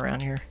something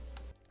around here.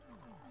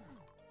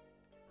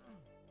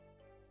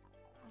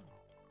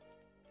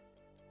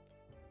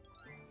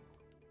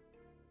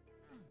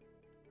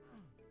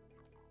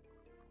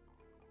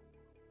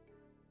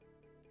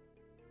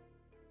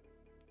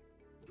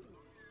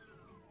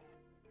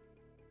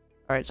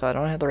 Alright, so I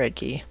don't have the red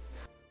key.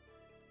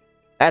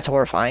 That's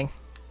horrifying.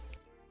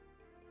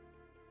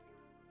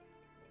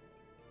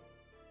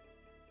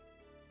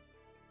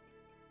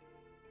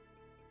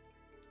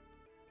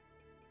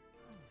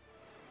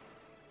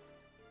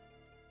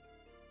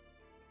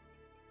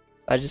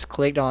 I just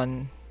clicked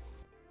on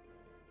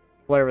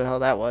whatever the hell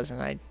that was,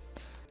 and I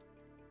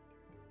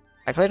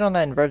played on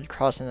that inverted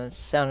cross and it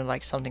sounded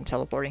like something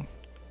teleporting.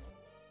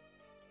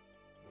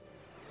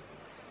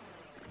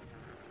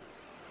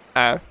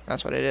 Oh,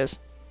 that's what it is.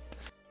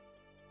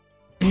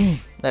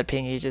 That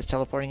ping, he's just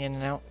teleporting in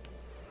and out.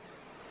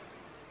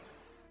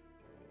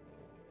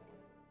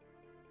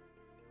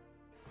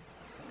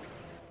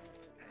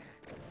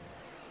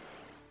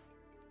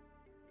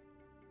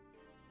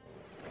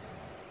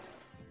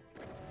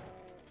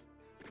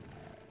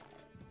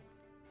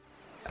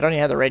 I don't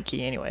even have the red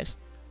key anyways.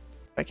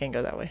 I can't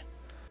go that way.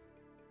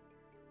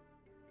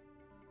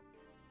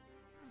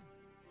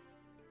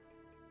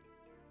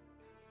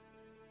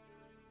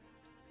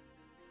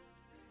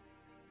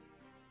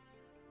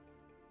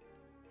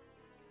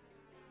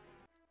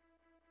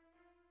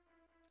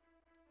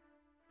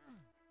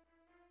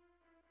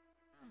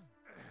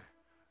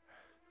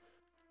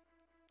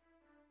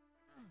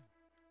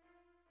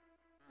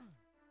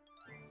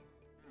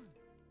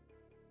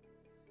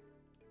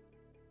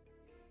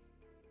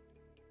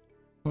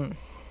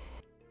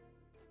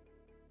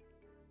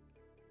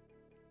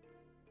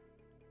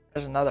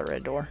 There's another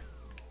red door.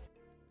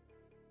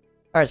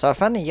 Alright, so I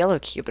found the yellow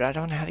key, but I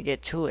don't know how to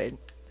get to it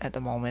at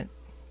the moment.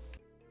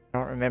 I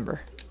don't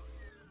remember.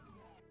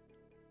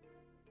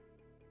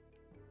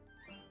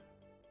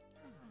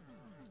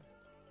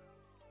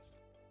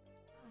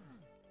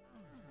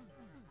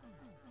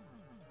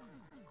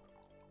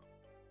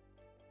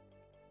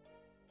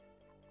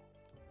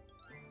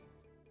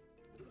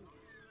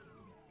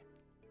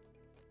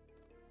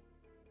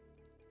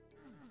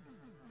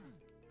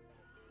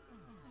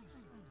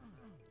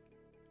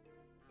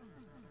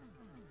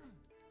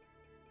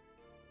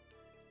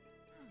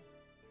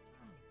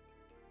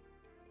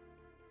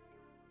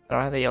 I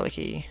don't have the yellow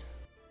key.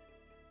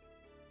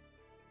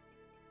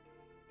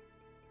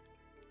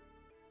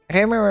 I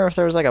can't remember if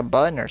there was like a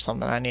button or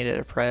something I needed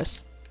to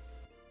press.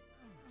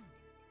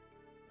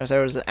 If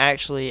there was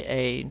actually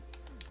a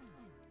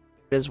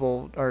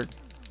invisible or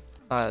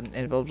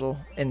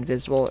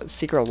invisible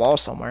secret wall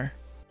somewhere.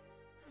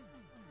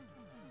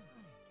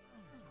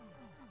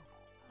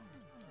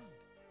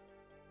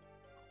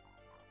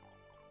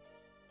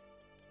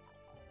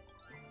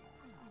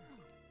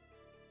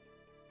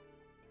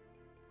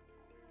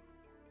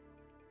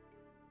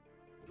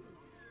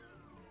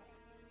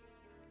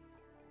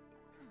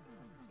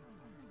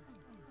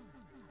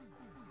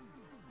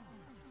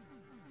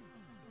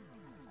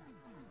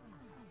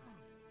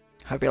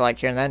 Hope you like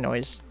hearing that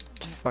noise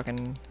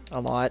fucking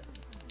a lot.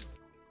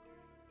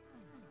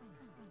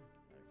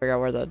 Figure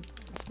out where the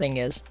thing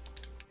is.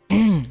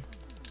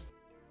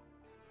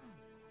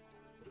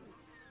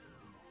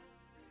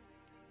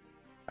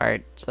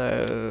 Alright,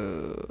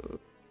 so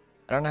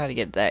I don't know how to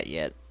get that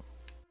yet.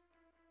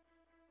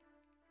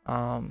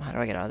 How do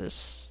I get out of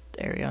this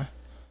area?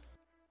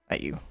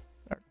 Not you.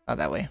 Or not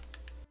that way.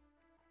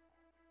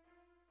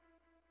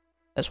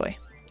 This way.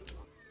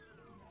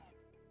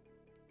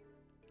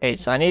 Okay,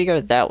 so I need to go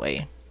that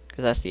way,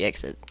 because that's the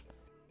exit.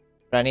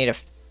 But I need to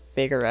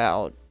figure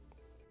out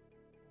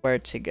where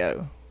to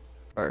go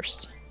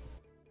first.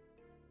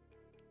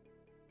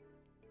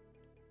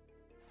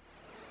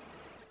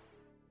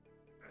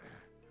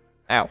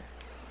 Ow.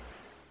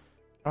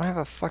 I don't have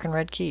a fucking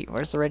red key.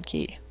 Where's the red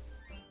key?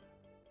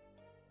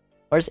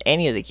 Where's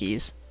any of the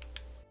keys?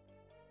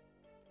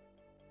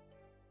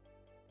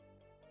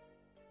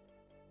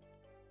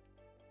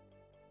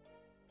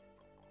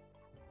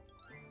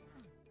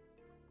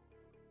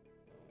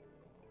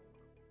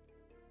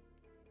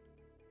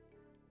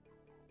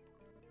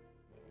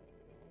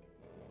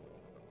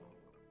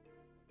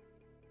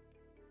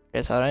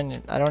 Okay, so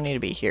I don't need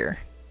to be here.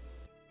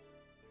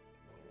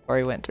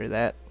 Already went through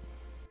that.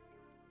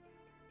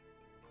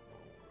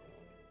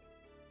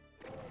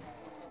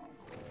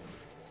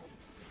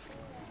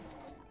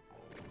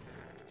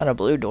 On a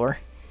blue door.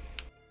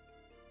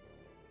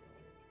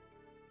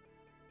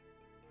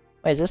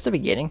 Wait, is this the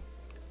beginning?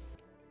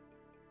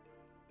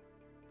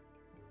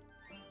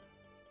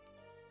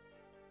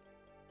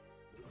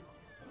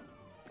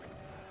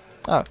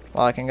 Oh,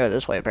 well I can go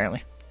this way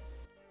apparently.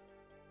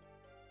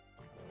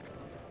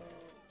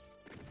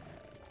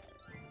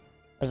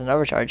 There's an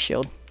overcharge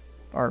shield.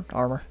 Or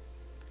armor.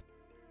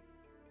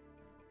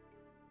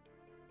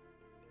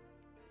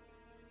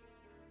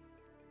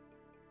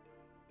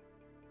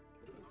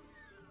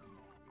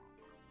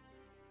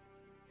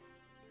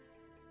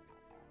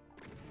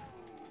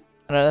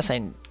 Oh, no, this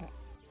ain't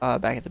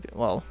back at the...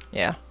 Well,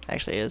 yeah,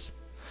 actually is.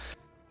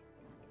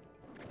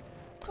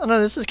 Oh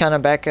no, this is kind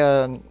of back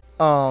the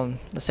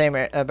same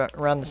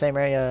around the same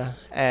area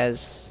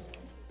as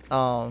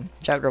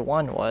chapter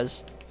 1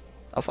 was.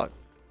 Oh fuck.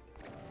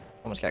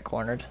 Almost got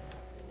cornered.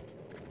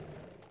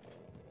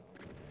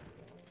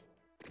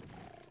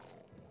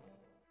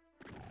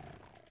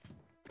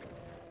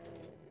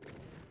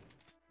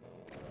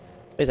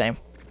 Please aim.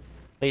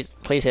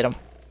 Please hit him.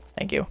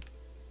 Thank you.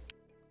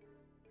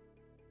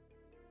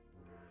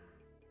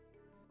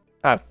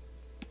 Oh,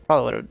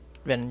 probably would have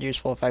been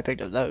useful if I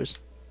picked up those.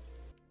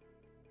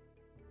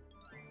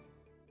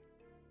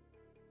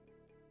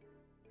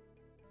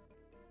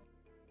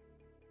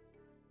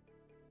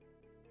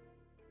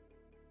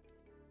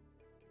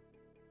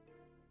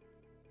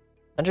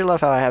 Don't you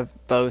love how I have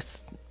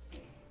both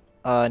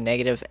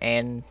negative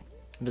and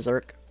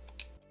berserk?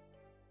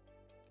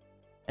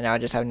 And now I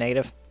just have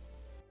negative.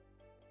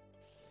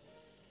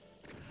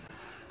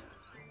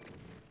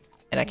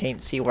 And I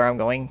can't see where I'm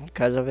going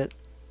because of it.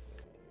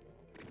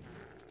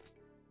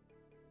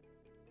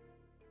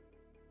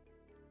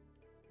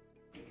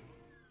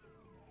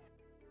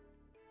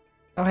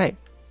 Oh hey.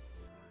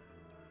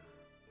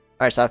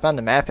 Alright, so I found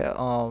the map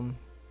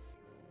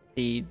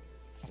the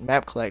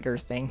map collector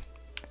thing.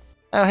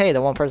 Oh hey,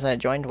 the one person that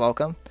joined,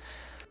 welcome.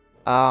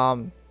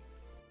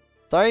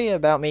 Sorry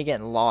about me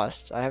getting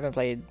lost. I haven't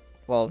played,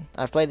 well,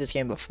 I've played this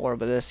game before,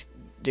 but this,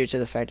 due to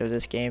the fact of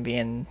this game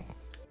being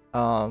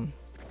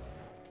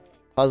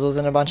puzzles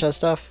and a bunch of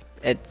stuff,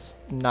 it's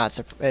not,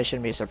 it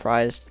shouldn't be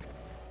surprised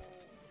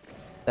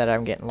that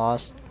I'm getting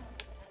lost.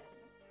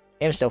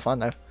 Game's still fun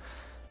though.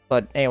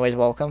 But anyways,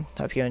 welcome.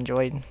 Hope you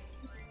enjoyed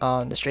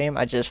the stream.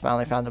 I just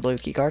finally found the blue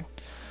keycard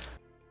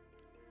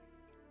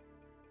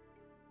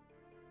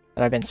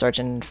that I've been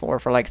searching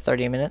for like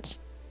 30 minutes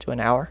to an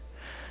hour.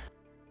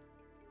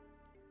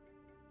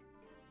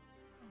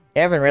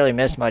 I haven't really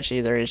missed much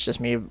either. It's just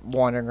me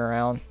wandering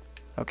around.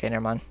 Okay,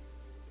 never mind.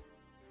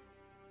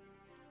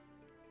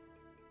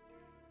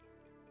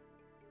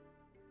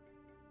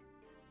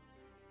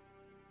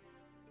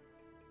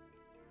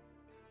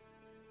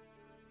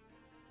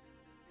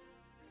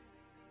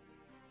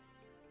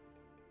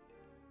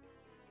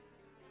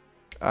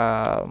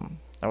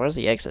 Where's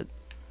the exit?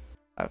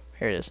 Oh,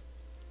 here it is.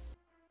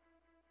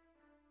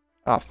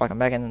 Oh, fuck, I'm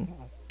back in.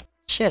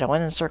 Shit, I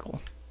went in a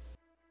circle.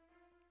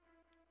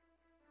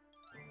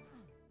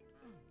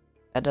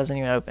 That doesn't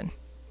even open.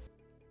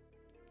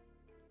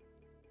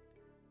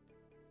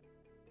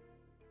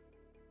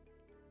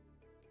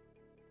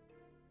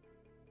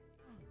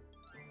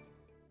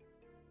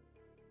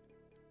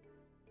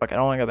 Fuck, I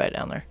don't want to go back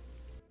down there.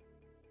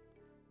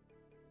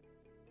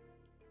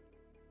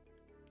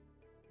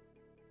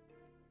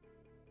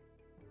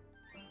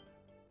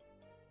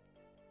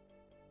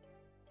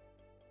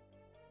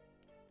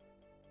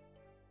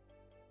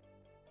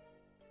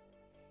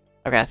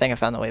 Okay, I think I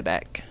found the way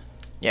back.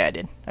 Yeah, I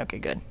did. Okay,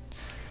 good.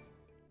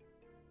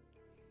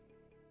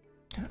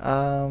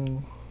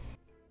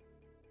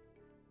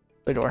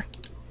 Blue door.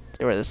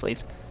 See where this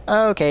leads.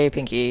 Okay,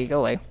 Pinky,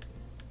 go away.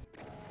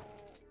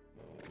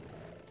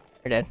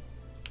 You're dead.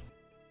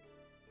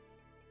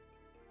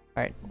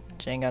 Alright,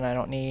 chain gun I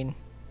don't need.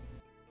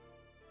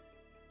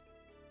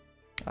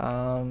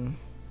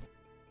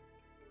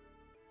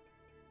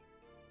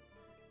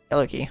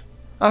 Yellow key.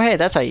 Oh hey,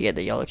 that's how you get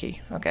the yellow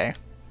key. Okay.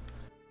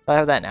 So I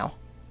have that now.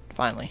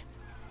 Finally.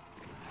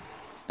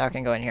 Now I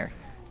can go in here.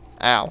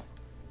 Ow.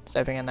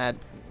 Stepping in that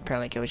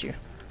apparently kills you.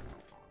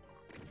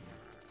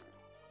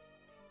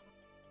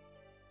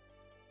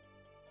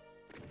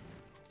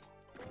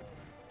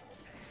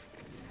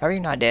 How are you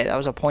not dead? That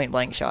was a point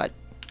blank shot.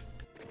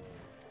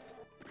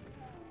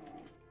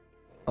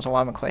 Also,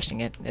 why am I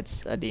questioning it?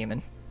 It's a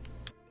demon.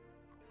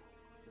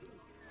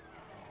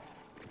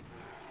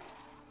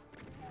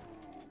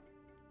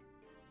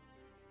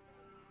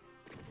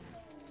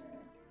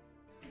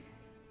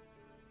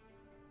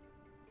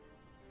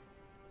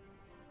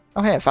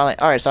 Oh hey, finally.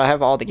 Alright, so I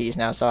have all the keys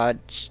now, so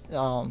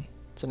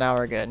so now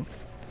we're good.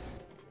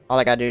 All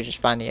I gotta do is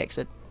just find the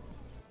exit.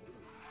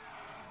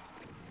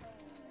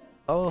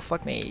 Oh,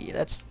 fuck me.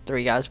 That's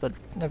 3 guys, but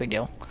no big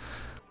deal.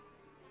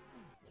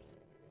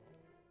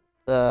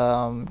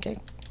 Okay.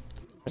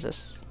 What's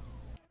this?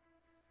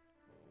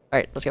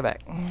 Alright, let's go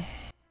back. So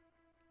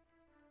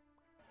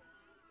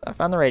I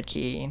found the red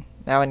key.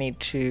 Now I need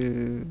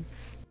to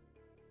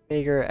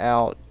figure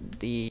out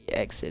the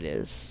exit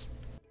is.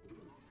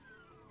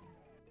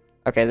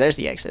 Okay, there's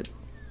the exit.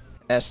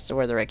 That's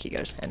where the red key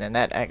goes. And then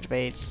that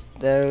activates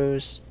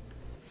those.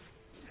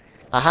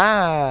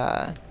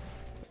 Aha!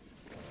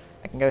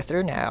 I can go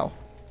through now.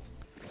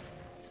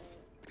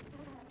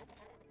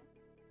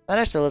 That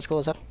actually looks cool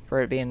as hell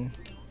for it being,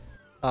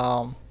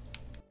 I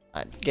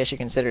guess you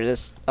consider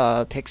this,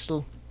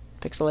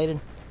 pixelated.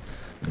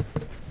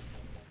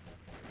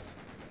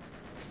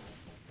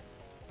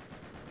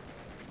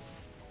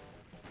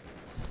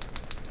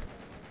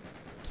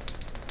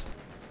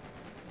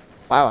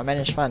 Wow, I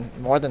managed to find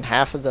more than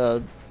half of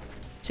the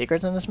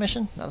secrets in this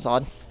mission? That's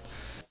odd.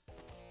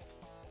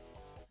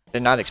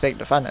 Did not expect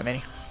to find that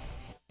many.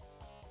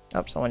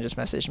 Oh, someone just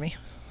messaged me.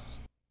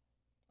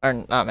 Or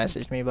not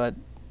messaged me, but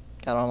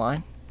got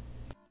online.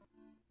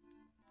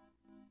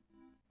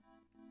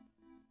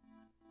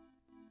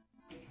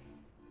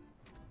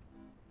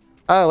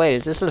 Oh wait,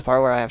 is this the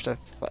part where I have to...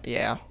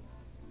 Yeah.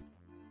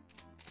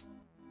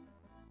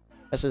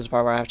 This is the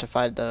part where I have to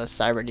fight the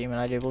cyber demon,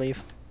 I do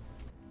believe.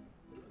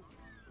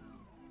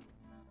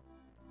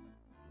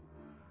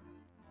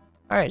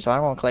 Alright, so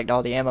I'm gonna collect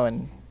all the ammo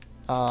and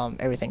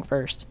everything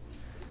first.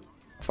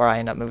 Before I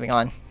end up moving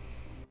on.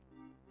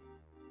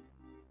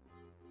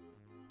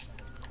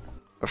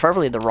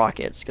 Preferably the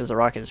rockets, because the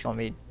rocket is going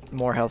to be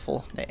more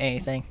helpful than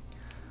anything.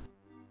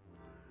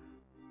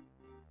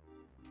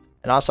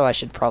 And also I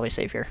should probably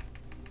save here.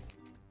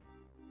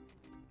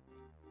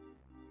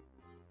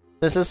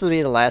 Since this will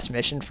be the last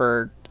mission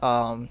for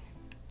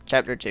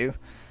chapter 2,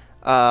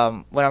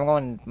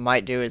 what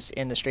might do is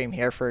end the stream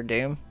here for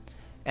Doom,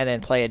 and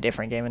then play a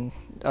different game and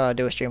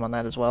do a stream on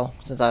that as well.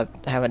 Since I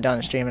haven't done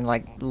a stream in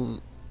like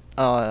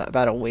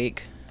about a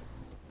week.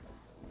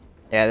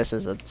 Yeah, this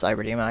is a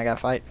cyber demon I gotta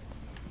fight.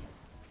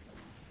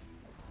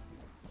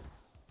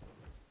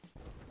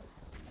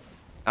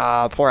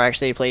 Poor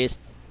XD, please.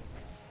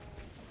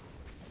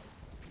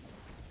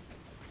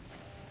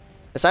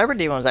 The cyber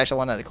demon was actually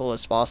one of the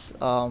coolest boss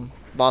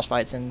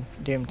fights in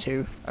Doom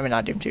 2. I mean,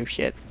 not Doom 2,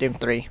 shit, Doom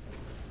 3.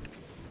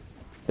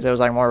 Because it was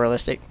like more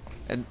realistic.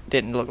 It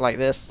didn't look like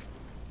this.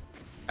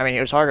 I mean, it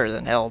was harder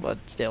than hell, but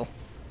still,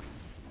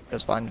 it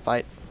was fun to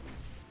fight.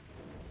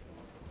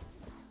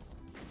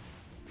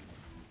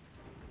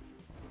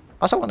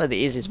 Also, one of the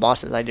easiest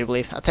bosses, I do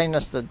believe. I think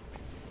that's the,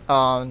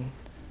 I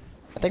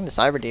think the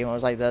cyber demon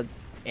was like the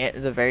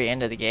very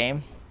end of the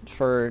game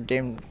for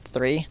Doom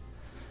 3,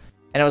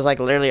 and it was like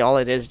literally all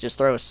it is just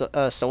throw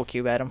a soul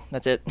cube at him.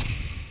 That's it,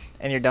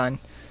 and you're done.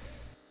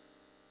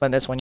 But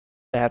this one,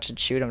 you have to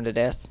shoot him to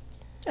death.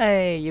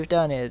 Hey, you've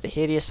done it! The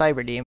hideous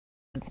cyber demon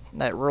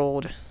that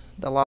ruled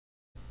the lot.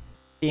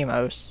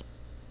 Deimos,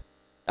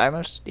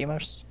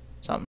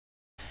 something.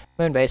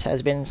 Moonbase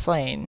has been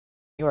slain.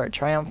 You are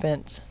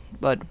triumphant,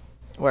 but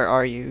where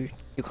are you?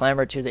 You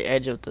clamber to the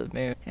edge of the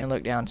moon and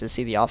look down to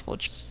see the awful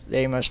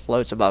Deimos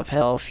floats above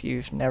hell. If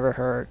you've never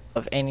heard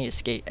of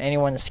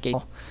anyone escape,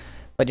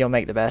 but you'll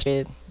make the best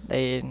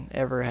they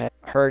ever have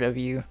heard of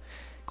you.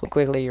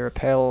 Quickly you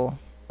repel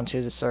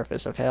onto the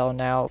surface of hell.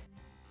 Now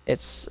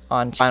it's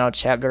on final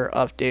chapter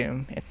of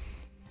Doom.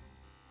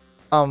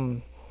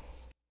 Oh,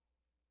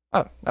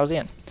 that was the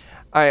end.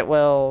 Alright,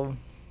 well,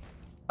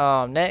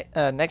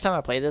 next time I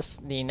play this,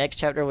 the next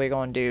chapter we're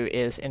going to do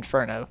is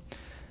Inferno.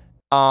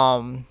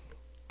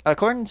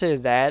 According to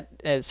that,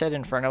 it said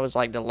Inferno was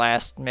like the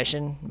last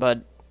mission,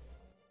 but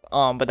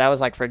that was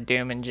like for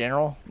Doom in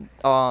general.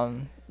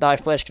 Thy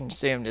Flesh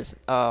Consumed is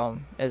a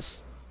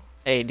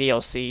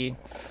DLC,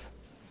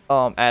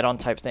 add-on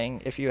type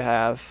thing, if you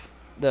have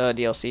the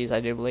DLCs, I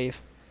do believe.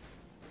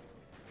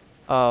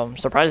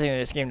 Surprisingly,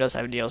 this game does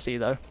have a DLC,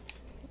 though.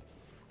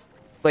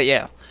 But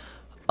yeah,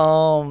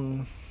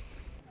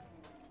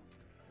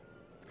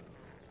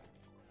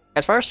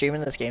 as far as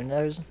streaming this game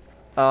goes,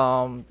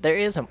 there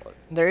is a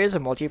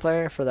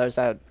multiplayer for those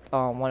that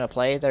want to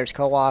play. There's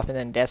co-op and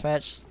then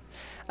deathmatch.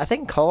 I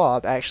think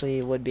co-op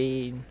actually would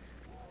be,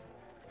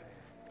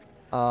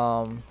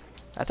 co-op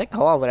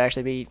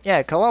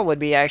would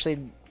be actually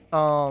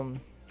the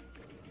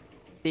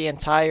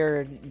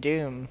entire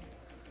Doom,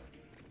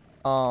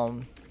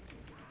 all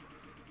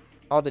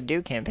the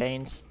Doom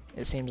campaigns,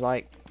 it seems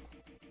like.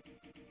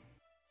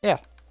 Yeah,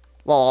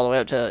 well, all the way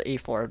up to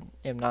E4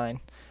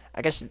 M9.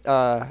 I guess you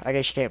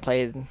can't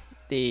play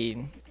the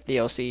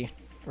DLC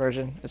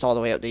version. It's all the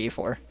way up to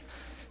E4,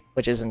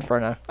 which is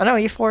Inferno. Oh no,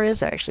 E4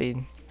 is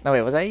actually. No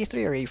wait, was that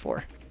E3 or E4?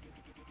 Let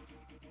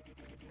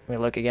me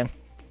look again.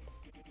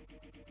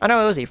 Oh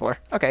no, it was E4.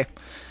 Okay,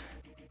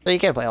 so you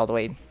can play all the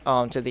way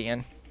to the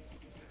end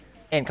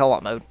in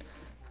co-op mode.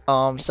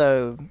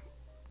 So,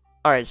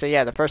 all right. So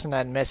yeah, the person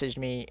that messaged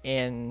me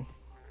in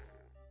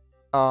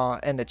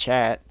the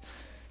chat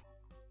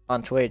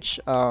on Twitch,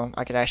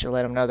 I could actually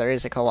let them know there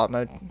is a co-op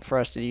mode for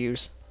us to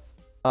use,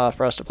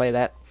 for us to play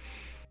that.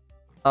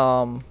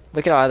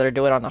 We can either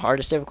do it on the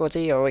hardest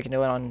difficulty, or we can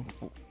do it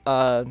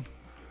on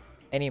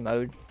any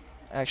mode,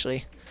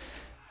 actually.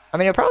 I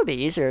mean, it'll probably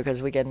be easier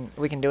because we can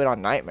do it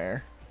on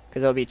Nightmare,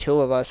 because there'll be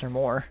 2 of us or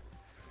more,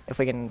 if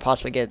we can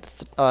possibly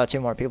get 2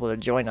 more people to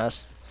join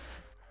us.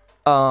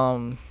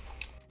 So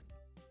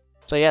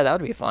yeah, that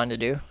would be fun to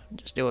do.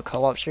 Just do a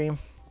co-op stream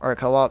or a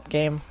co-op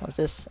game of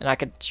this, and I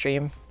could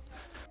stream.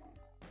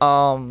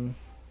 I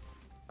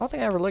don't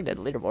think I ever looked at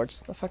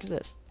leaderboards. The fuck is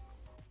this?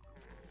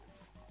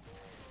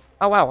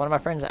 Oh wow, one of my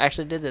friends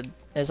actually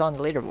is on the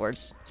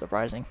leaderboards.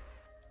 Surprising.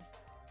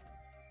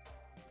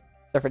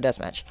 Except for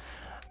deathmatch.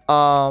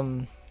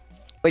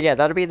 But yeah,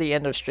 that'll be the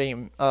end of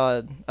stream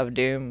of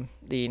Doom,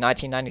 the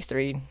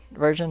 1993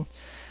 version.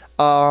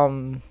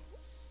 Either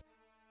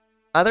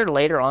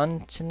later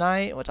on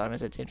tonight, what time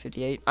is it?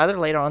 10:58. Either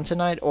later on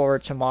tonight or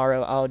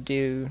tomorrow, I'll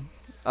do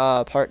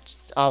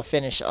I'll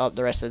finish up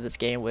the rest of this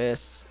game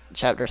with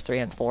chapters 3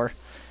 and 4,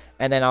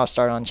 and then I'll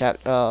start on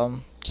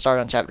Doom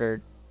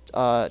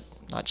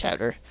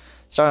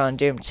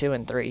 2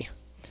 and 3.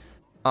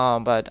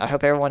 But I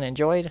hope everyone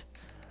enjoyed.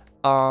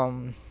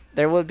 I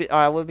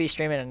will be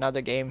streaming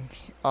another game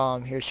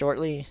here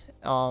shortly,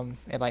 in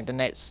like the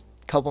next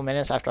couple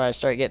minutes after I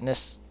start getting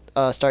this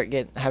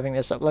having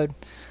this upload.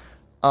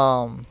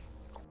 I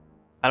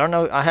don't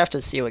know, I have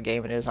to see what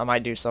game it is. I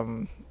might do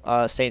some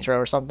Saints Row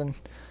or something,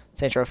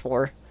 Saints Row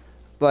 4.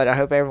 But I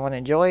hope everyone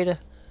enjoyed.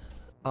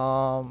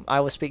 I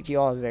will speak to you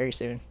all very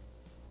soon.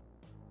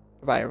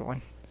 Bye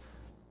everyone.